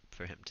pet poop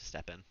for him to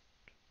step in?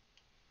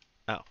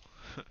 Oh,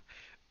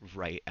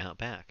 right out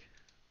back.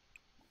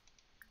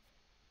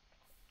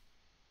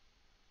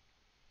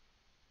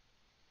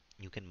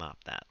 You can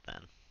mop that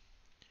then.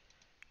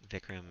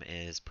 Vikram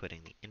is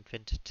putting the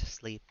infant to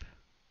sleep.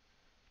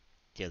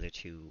 The other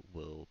two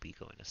will be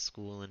going to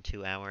school in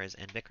 2 hours.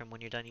 And Vikram, when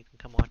you're done, you can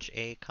come watch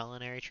a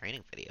culinary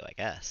training video, I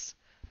guess.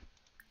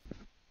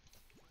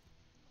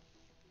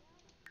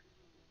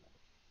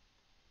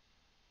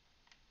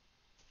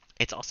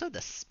 It's also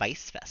the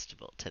Spice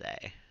Festival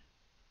today.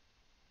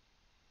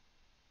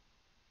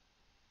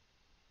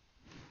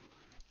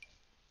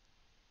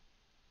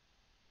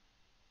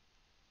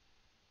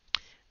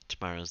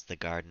 Tomorrow's the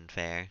garden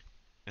fair,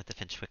 or the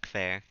Finchwick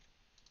Fair.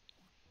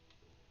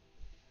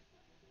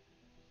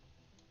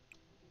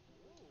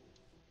 Ooh.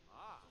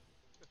 Ah.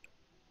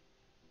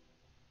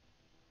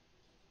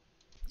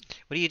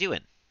 What are you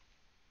doing?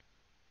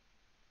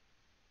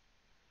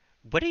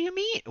 What do you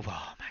mean?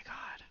 Oh my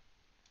god.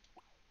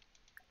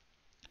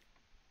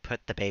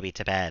 Put the baby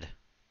to bed.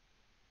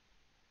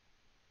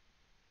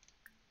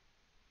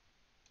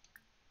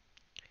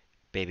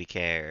 Baby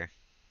care.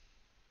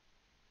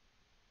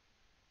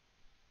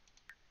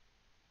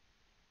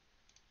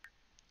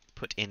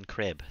 Put in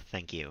crib.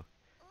 Thank you.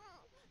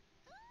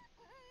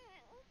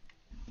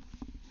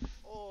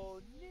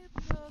 Oh,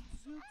 Nibna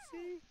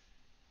Zootsie.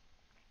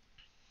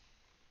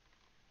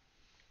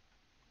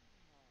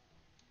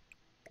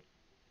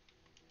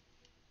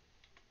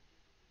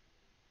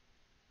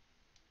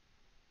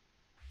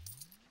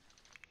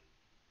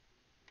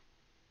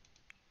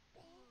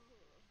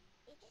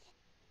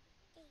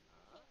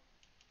 Huh?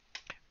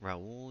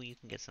 Raoul, you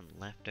can get some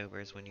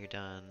leftovers when you're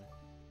done.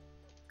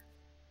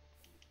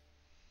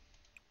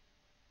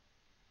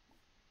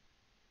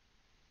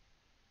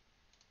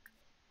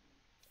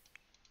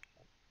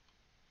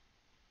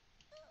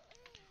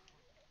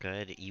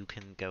 Good. You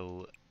can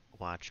go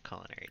watch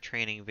culinary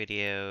training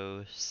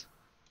videos.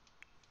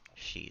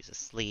 She's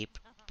asleep.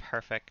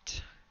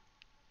 Perfect.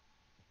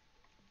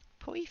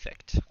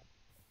 Perfect.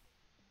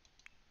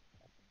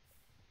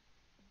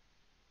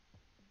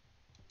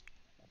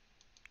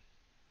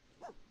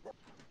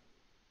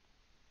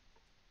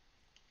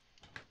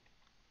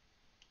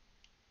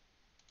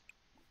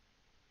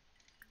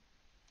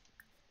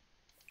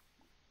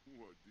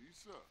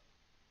 Wadisa.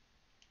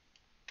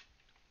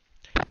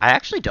 I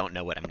actually don't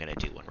know what I'm gonna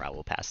do when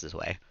Raoul passes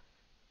away.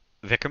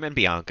 Vikram and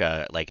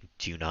Bianca like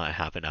do not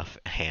have enough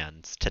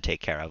hands to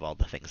take care of all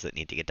the things that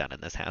need to get done in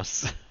this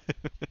house.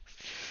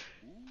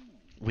 Ooh.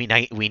 We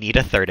need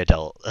a third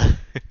adult.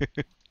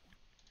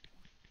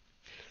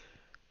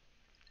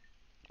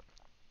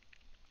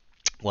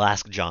 We'll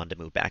ask John to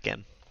move back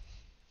in.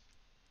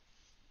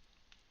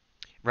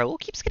 Raoul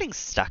keeps getting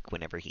stuck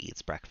whenever he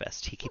eats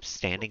breakfast. He keeps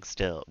standing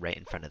still right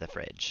in front of the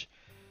fridge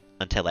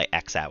until I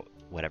X out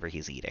whatever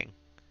he's eating.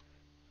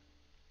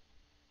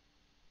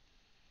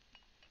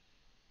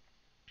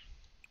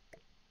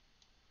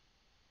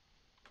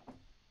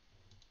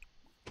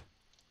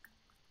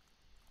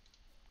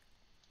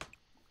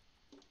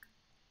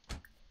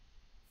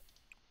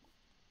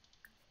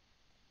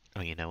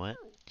 Oh, you know what?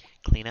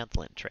 clean out the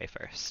lint tray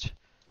first.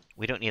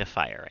 We don't need a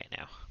fire right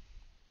now.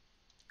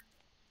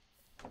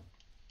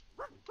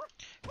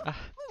 Uh,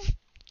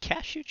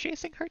 Cashew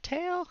chasing her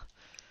tail?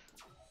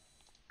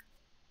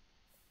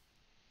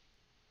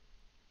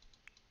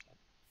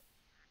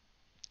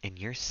 And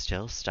you're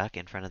still stuck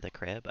in front of the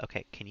crib?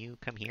 Okay, can you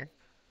come here?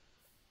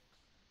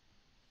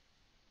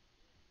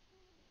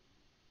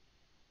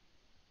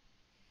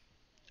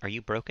 Are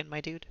you broken, my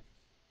dude?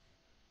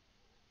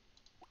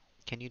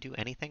 Can you do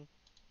anything?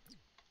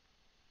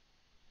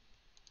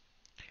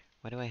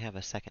 Why do I have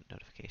a second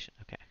notification?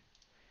 Okay.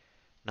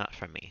 Not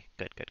from me.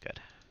 Good, good, good.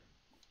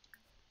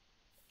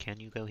 Can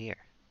you go here?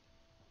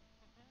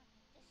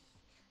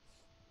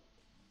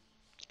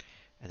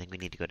 I think we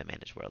need to go to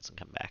Manage Worlds and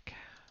come back.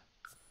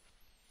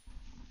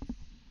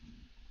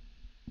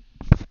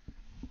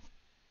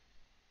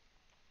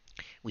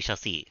 We shall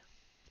see.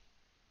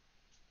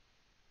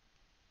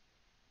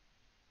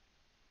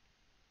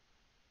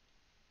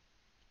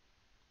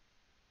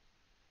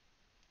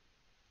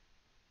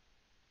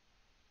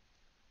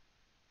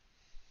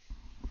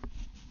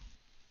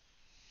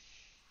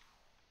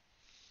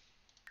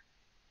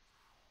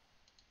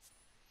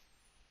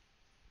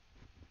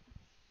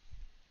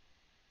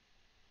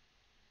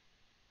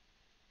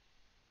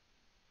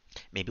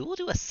 Maybe we'll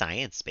do a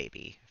science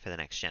baby for the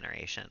next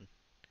generation.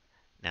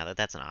 Now that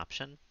that's an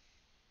option,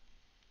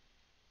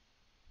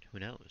 who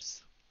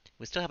knows?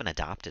 We still haven't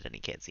adopted any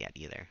kids yet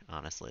either,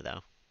 honestly,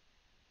 though.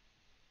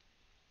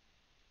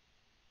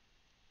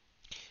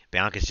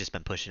 Bianca's just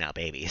been pushing out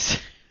babies.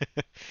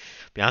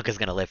 Bianca's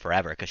gonna live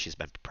forever because she's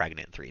been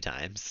pregnant 3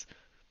 times.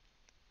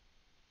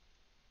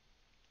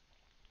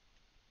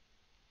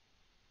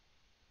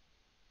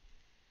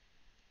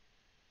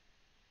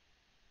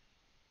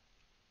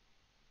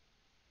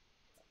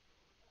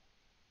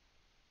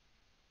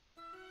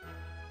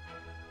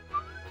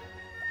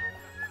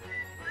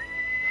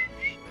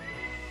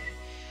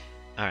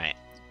 Alright,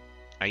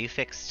 are you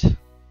fixed?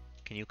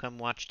 Can you come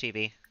watch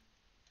TV?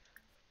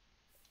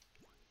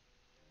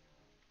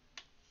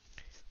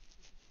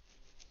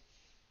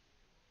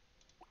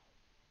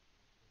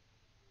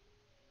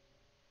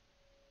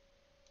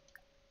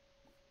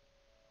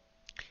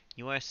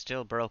 You are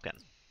still broken.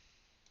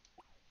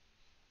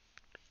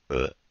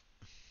 Ugh.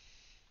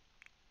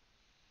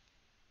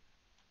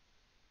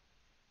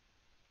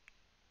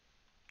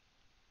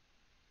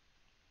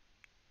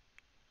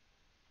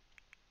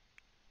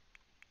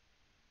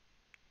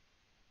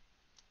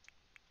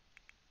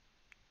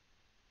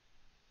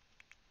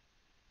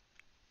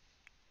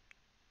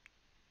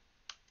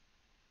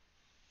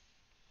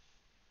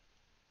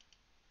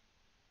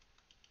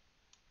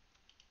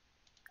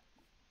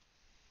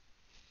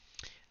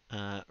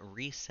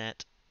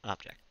 Reset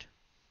object.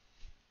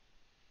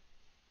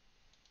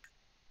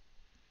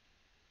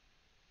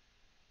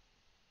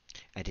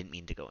 I didn't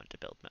mean to go into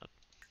build mode.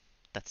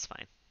 That's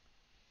fine.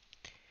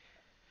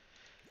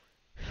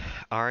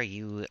 Are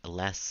you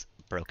less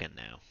broken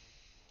now?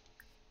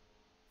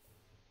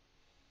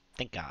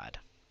 Thank God.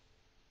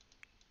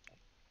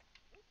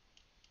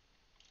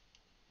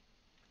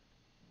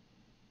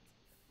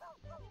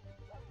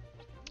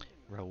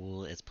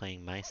 Rahul is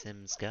playing My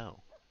Sims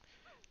Go.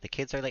 The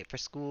kids are late for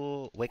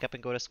school. Wake up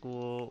and go to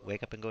school.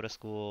 Wake up and go to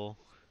school.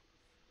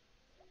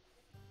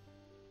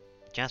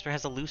 Jasper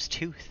has a loose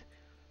tooth.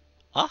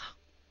 Ah!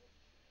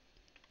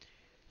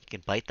 You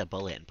can bite the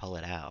bullet and pull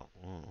it out.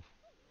 Ooh.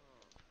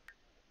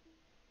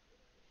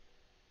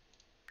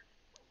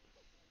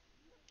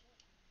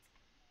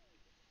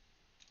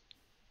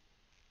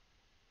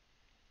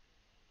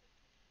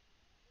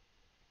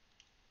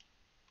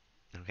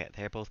 Okay,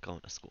 they're both going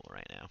to school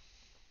right now.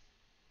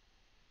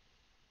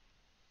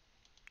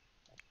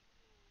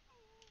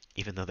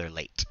 Even though they're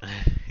late.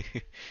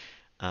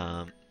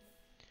 um,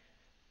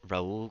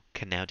 Raul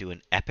can now do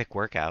an epic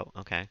workout.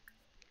 Okay.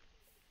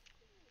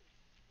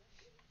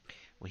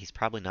 Well, he's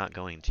probably not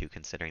going to,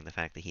 considering the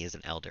fact that he is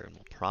an elder and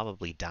will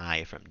probably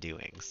die from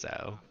doing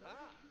so.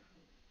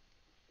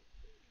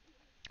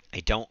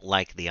 I don't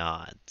like the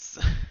odds.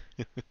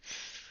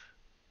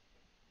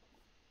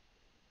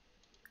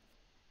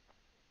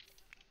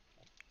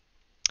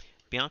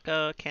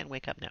 Bianca can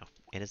wake up now.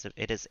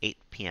 It is 8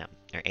 p.m.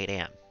 or 8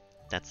 a.m.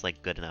 That's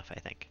like good enough, I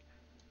think.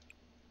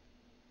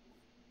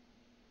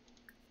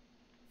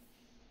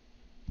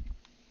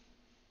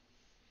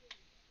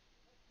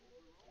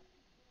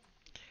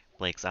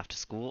 Blake's off to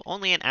school.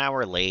 Only an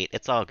hour late.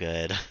 It's all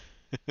good.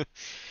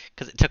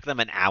 Because it took them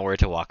an hour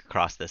to walk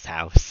across this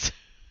house.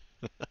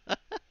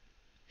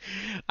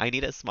 I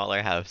need a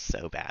smaller house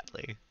so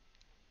badly.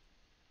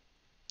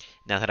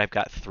 Now that I've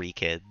got 3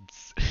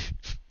 kids.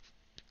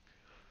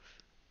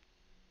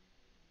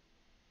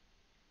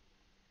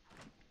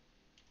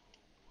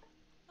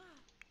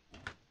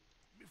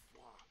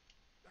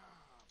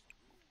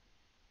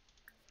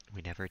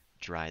 We never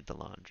dried the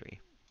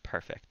laundry.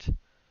 Perfect.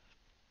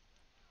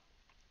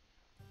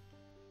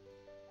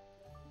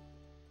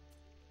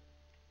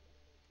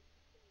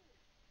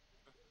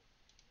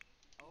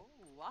 Oh,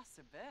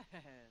 wasabes.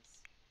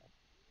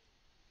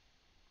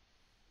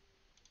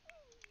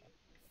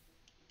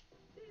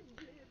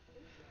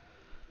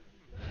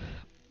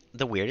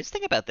 The weirdest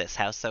thing about this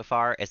house so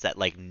far is that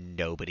like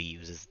nobody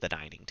uses the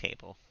dining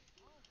table.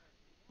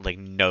 Like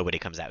nobody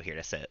comes out here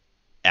to sit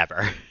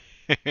ever.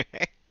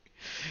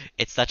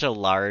 It's such a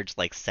large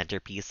like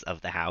centerpiece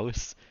of the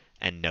house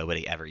and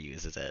nobody ever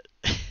uses it.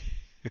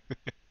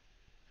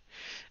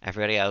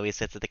 Everybody always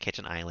sits at the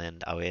kitchen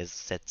island, always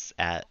sits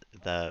at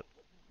the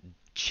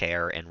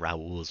chair in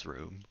Raoul's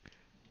room.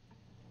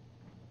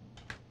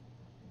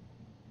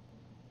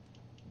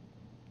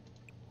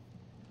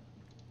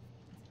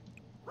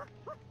 Oh,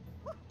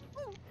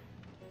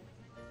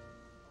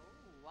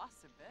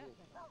 what's a bit?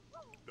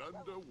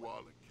 Dunda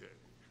Wallake.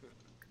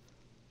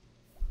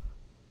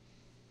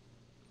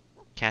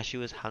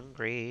 Cashew is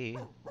hungry.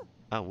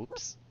 Oh,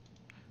 whoops.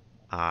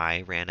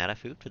 I ran out of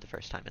food for the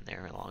first time in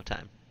there in a long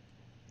time.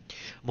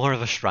 More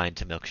of a shrine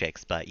to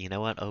milkshakes, but you know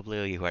what,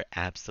 Oblio, you are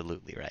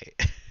absolutely right.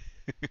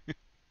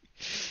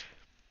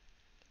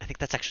 I think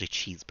that's actually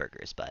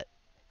cheeseburgers, but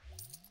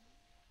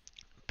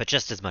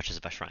just as much as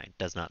of a shrine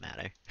does not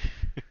matter.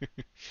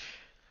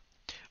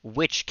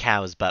 Which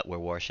cow's butt we're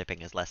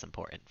worshipping is less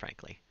important,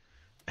 frankly.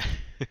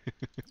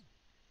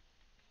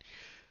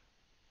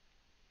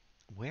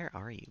 Where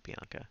are you,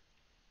 Bianca?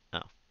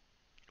 Oh,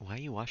 why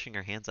are you washing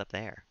your hands up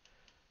there?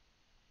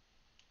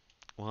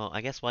 Well, I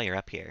guess while you're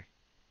up here,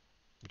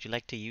 would you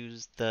like to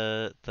use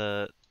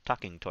the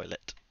talking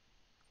toilet?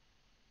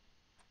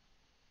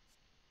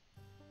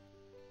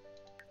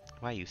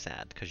 Why are you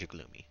sad? Because you're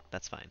gloomy.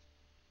 That's fine.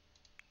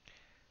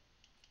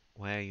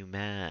 Why are you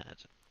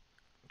mad,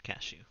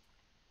 Cashew?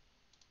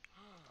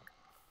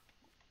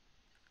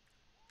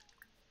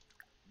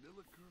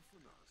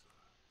 Nilikerfanaza.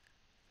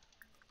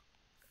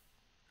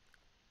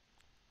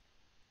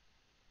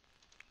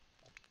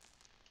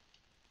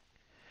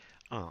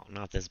 Oh,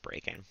 not this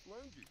breaking.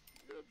 Flangy.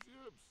 Yibs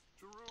yibs.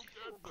 Taruk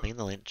Edgar. Clean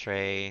the lint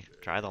tray,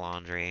 dry the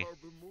laundry.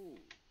 Arbamu.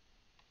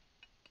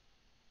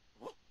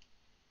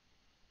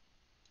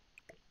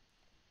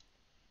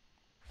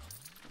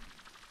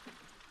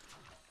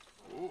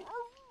 Oh.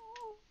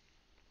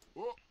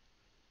 Oh.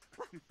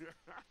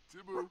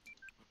 Tibu.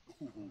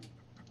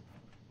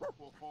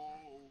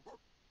 Oh.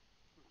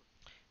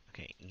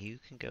 Okay, you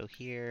can go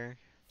here.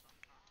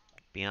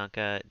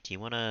 Bianca, do you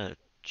want to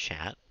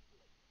chat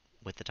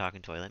with the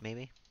talking toilet,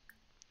 maybe?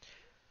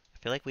 I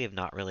feel like we have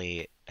not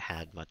really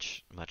had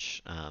much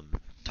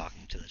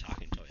talking to the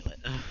talking toilet.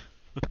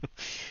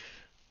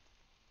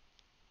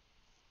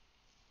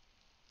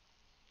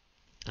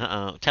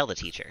 Uh-oh, tell the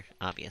teacher,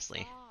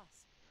 obviously.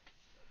 Sauce.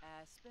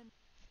 Aspen.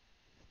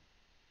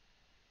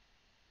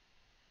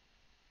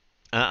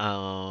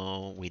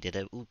 Uh-oh, we did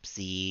a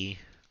oopsie.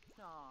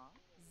 Aw.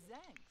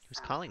 Zanks. Who's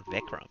calling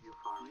Vikram?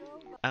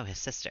 Yo, Oh, his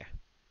sister.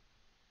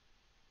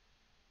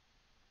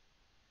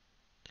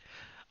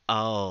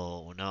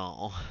 Oh,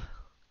 no.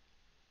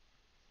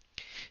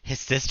 His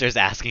sister's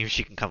asking if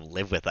she can come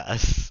live with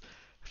us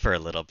for a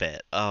little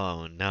bit.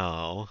 Oh,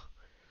 no.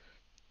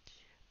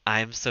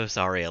 I'm so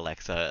sorry,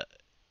 Alexa.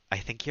 I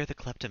think you're the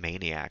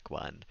kleptomaniac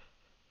one.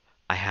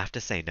 I have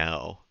to say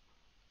no.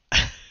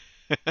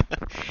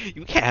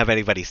 You can't have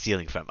anybody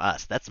stealing from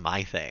us. That's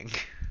my thing.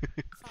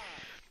 sauce.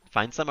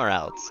 Find somewhere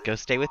else. Go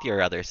stay with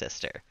your other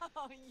sister.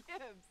 Oh,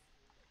 yibs.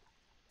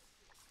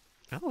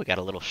 Oh, we got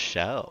a little Oh,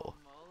 show.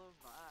 mola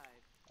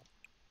vibe.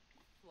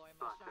 Floy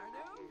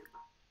Masharnu.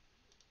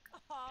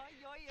 Oh,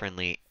 yoyim.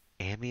 Friendly,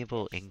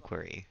 amiable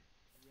inquiry.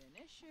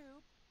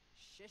 Rinishu.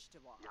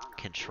 Shishtawa.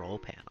 Control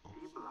panel.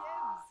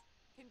 Yibs.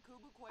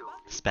 Kinkubu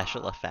Koiba.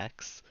 Special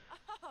effects.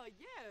 Oh,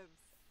 yibs.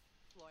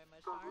 Floy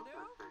Masharnu.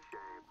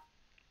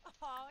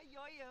 Oh,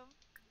 yoyim.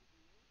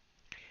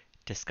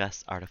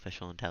 Discuss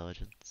artificial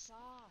intelligence. Sauce.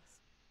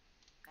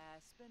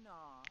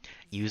 Aspinall.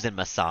 Use and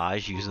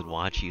massage, use and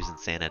watch, use and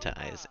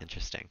sanitize.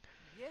 Interesting.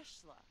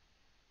 Yishla.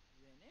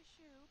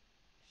 Rinishu.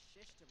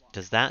 Shishtawa.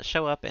 Does that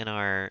show up in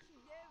our...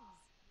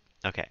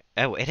 Yibs. Okay.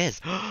 Oh, it is.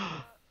 Very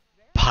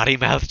Potty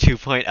Mouth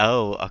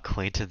 2.0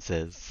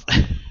 acquaintances.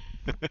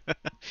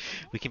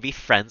 We can be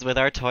friends with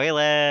our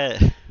toilet.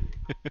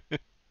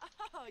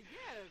 Oh,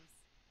 yibs.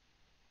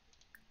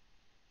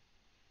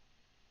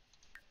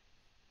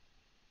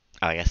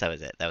 Oh, I guess that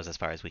was it. That was as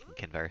far as we can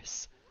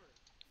converse.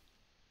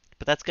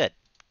 But that's good.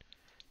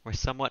 We're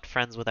somewhat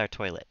friends with our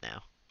toilet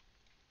now.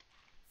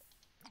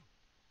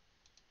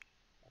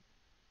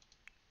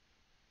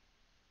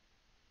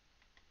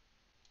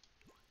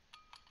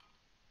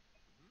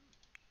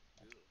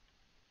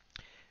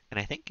 And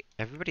I think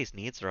everybody's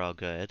needs are all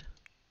good.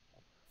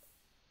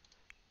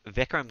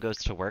 Vikram goes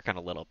to work in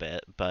a little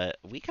bit, but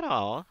we can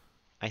all,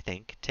 I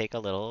think, take a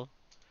little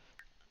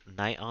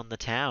night on the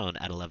town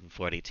at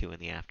 11:42 in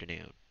the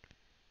afternoon.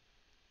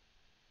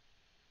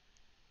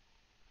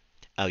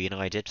 Oh, you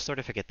know, I did sort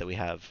of forget that we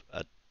have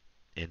a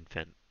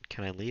infant.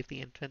 Can I leave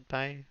the infant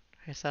by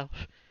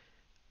herself?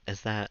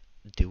 Is that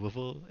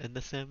doable in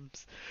The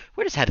Sims?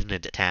 We're just heading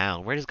into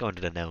town. We're just going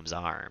to the gnome's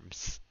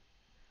arms.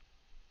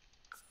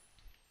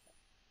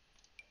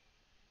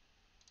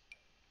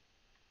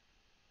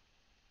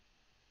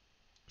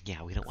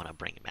 Yeah, we don't want to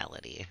bring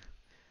Melody.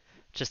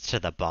 Just to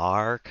the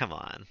bar? Come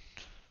on.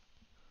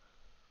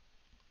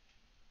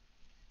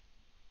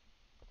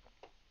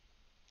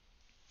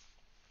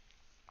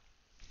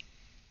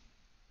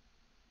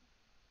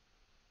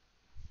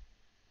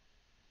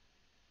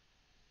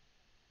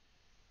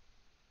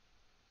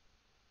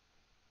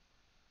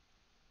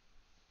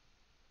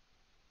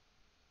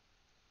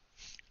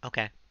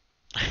 Okay.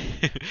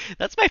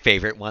 That's my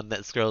favorite one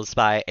that scrolls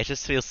by. It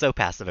just feels so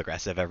passive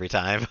aggressive every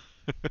time.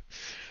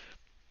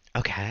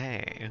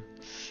 Okay.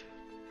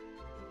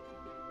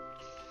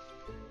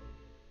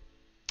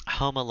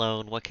 Home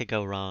Alone, what could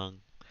go wrong?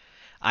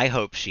 I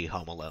hope she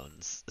Home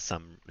Alones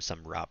some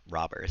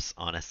robbers,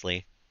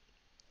 honestly.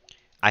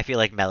 I feel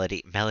like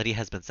Melody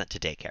has been sent to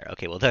daycare.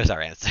 Okay, well there's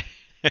our answer.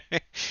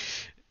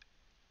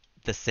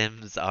 The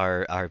Sims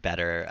are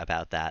better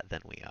about that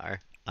than we are.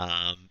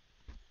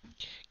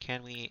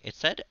 Can we? It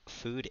said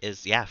food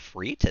is yeah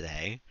free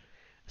today,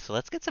 so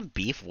let's get some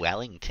beef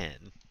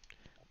Wellington.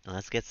 And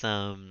let's get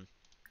some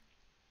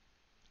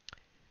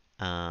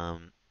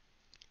um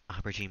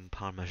aubergine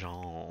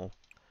parmesan,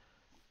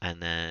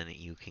 and then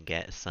you can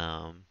get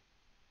some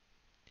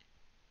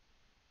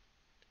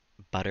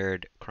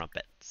buttered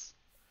crumpets.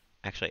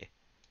 Actually,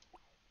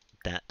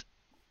 that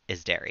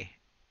is dairy.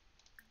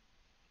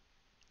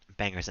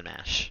 Bangers and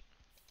mash.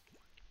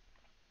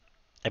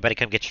 Everybody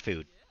come get your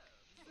food.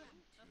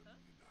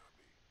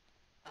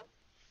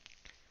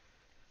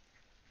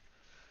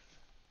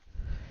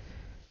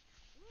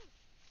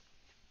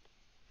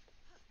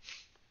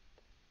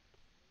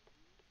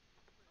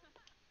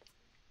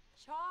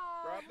 Char.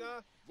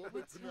 Pravda? Vobit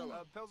What's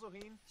Vanilla.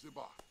 Pelzoheen.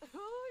 Ziba.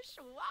 Ooh,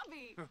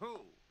 Schwabi.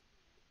 Ooh.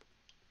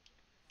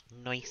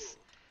 Nice.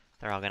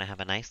 They're all gonna have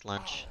a nice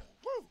lunch.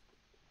 Woo!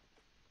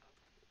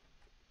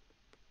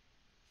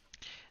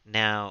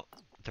 Now,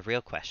 the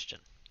real question.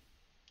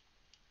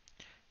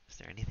 Is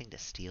there anything to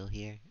steal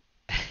here?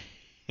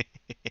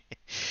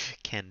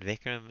 Can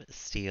Vikram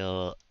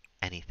steal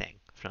anything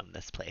from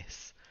this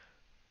place?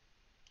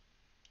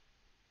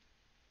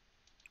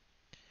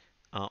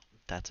 Oh,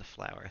 that's a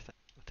flower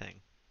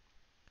thing.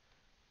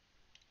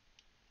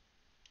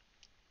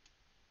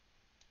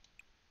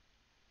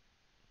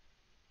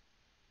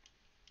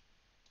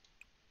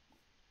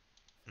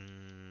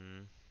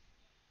 Mm,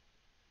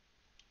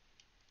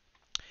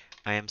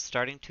 I am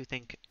starting to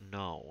think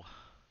no.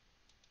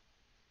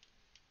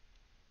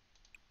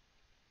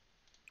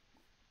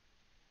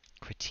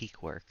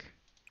 Critique work.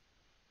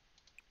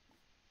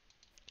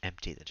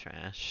 Empty the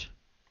trash.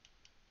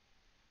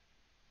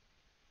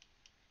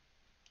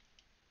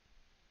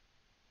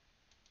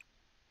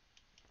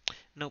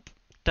 Nope.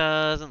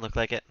 Doesn't look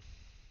like it.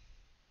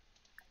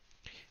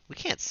 We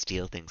can't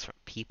steal things from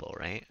people,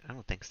 right? I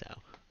don't think so.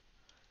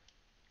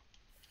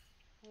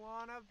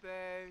 Wanna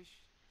beige.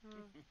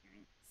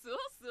 Sul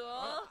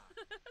Sul.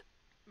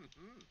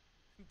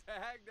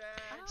 Dag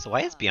dag. So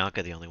why is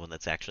Bianca the only one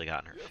that's actually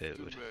gotten her Yes,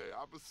 food? Dume.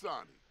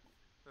 Abasani.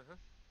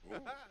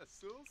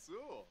 Sul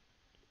sul.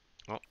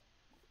 Well,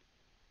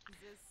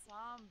 The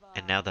Samba.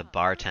 and now the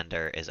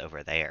bartender is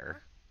over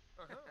there.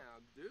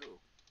 Do.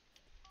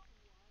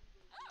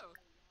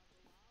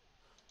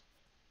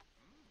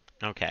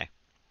 Oh. Okay.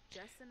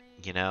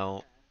 Jessamy. You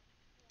know,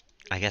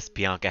 I guess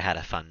Bianca had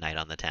a fun night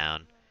on the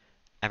town.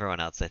 Everyone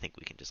else, I think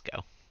we can just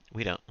go.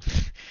 We don't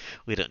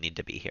we don't need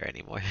to be here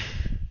anymore.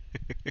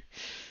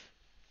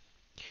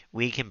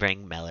 We can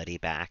bring Melody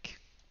back.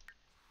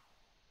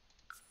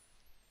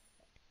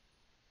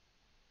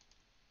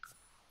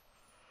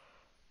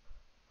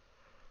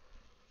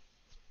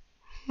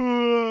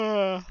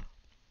 Oh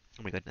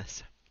my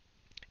goodness.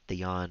 The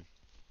yawn.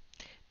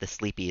 The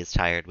sleepy is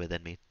tired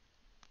within me.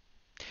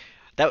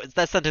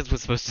 That sentence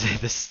was supposed to say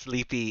the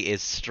sleepy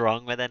is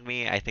strong within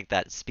me. I think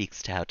that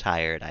speaks to how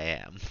tired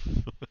I am.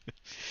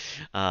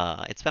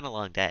 It's been a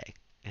long day.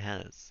 It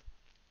has.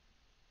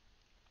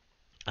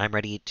 I'm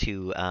ready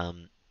to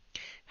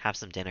have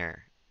some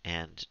dinner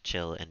and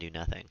chill and do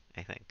nothing,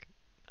 I think.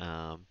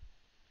 Um,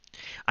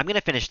 I'm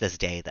gonna finish this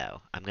day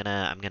though. I'm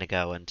gonna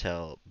go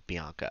until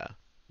Bianca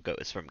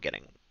goes from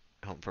getting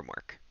home from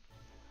work.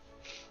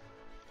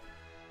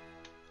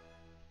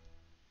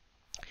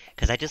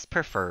 Cause I just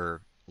prefer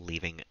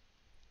leaving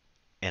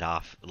it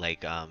off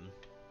like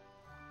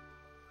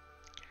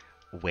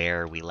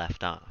where we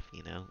left off,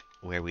 you know?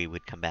 Where we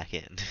would come back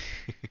in.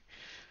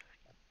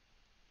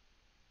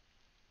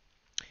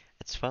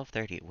 It's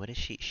 12:30. What is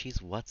she?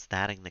 She's what's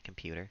thating the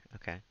computer.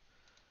 Okay.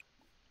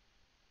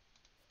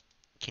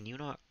 Can you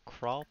not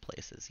crawl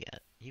places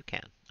yet? You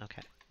can.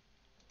 Okay.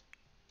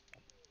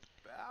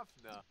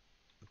 Bafna.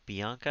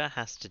 Bianca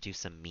has to do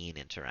some mean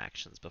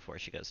interactions before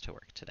she goes to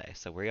work today,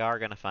 so we are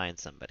gonna find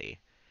somebody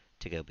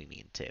to go be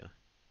mean to.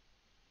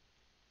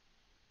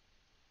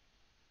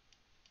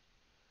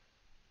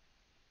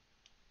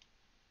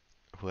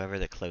 Whoever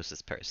the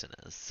closest person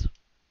is.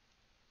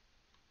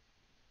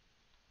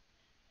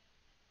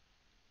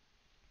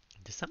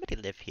 Does somebody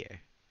live here?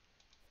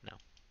 No.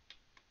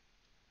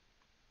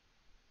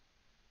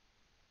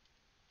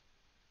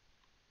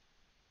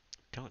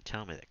 Don't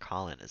tell me that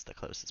Colin is the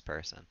closest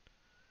person.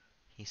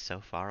 He's so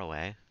far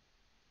away.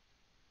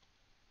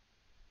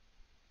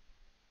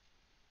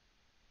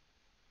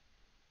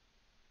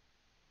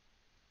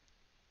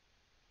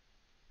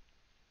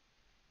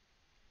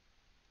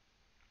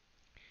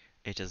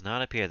 It does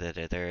not appear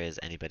that there is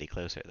anybody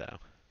closer, though.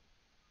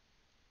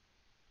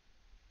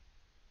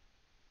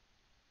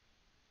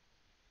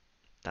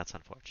 That's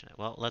unfortunate.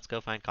 Well, let's go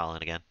find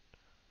Colin again.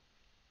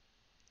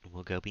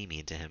 We'll go be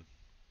mean to him.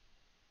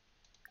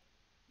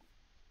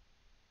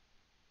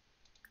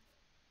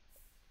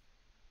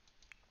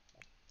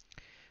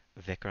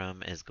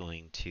 Vikram is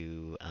going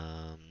to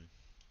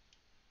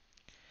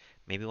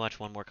maybe watch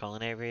one more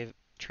culinary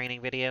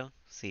training video,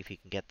 see if he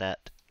can get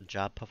that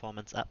job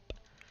performance up.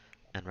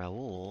 And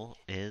Rahul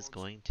is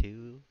going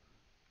to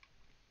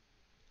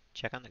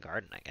check on the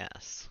garden, I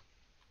guess.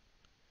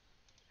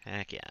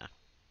 Heck yeah.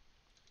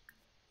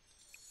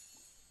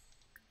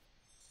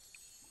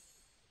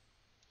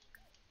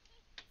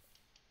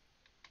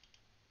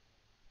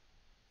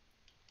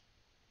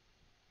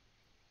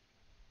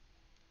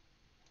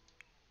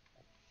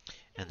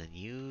 And then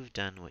you've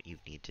done what you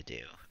need to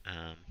do.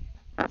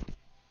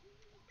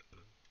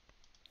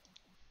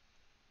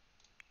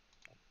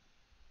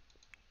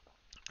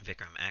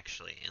 Vikram,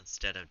 actually,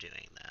 instead of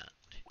doing that,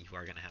 you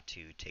are going to have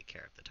to take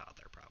care of the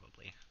toddler,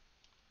 probably.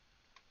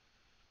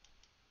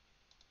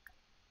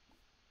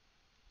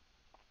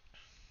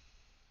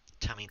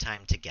 Tummy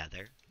time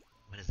together?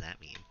 What does that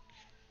mean?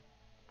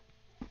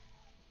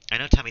 I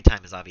know tummy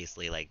time is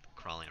obviously like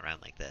crawling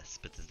around like this,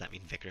 but does that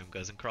mean Vikram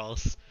goes and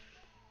crawls?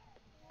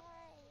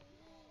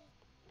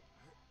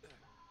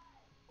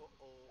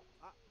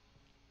 Uh-oh.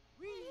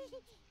 Wee.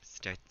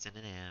 Starts in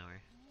an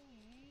hour.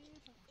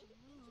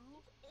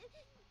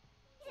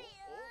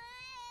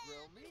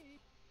 Grill me.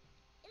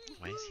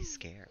 Why is he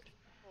scared?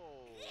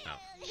 Oh. Oh,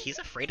 he's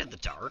afraid of the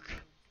dark?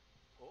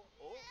 Oh.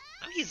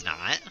 No, he's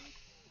not.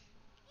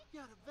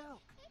 Ja, de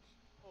welk.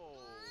 Oh,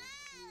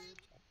 kid.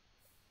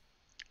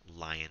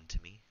 Lying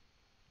to me.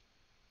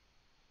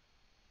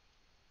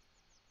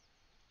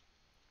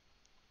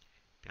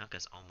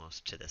 Bianca's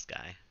almost to this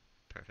guy.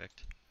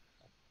 Perfect.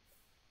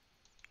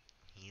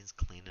 He's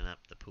cleaning up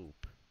the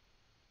poop.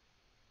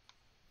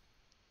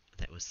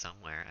 That was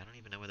somewhere. I don't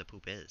even know where the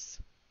poop is.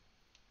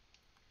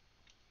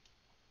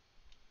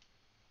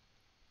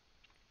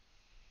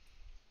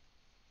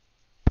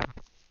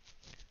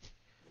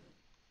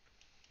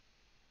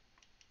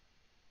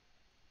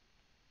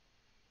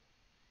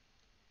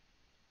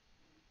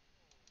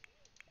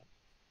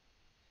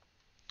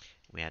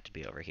 We have to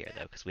be over here,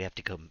 though, because we have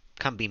to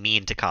come be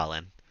mean to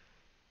Colin.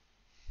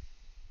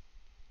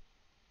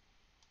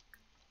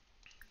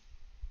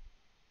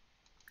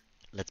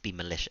 Let's be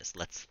malicious.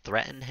 Let's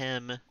threaten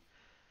him.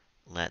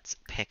 Let's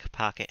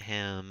pickpocket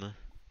him.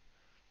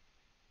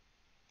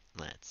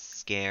 Let's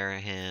scare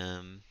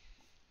him.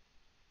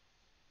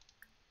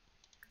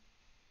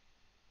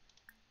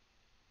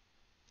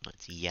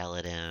 Let's yell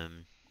at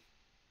him.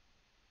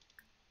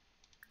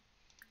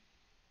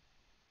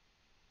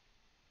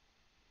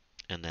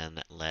 And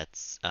then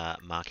let's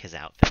mock his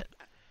outfit.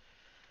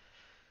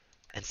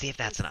 And see if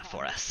that's enough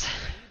for us.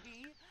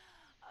 Maybe.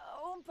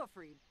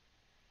 Oompafried.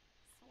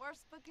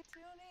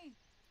 Swarspagatoony.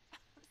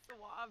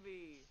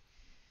 Swabi.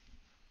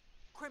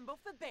 Crimbo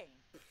Fabane.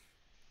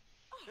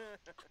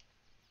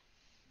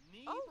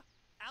 Neeb Oh.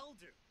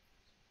 Aldu.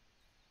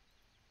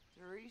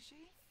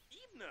 Tarishi?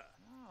 Ibna.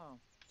 Oh,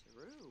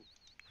 Taru.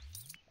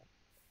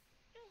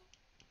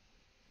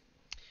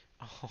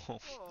 Oh,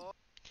 Oh.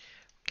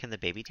 can the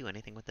baby do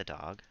anything with the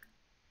dog?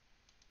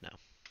 No.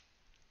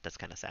 That's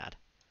kind of sad.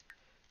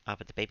 Oh,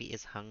 but the baby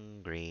is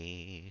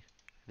hungry.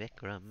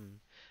 Vikram,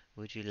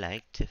 would you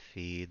like to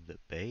feed the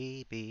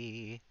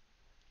baby?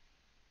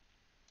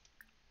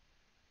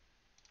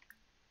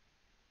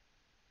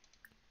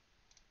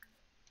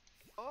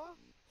 Oh.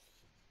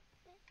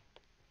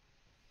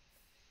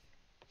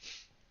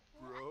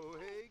 Bro,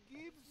 hey,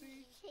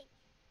 Gibbsy.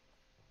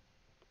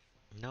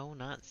 No,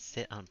 not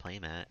sit on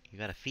playmat. You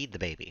gotta feed the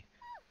baby.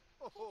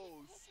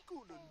 Oh,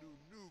 Skuna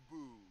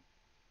Nubu.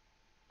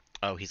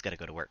 Oh, he's gotta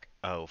go to work.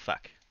 Oh,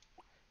 fuck.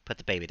 Put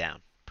the baby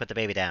down. Put the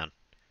baby down.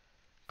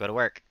 Go to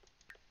work.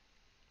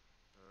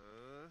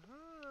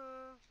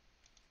 Uh-huh.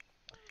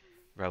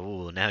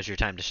 Rahul, now's your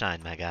time to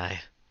shine, my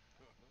guy.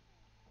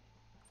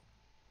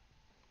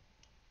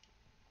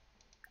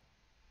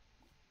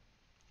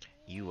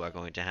 You are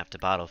going to have to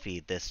bottle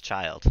feed this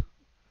child.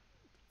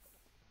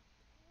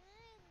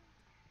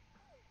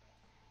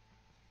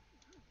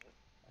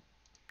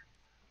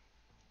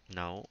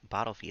 No,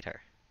 bottle feed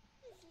her.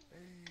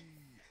 Hey.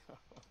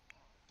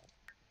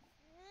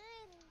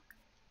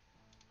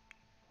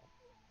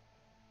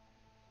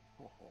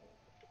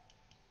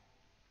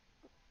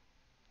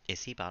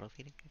 Is he bottle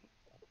feeding?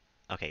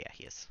 Okay, yeah,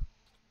 he is.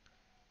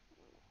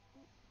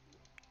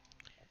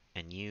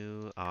 And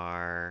you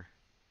are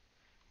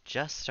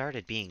just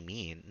started being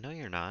mean. No,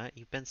 you're not.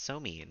 You've been so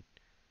mean.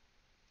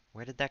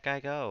 Where did that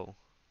guy go?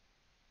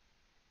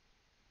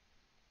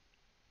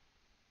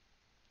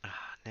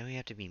 Ah, now we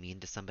have to be mean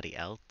to somebody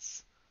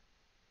else.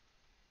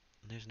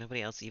 There's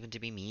nobody else even to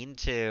be mean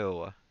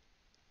to.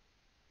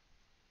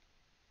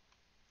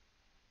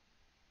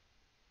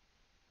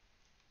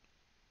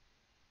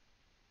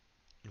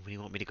 What do you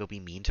want me to go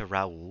be mean to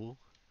Raoul?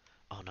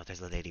 Oh no,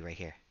 there's a lady right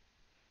here.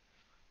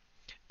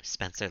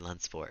 Spencer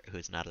Lunsford,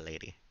 who's not a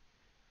lady.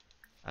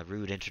 A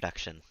rude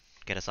introduction.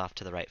 Get us off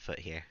to the right foot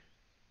here.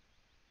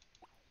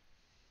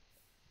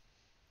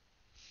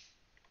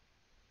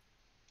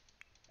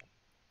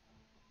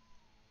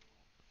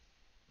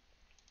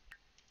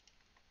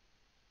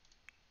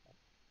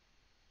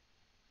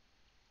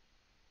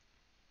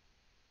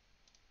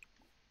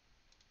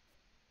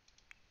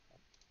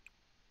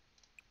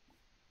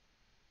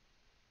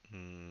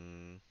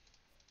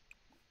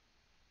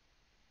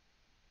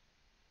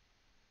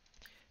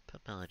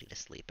 ability to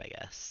sleep, I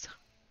guess.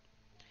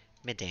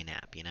 Midday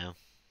nap, you know?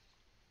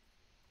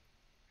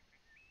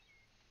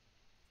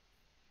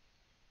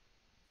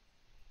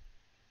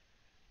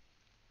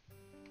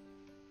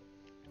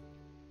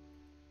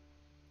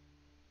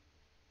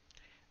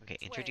 Okay,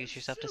 introduce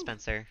yourself to Shoot!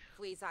 Spencer,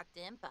 Fleazok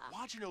Dimpa.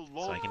 Watching a so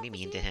I long. can be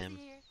mean to him.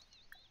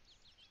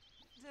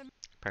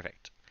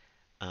 Perfect.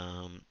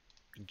 Um,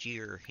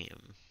 jeer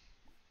him.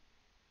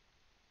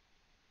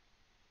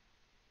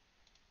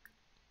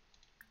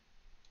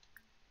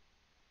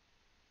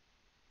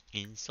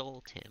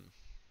 Insult him.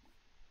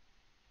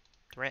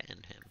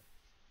 Threaten him.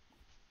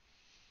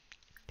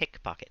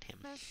 Pickpocket him.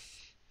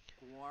 Miss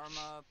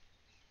Warma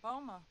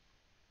Poma.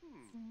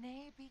 Hmm.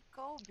 Snaby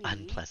Gobi.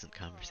 Unpleasant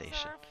conversation.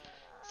 Surf.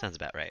 Sounds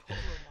about right.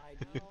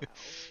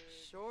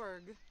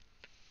 Shorg.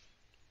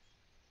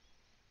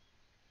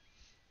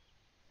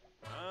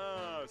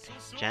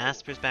 So.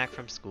 Jasper's back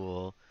from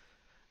school,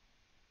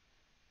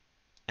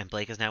 and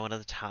Blake is now one of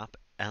the top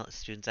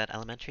students at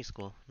elementary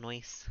school.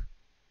 Nice.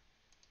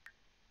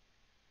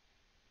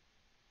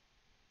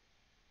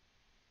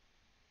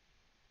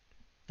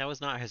 That was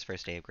not his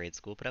first day of grade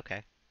school, but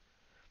okay.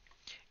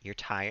 You're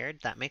tired.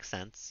 That makes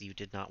sense. You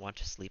did not want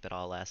to sleep at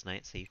all last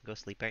night, so you can go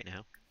sleep right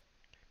now.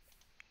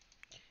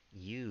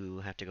 You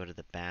have to go to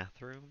the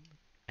bathroom,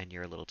 and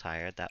you're a little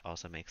tired. That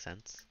also makes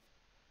sense.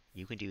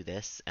 You can do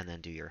this and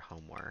then do your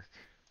homework.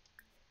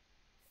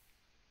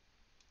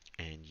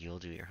 And you'll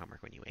do your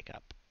homework when you wake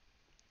up.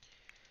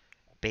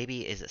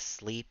 Baby is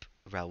asleep.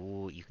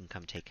 Rahul, you can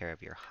come take care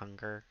of your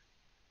hunger.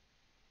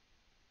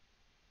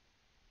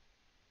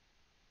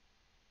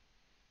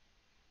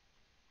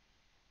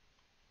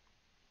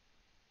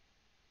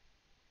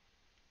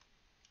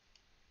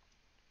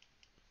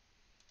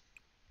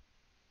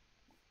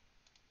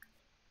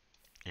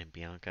 And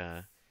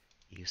Bianca,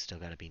 you still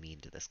gotta be mean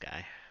to this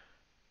guy.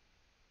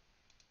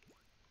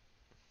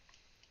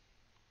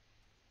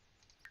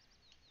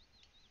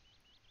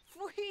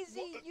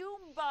 Freezy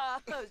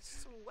Yumba.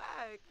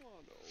 Swag.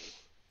 Oh,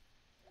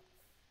 no.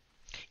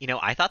 You know,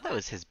 I thought that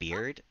was his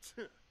beard.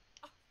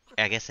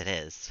 I guess it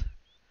is.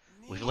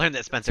 We've learned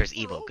that Spencer's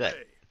evil.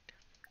 Good.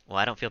 Well,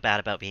 I don't feel bad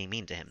about being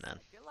mean to him then.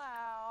 Check it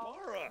out.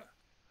 Bara.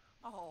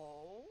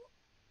 Oh.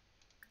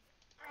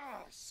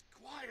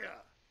 Squire.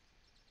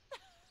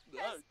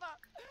 Espa.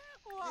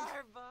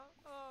 Warba.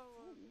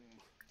 Oh.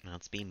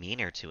 Let's be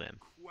meaner to him,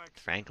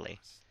 frankly.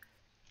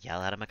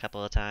 Yell at him a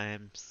couple of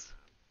times.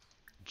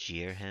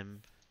 Jeer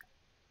him.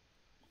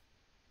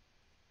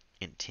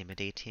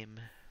 Intimidate him.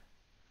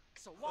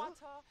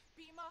 Sawata.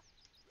 Bima.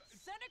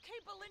 Seneca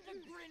Belinda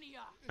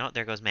Grinia. Oh,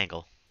 there goes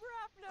Mangle.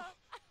 Brapna.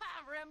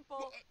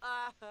 Rimple.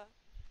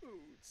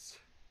 Boots.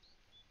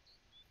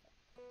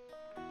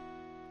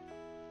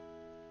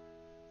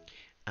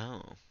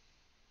 Oh.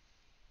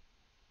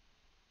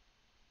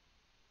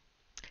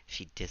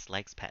 She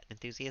dislikes pet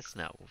enthusiasts?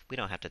 No, we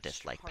don't have to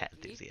dislike pet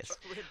enthusiasts.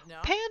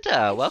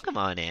 Panda, welcome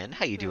on in.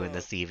 How you doing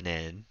this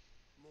evening?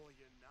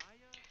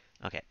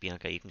 Okay,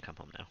 Bianca, you can come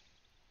home now.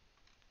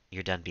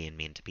 You're done being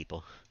mean to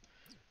people.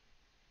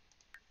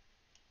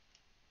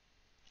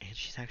 And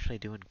she's actually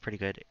doing pretty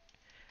good,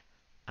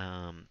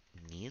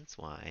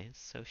 needs-wise,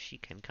 so she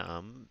can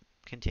come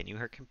continue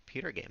her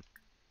computer game.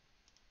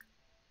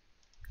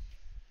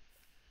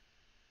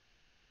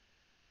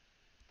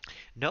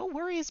 No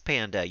worries,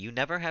 Panda. You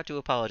never have to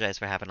apologize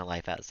for having a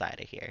life outside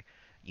of here.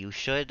 You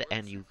should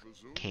and you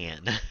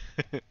can.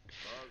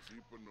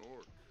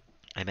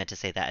 I meant to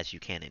say that as you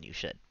can and you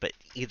should, but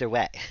either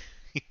way.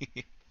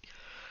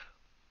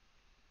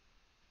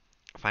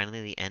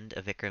 Finally, the end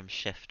of Vikram's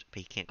shift, but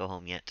he can't go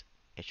home yet.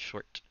 It's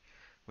short.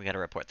 We gotta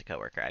report the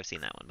coworker. I've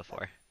seen that one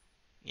before.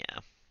 Yeah.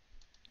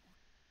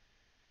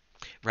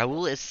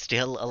 Rahul is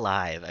still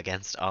alive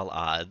against all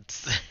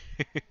odds.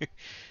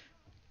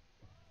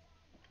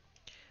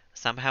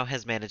 Somehow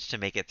has managed to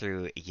make it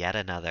through yet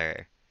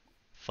another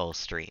full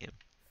stream.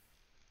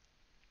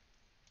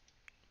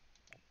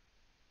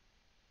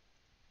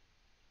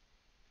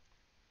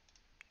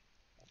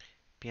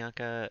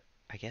 Bianca,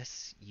 I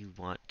guess you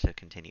want to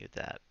continue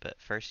that, but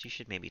first you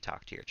should maybe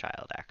talk to your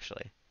child,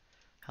 actually.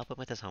 Help him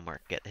with his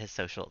homework. Get his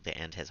social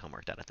and his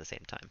homework done at the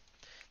same time.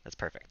 That's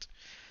perfect.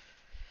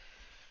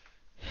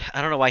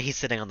 I don't know why he's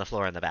sitting on the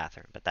floor in the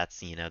bathroom, but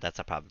that's, that's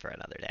a problem for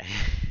another day.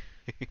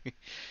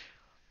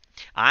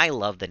 I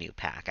love the new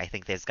pack. I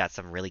think they've got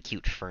some really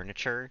cute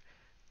furniture.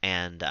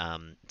 And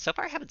so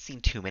far, I haven't seen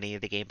too many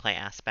of the gameplay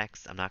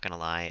aspects, I'm not going to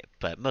lie,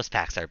 but most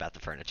packs are about the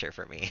furniture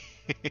for me.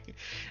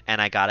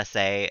 And I gotta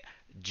say,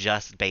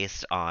 just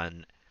based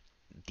on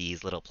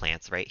these little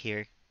plants right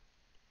here,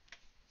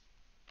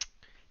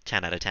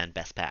 10 out of 10,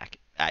 best pack.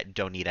 I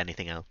don't need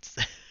anything else.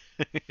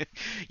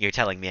 You're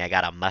telling me I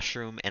got a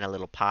mushroom in a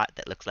little pot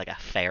that looks like a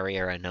fairy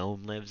or a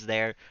gnome lives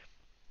there?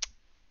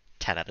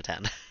 10 out of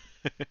 10.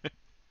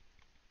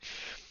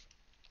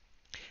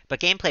 But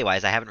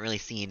gameplay-wise, I haven't really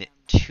seen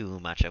too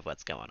much of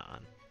what's going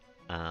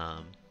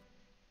on.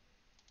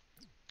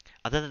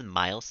 Other than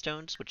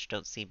milestones, which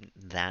don't seem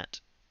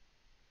that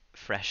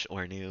fresh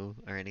or new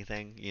or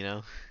anything,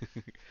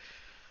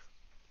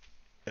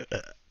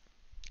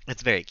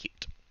 It's very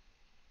cute.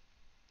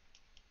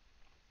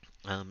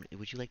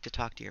 Would you like to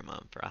talk to your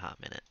mom for a hot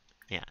minute?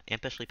 Yeah,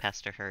 impishly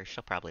pester her.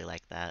 She'll probably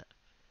like that.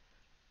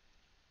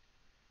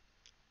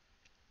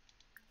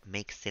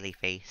 Make silly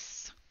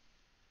face.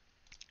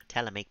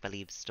 Tell a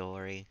make-believe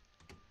story.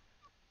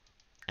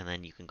 And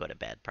then you can go to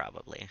bed,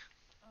 probably.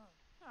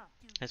 I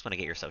just want to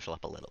get your social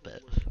up a little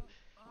bit.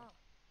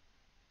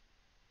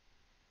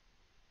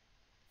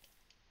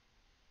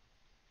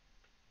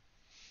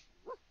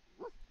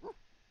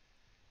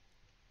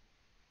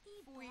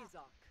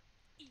 Weezok.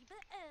 Eba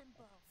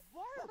Embo.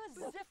 Warba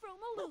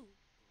Zifromaloo.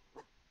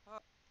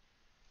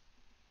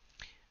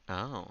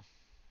 Oh.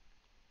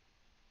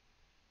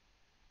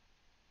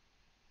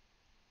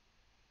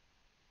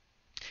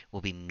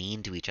 We'll be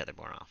mean to each other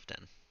more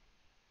often.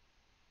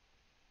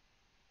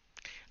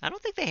 I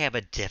don't think they have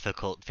a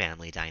difficult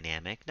family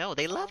dynamic. No,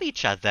 they love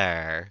each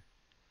other.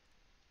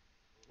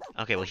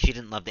 Okay, well, she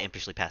didn't love the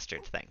impishly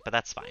pestered thing, but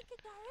that's fine.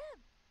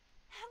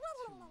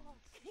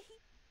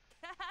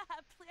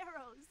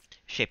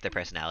 Shape their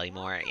personality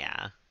more,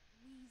 yeah.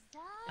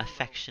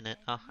 Affectionate.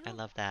 Oh, I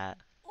love that.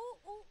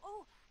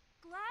 Oh,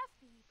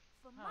 Glaffy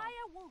for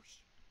Maya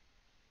Whoosh.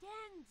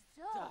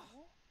 Denzo.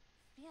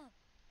 Fim.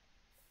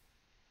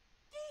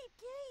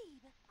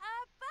 Gabe.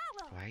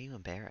 Follow. Why are you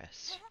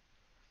embarrassed?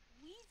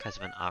 Because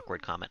of an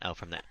awkward comment. Oh,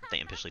 from the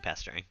impishly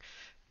pestering.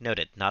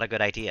 Noted. Not a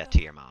good idea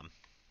to your mom.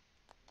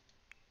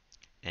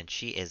 And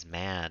she is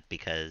mad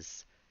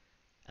because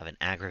of an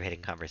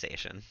aggravating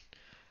conversation.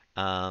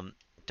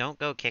 Don't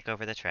go kick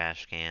over the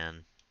trash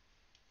can.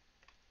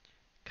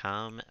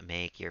 Come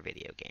make your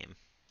video game.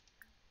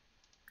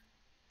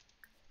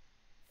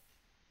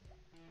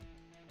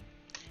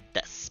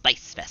 The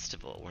Spice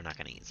Festival. We're not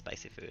going to eat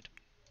spicy food.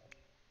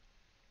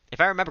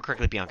 If I remember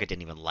correctly, Bianca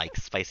didn't even like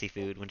spicy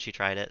food when she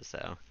tried it,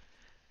 so.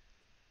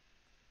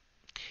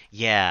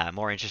 Yeah,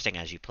 more interesting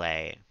as you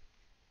play.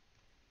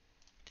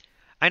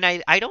 And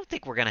I don't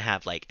think we're gonna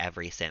have like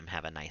every sim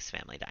have a nice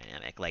family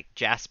dynamic. Like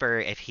Jasper,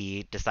 if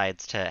he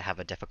decides to have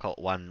a difficult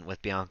one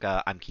with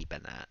Bianca, I'm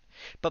keeping that.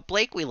 But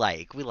Blake we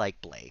like. We like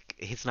Blake.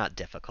 He's not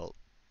difficult.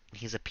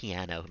 He's a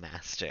piano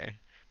master.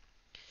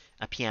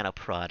 A piano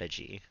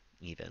prodigy,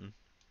 even.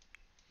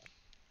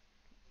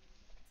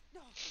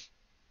 No.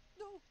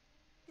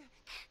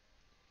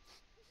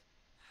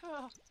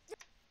 No.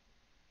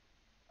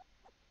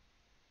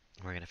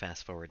 We're gonna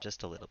fast forward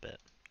just a little bit.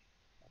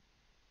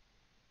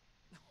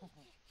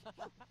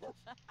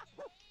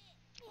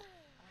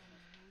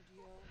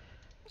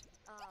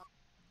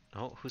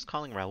 Oh, who's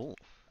calling Raul?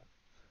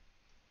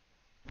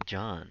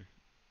 John.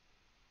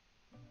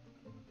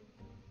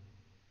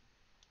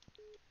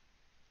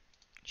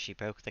 She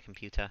broke the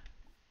computer.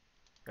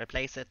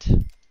 Replace it.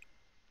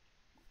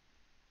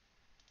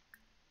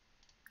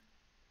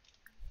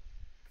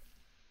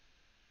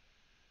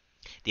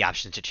 The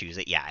option to choose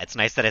it. Yeah, it's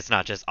nice that it's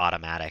not just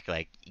automatic.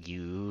 Like,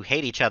 you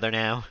hate each other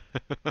now.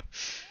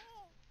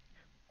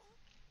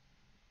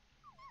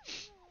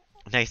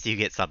 Nice you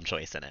get some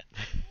choice in it.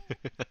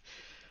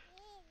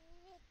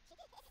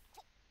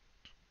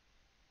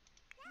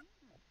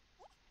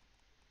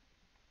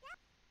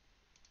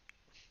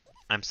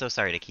 I'm so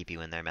sorry to keep you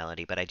in there,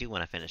 Melody, but I do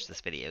want to finish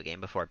this video game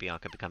before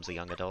Bianca becomes a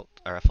young adult,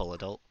 or a full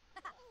adult.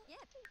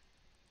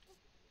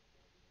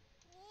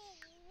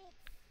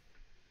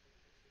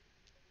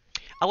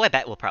 Oh, I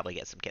bet we'll probably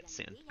get some kits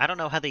soon. I don't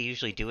know how they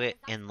usually do it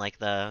in, like,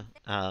 the,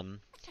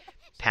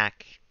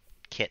 pack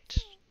kit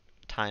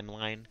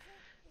timeline.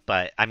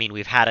 But, I mean,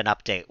 we've had an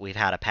update, we've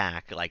had a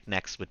pack. Like,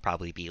 next would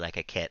probably be, like,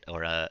 a kit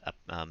or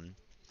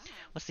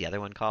what's the other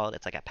one called?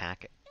 It's like a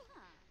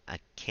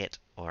kit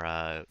or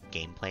a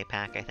gameplay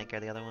pack, I think are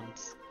the other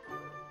ones.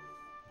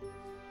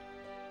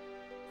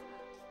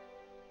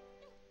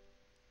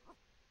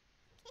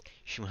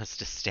 She wants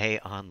to stay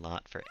on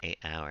lot for 8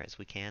 hours.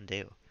 We can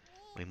do.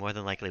 We more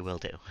than likely will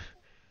do.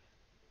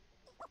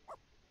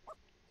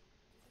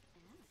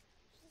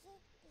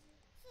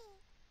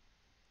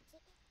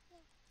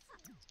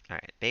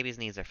 Alright, baby's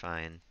needs are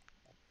fine.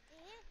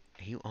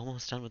 Are you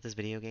almost done with this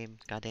video game?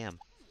 Goddamn.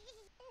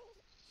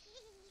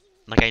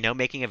 Like, I know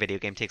making a video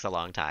game takes a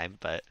long time,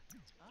 but...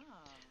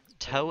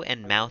 Toe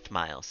and mouth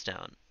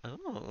milestone.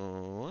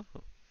 Oh,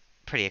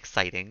 pretty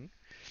exciting.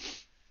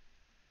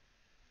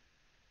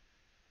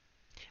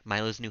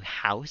 Milo's new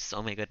house?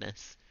 Oh my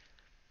goodness.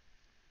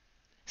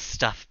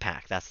 Stuff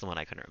pack. That's the one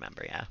I couldn't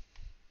remember, yeah.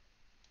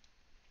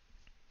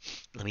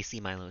 Let me see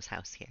Milo's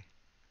house here.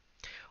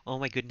 Oh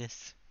my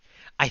goodness.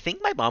 I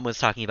think my mom was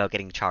talking about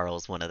getting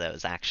Charles one of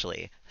those,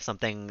 actually.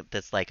 Something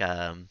that's like,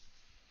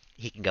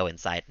 he can go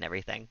inside and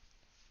everything.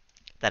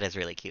 That is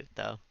really cute,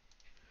 though.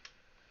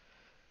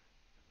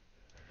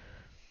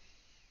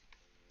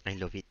 I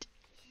love it.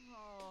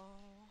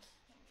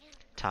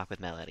 Talk with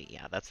Melody.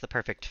 Yeah, that's the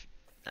perfect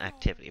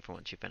activity for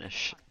once you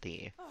finish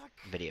the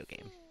video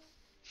game.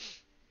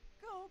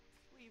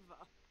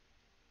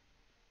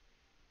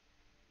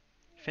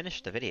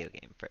 Finish the video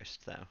game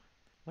first, though.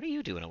 What are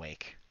you doing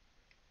awake?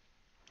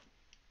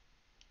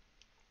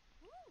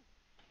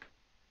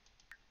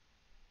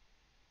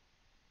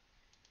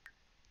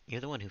 You're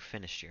the one who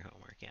finished your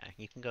homework. Yeah,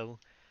 you can go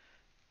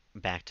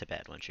back to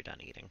bed once you're done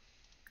eating.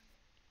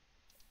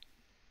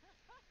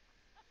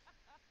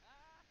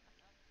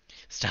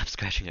 Stop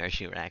scratching our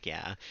shoe rack.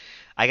 Yeah,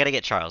 I gotta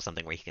get Charles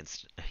something where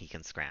he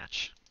can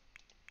scratch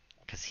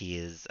because he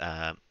is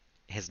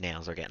his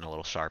nails are getting a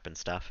little sharp and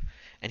stuff.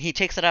 And he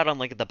takes it out on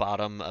like the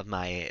bottom of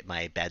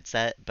my bed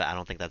set, but I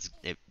don't think that's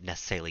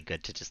necessarily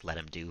good to just let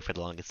him do for the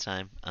longest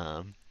time.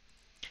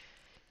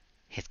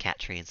 His cat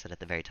tree instead at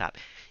the very top.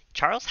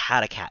 Charles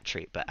had a cat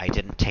tree, but I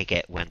didn't take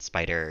it when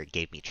Spider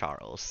gave me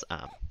Charles,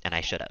 and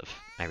I should have.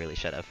 I really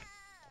should have.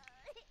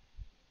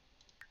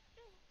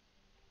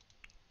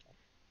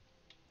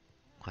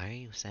 Why are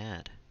you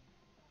sad?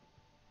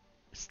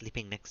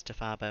 Sleeping next to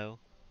Fabo?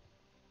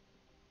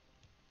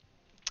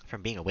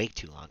 From being awake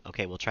too long.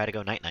 Okay, we'll try to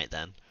go night night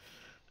then.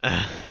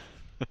 I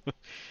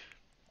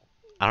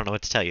don't know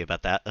what to tell you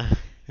about that.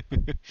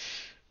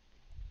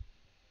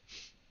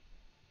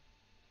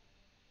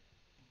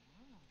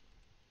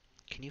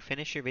 Can you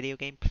finish your video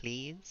game,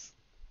 please?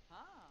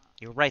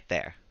 You're right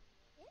there.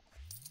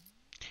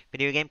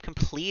 Video game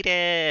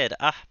completed!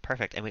 Ah,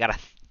 perfect. And we got a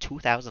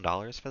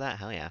 $2,000 for that?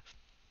 Hell yeah.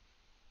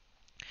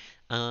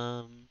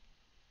 Um,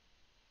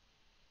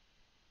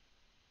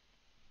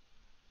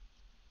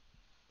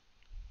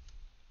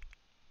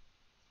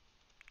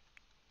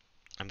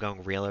 I'm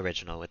going real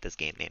original with this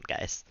game name,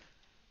 guys.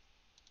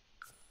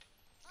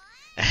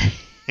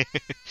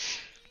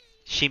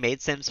 She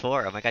made Sims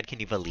 4. Oh my god,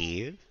 can you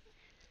believe?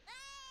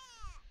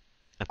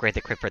 Upgrade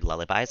the crib for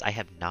lullabies? I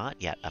have not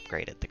yet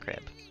upgraded the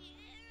crib.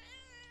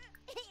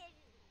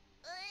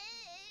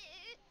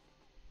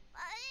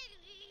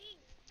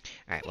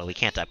 Alright, well, we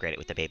can't upgrade it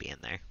with the baby in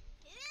there.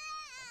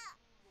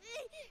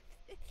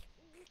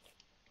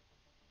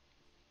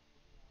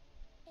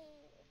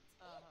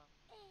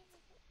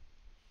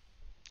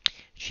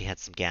 She had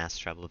some gas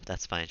trouble, but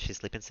that's fine. She's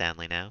sleeping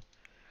soundly now.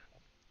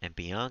 And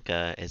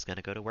Bianca is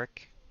gonna go to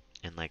work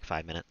in like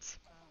 5 minutes.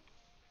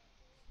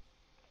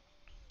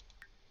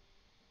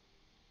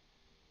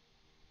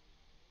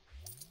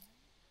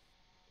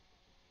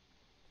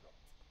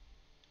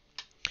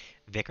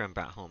 Vikram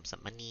brought home some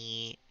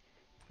money.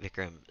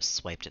 Vikram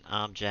swiped an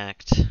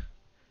object.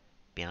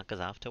 Bianca's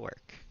off to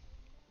work.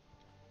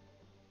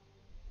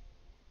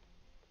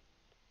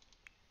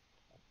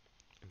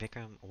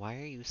 Vikram, why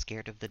are you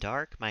scared of the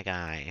dark, my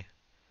guy?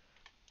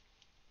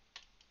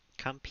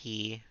 Come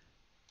pee.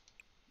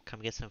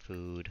 Come get some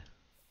food.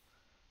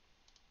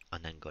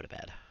 And then go to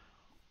bed.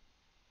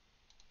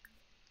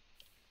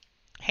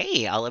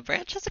 Hey, Olive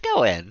Branch, how's it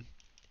going?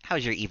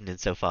 How's your evening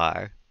so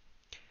far?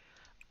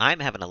 I'm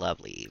having a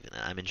lovely evening.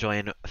 I'm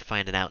enjoying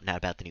finding out now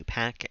about the new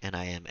pack, and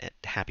I am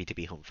happy to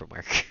be home from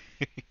work.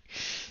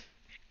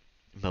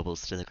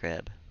 Mobiles to the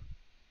crib.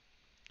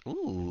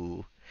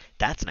 Ooh,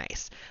 that's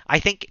nice. I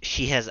think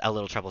she has a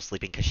little trouble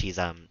sleeping because she's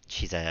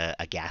a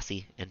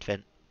gassy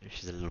infant.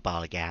 She's a little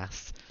ball of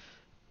gas.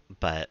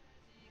 But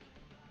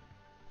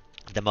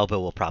the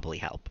mobile will probably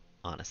help,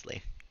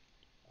 honestly.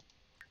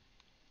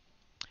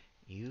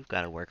 You've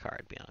got to work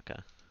hard,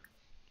 Bianca.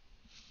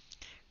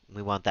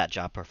 We want that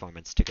job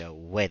performance to go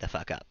way the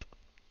fuck up.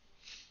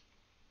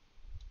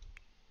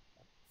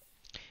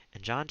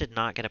 And John did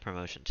not get a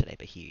promotion today,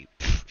 but he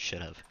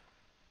should have.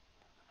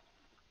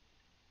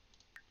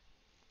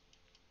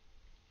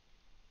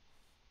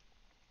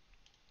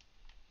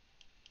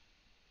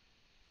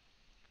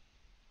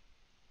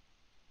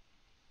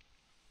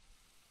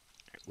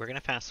 We're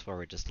gonna fast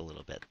forward just a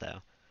little bit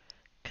though,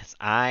 because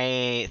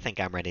I think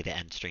I'm ready to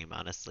end stream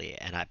honestly,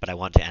 but I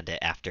want to end it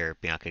after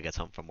Bianca gets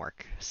home from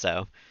work.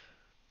 So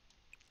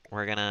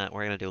we're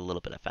gonna do a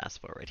little bit of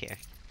fast forward here.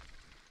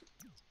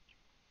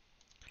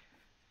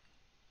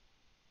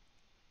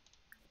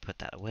 Put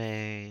that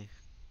away.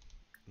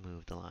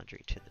 Move the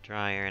laundry to the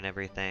dryer and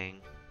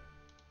everything.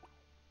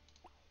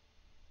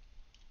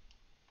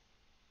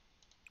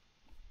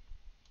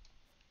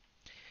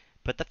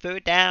 Put the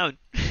food down!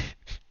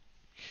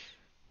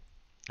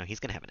 Oh,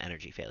 he's gonna have an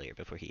energy failure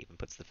before he even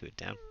puts the food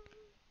down.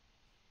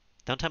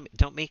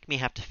 Don't make me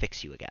have to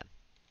fix you again.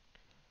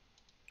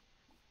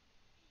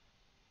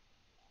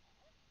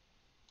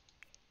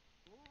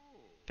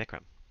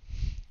 Vikram.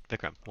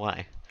 Vikram,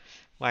 why?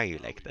 Why are you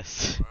like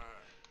this?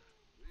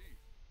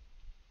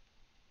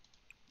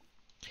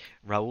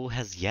 Rahul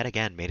has yet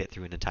again made it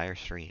through an entire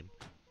stream.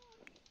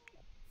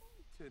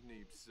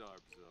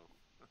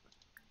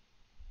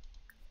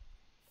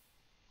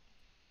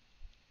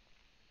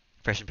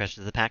 First impressions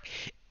of the pack.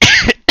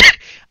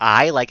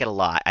 I like it a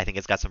lot. I think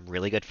it's got some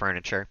really good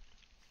furniture.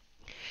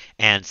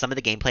 And some of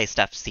the gameplay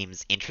stuff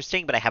seems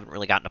interesting, but I haven't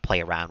really gotten to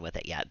play around with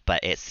it yet.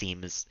 But it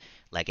seems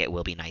like it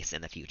will be nice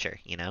in the future,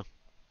 you know?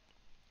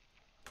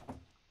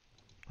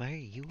 Why are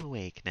you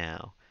awake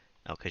now?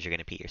 Oh, because you're going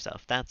to pee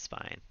yourself. That's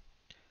fine.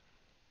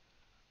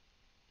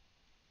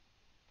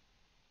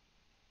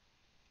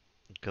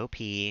 Go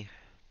pee.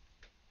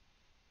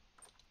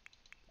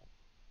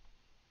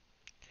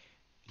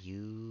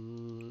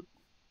 You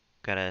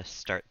gotta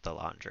start the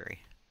laundry,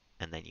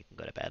 and then you can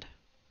go to bed.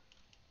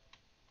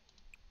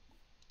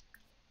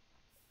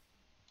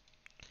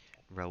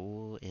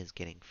 Raul is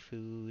getting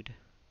food.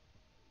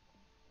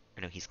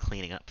 Or no, he's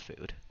cleaning up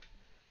food.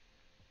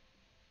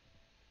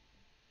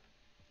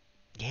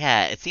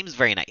 Yeah, it seems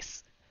very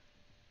nice.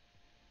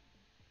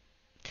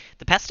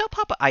 The pastel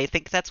pop, I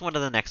think that's one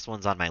of the next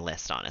ones on my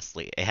list,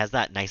 honestly. It has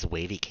that nice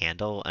wavy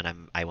candle,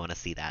 and I want to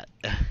see that.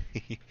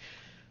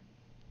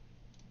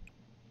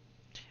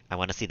 I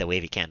want to see the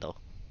wavy candle.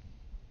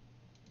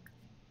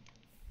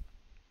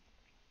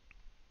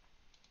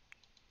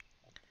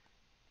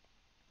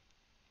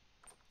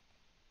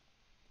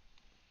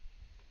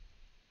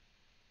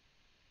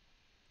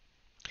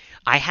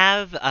 I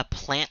have a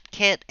plant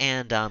kit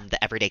and the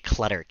everyday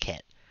clutter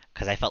kit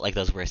because I felt like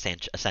those were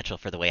essential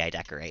for the way I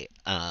decorate.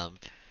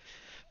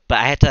 But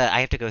I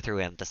have to go through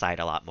and decide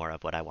a lot more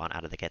of what I want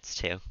out of the kits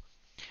too.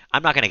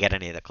 I'm not gonna get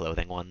any of the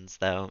clothing ones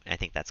though. I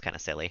think that's kind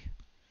of silly.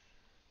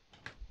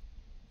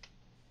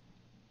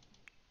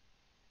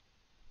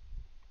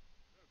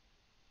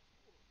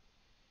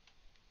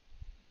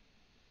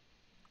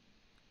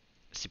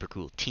 Super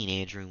cool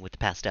teenage room with the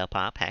pastel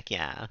pop. Heck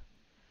yeah.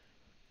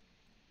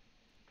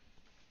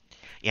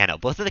 Yeah, no,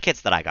 both of the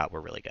kits that I got were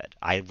really good.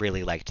 I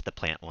really liked the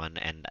plant one,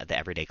 and the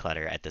everyday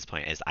clutter at this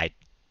point is I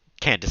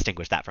can't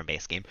distinguish that from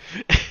base game.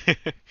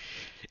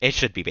 It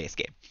should be base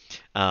game.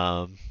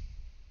 Um,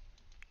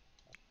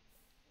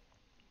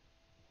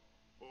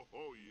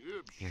 Oh,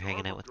 yib, you're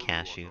hanging out sharma with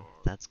Cashew.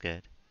 karuadar. That's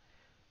good.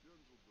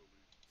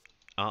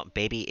 Oh,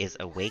 baby is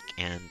awake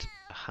and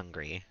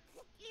hungry.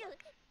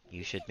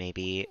 You should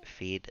maybe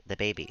feed the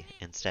baby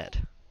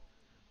instead.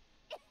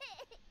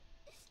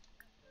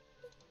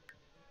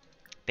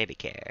 Baby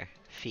care.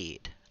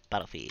 Feed.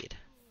 Bottle feed.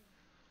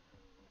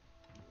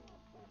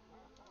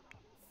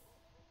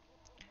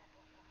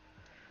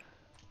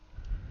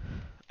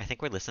 I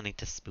think we're listening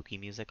to spooky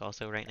music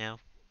also right now.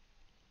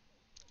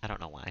 I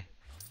don't know why.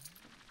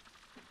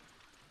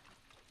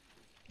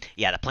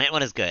 Yeah, the plant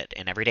one is good,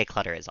 and everyday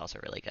clutter is also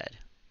really good.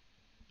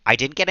 I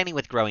didn't get any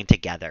with growing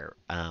together,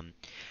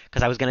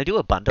 because I was gonna do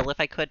a bundle if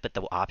I could, but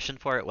the option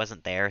for it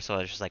wasn't there, so I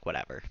was just like,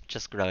 whatever.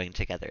 Just growing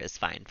together is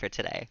fine for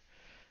today.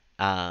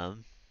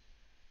 Um,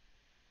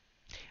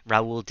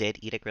 Raul did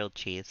eat a grilled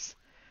cheese.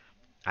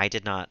 I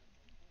did not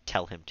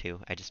tell him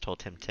to. I just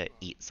told him to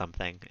eat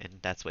something, and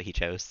that's what he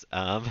chose.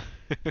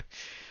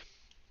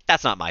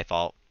 That's not my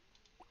fault.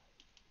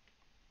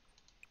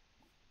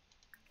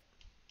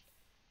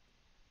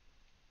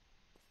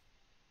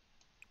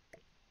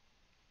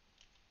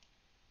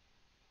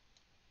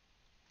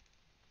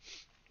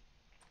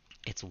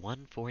 It's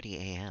 1:40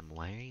 a.m.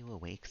 Why are you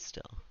awake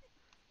still?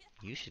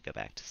 You should go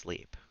back to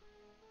sleep.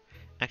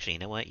 Actually, you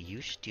know what?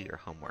 You should do your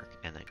homework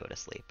and then go to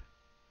sleep.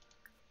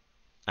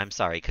 I'm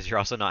sorry, because you're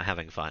also not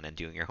having fun, and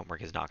doing your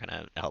homework is not going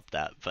to help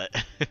that, but...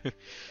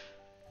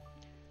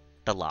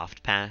 The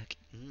loft pack?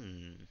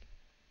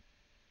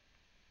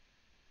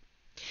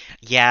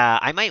 Yeah,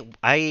 I might...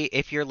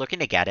 if you're looking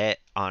to get it,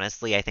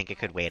 honestly, I think it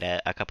could wait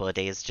a couple of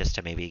days just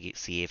to maybe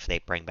see if they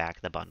bring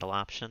back the bundle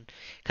option.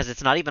 Because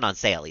it's not even on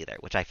sale either,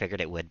 which I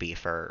figured it would be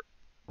for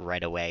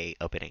right away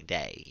opening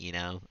day, you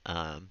know?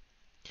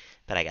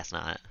 But I guess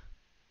not.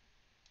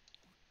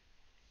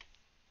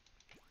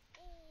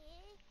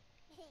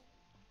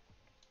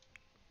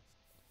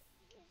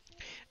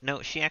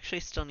 No, she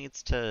actually still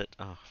needs to...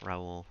 Oh,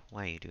 Raul,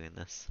 why are you doing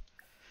this?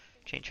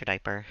 Change her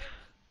diaper.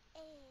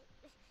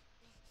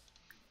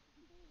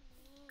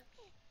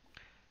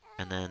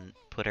 And then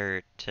put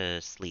her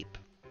to sleep.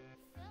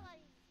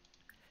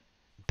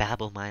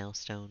 Babble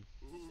milestone.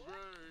 Hooray.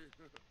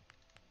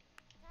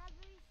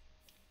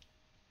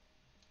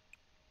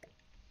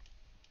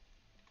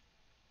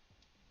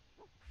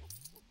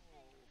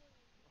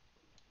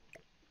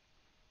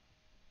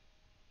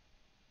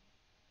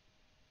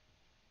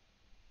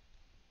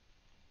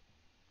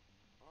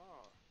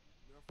 Ah,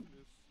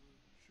 Nephnis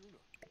Shuna.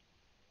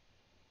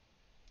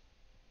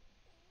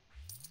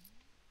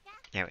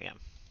 There we go.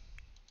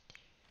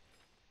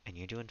 And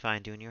you're doing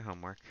fine doing your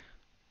homework.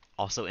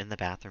 Also in the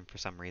bathroom for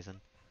some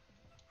reason.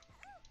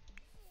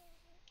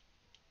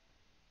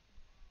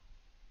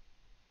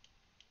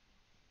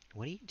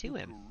 What are you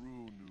doing?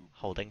 Buckaroo new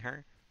Holding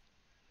her?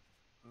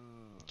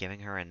 Giving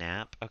her a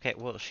nap? Okay,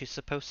 well, she's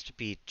supposed to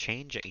be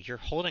changing. You're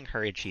holding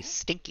her and she's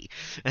stinky.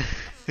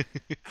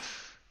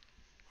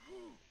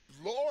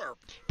 Lorp.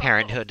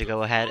 Parenthood to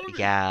go ahead? Dirty.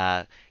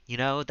 Yeah. You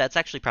know, that's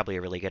actually probably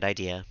a really good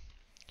idea.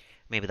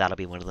 Maybe that'll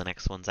be one of the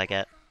next ones I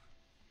get.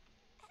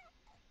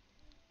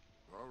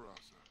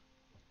 Arasa.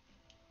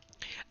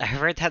 I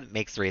heard that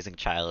makes raising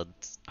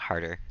childs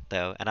harder,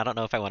 though, and I don't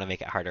know if I want to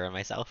make it harder on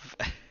myself.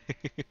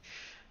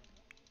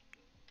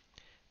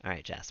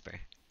 Alright, Jasper.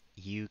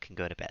 You can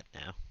go to bed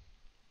now.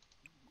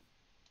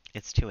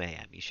 It's 2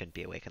 a.m. You shouldn't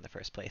be awake in the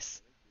first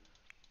place.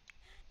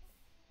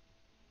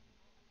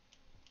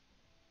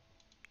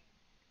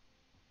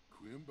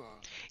 Quimba.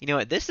 You know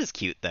what? This is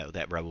cute, though,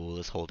 that Raul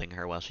is holding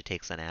her while she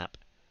takes a nap.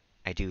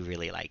 I do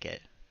really like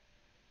it.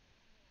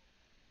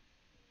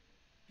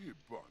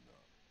 Hibana.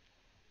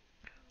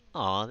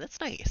 Aw, that's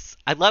nice.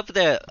 I love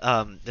the,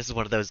 this is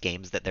one of those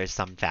games that there's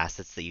some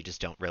facets that you just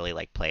don't really,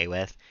 like, play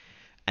with.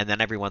 And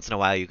then every once in a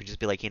while, you can just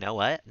be like, you know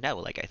what? No,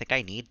 like I think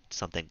I need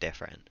something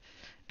different,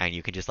 and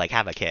you can just like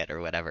have a kid or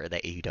whatever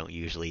that you don't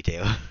usually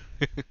do.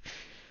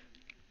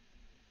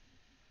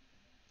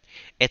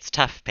 It's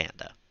tough,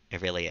 Panda.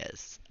 It really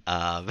is.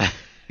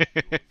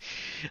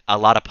 A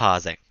lot of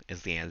pausing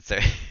is the answer.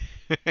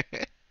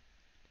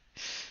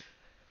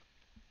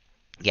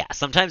 Yeah,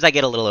 sometimes I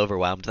get a little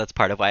overwhelmed. That's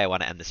part of why I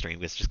want to end the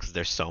stream, is just because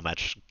there's so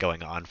much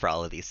going on for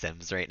all of these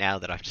Sims right now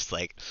that I'm just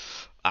like,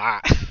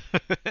 ah.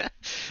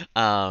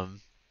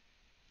 um,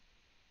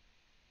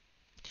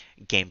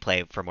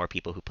 Gameplay for more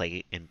people who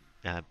play in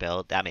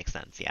build. That makes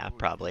sense. Yeah,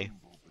 probably.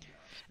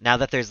 Now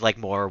that there's like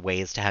more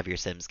ways to have your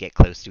Sims get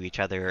close to each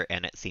other,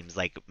 and it seems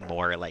like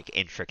more like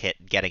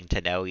intricate getting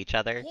to know each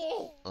other,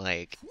 Whoa!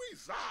 like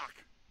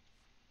Tweezak!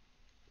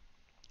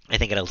 I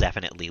think it'll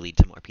definitely lead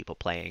to more people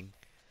playing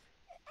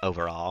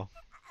overall.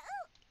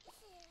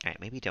 All right,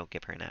 maybe don't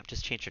give her a nap.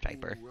 Just change her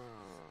diaper.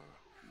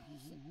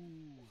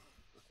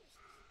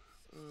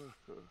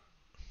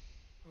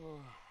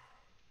 Ooh,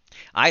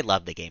 I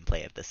love the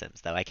gameplay of The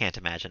Sims, though. I can't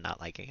imagine not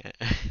liking it.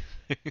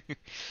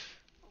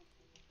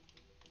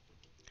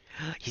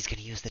 He's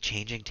gonna use the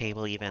changing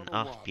table even.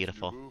 I'm a Oh, watching you,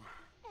 beautiful. boo.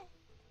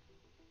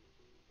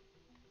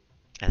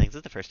 I think this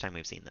is the first time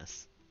we've seen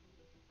this.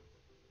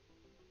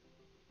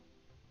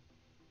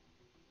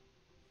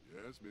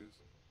 Yes, miss.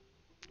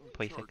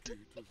 Perfect.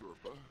 Charky to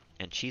Zorba.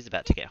 And she's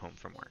about to get home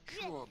from work.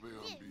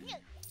 Schwabambi.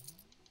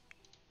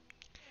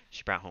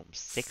 She brought home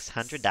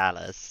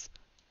 $600.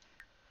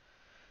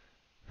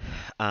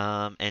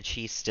 And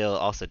she still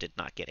also did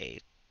not get a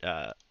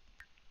uh,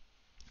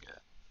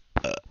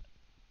 uh,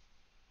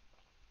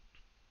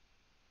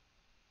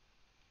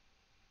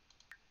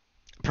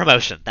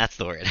 promotion. That's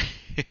the word.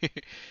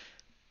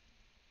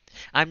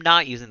 I'm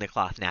not using the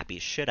cloth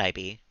nappies. Should I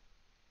be?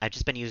 I've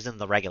just been using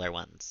the regular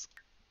ones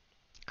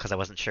because I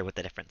wasn't sure what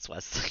the difference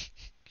was.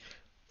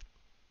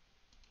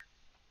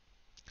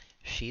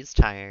 She's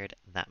tired.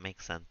 That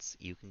makes sense.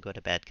 You can go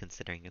to bed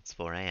considering it's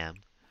 4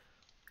 a.m.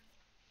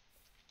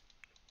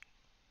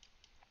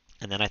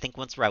 And then I think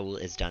once Raul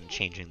is done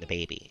changing the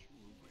baby,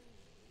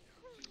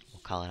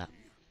 we'll call it up.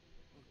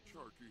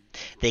 Charky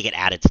They get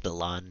added to the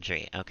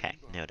laundry. Okay,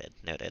 noted,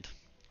 noted.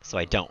 So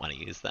I don't want to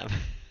use them.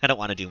 I don't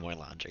want to do more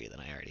laundry than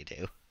I already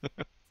do.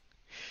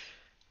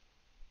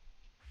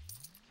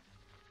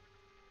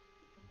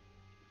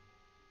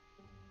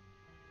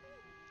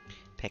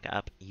 Pick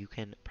up. You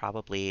can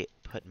probably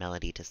put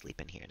Melody to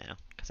sleep in here now,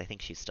 because I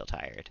think she's still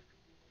tired.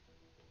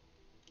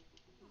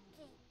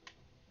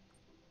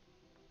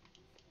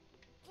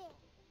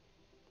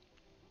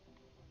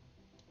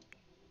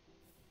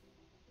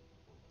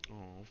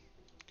 Oh.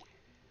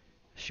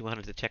 She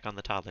wanted to check on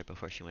the toddler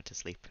before she went to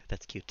sleep.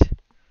 That's cute.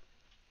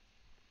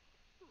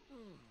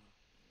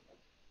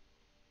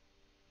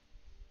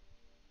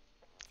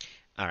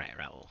 Alright,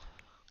 Raul.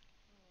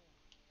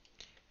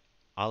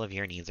 All of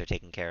your needs are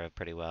taken care of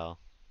pretty well.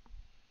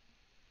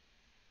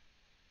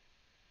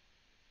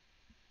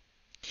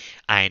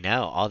 I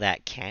know, all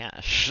that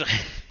cash.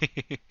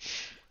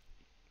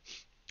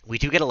 We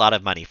do get a lot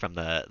of money from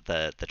the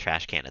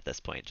trash can at this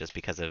point, just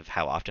because of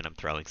how often I'm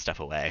throwing stuff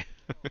away.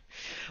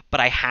 But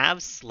I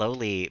have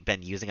slowly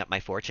been using up my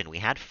fortune. We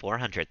had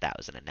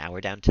 400,000, and now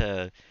we're down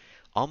to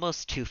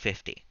almost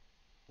 250.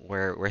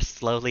 We're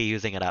slowly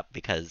using it up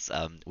because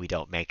we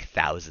don't make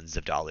thousands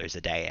of dollars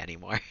a day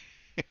anymore.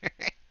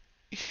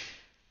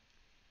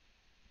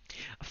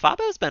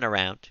 Fabo's been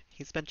around.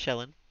 He's been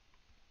chilling.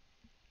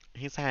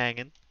 He's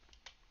hanging.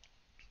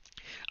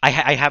 I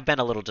have been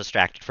a little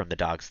distracted from the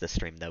dogs this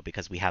stream though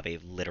because we have a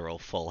literal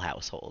full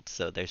household,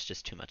 so there's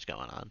just too much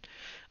going on.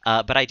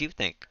 But I do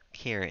think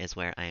here is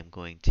where I am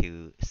going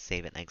to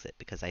save and exit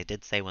because I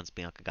did say once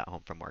Bianca got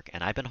home from work,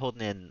 and I've been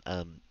holding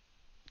in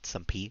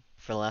some pee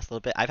for the last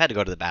little bit. I've had to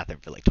go to the bathroom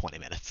for like 20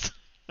 minutes.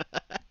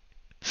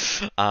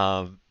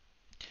 um,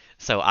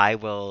 so I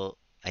will,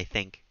 I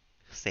think,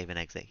 save and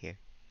exit here.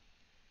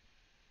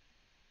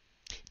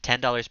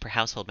 $10 per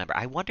household member.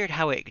 I wondered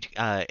how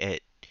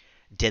it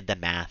did the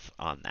math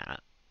on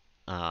that.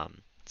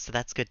 So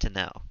that's good to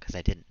know because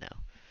I didn't know.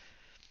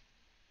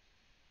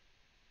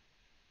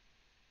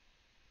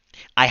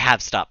 I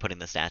have stopped putting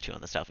the statue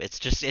on the shelf. It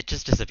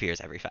just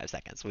disappears every 5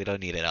 seconds. We don't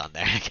need it on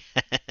there,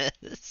 I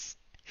guess.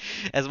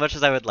 As much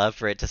as I would love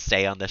for it to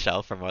stay on the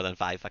shelf for more than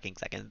 5 fucking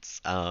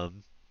seconds,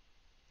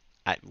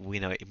 we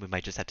know we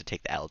might just have to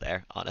take the L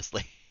there,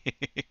 honestly.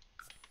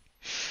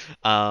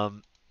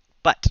 um,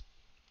 but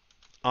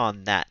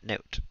on that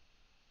note,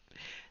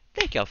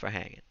 thank y'all for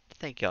hanging.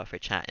 Thank y'all for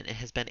chatting. It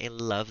has been a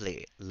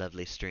lovely,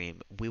 lovely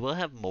stream. We will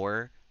have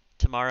more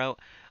tomorrow.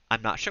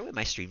 I'm not sure what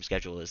my stream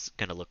schedule is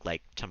going to look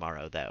like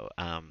tomorrow, though,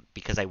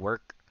 because I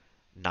work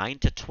 9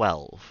 to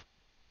 12,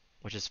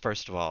 which is,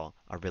 first of all,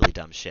 a really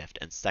dumb shift,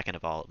 and second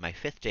of all, my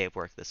fifth day of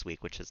work this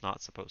week, which is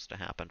not supposed to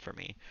happen for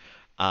me.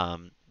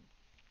 Um,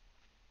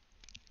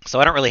 so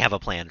I don't really have a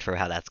plan for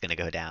how that's going to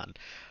go down.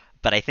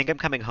 But I think I'm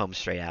coming home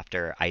straight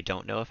after. I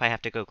don't know if I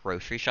have to go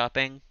grocery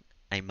shopping.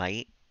 I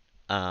might,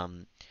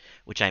 um,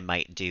 which I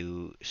might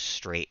do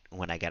straight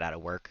when I get out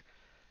of work.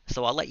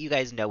 So I'll let you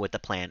guys know what the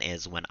plan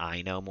is when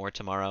I know more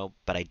tomorrow,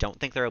 but I don't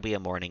think there will be a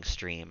morning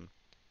stream.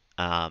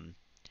 Um,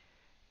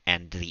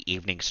 and the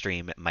evening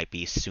stream might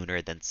be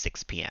sooner than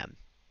 6 p.m.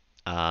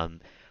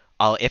 Um,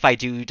 if I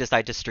do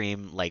decide to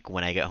stream like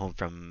when I get home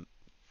from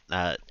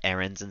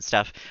errands and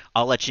stuff,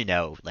 I'll let you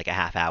know like a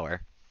half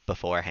hour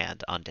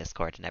beforehand on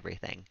Discord and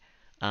everything.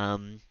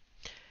 Um,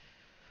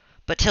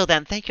 but till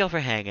then, thank y'all for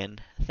hanging.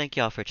 Thank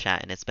y'all for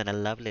chatting. It's been a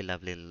lovely,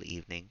 lovely little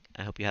evening.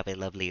 I hope you have a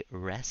lovely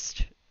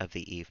rest of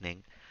the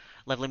evening.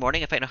 Lovely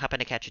morning if I don't happen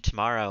to catch you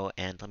tomorrow.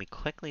 And let me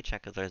quickly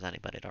check if there's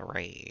anybody to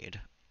raid.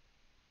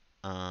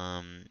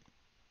 Um,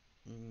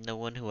 no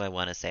one who I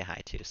want to say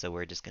hi to, so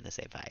we're just gonna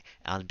say bye.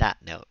 On that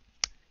note,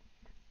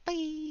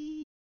 bye.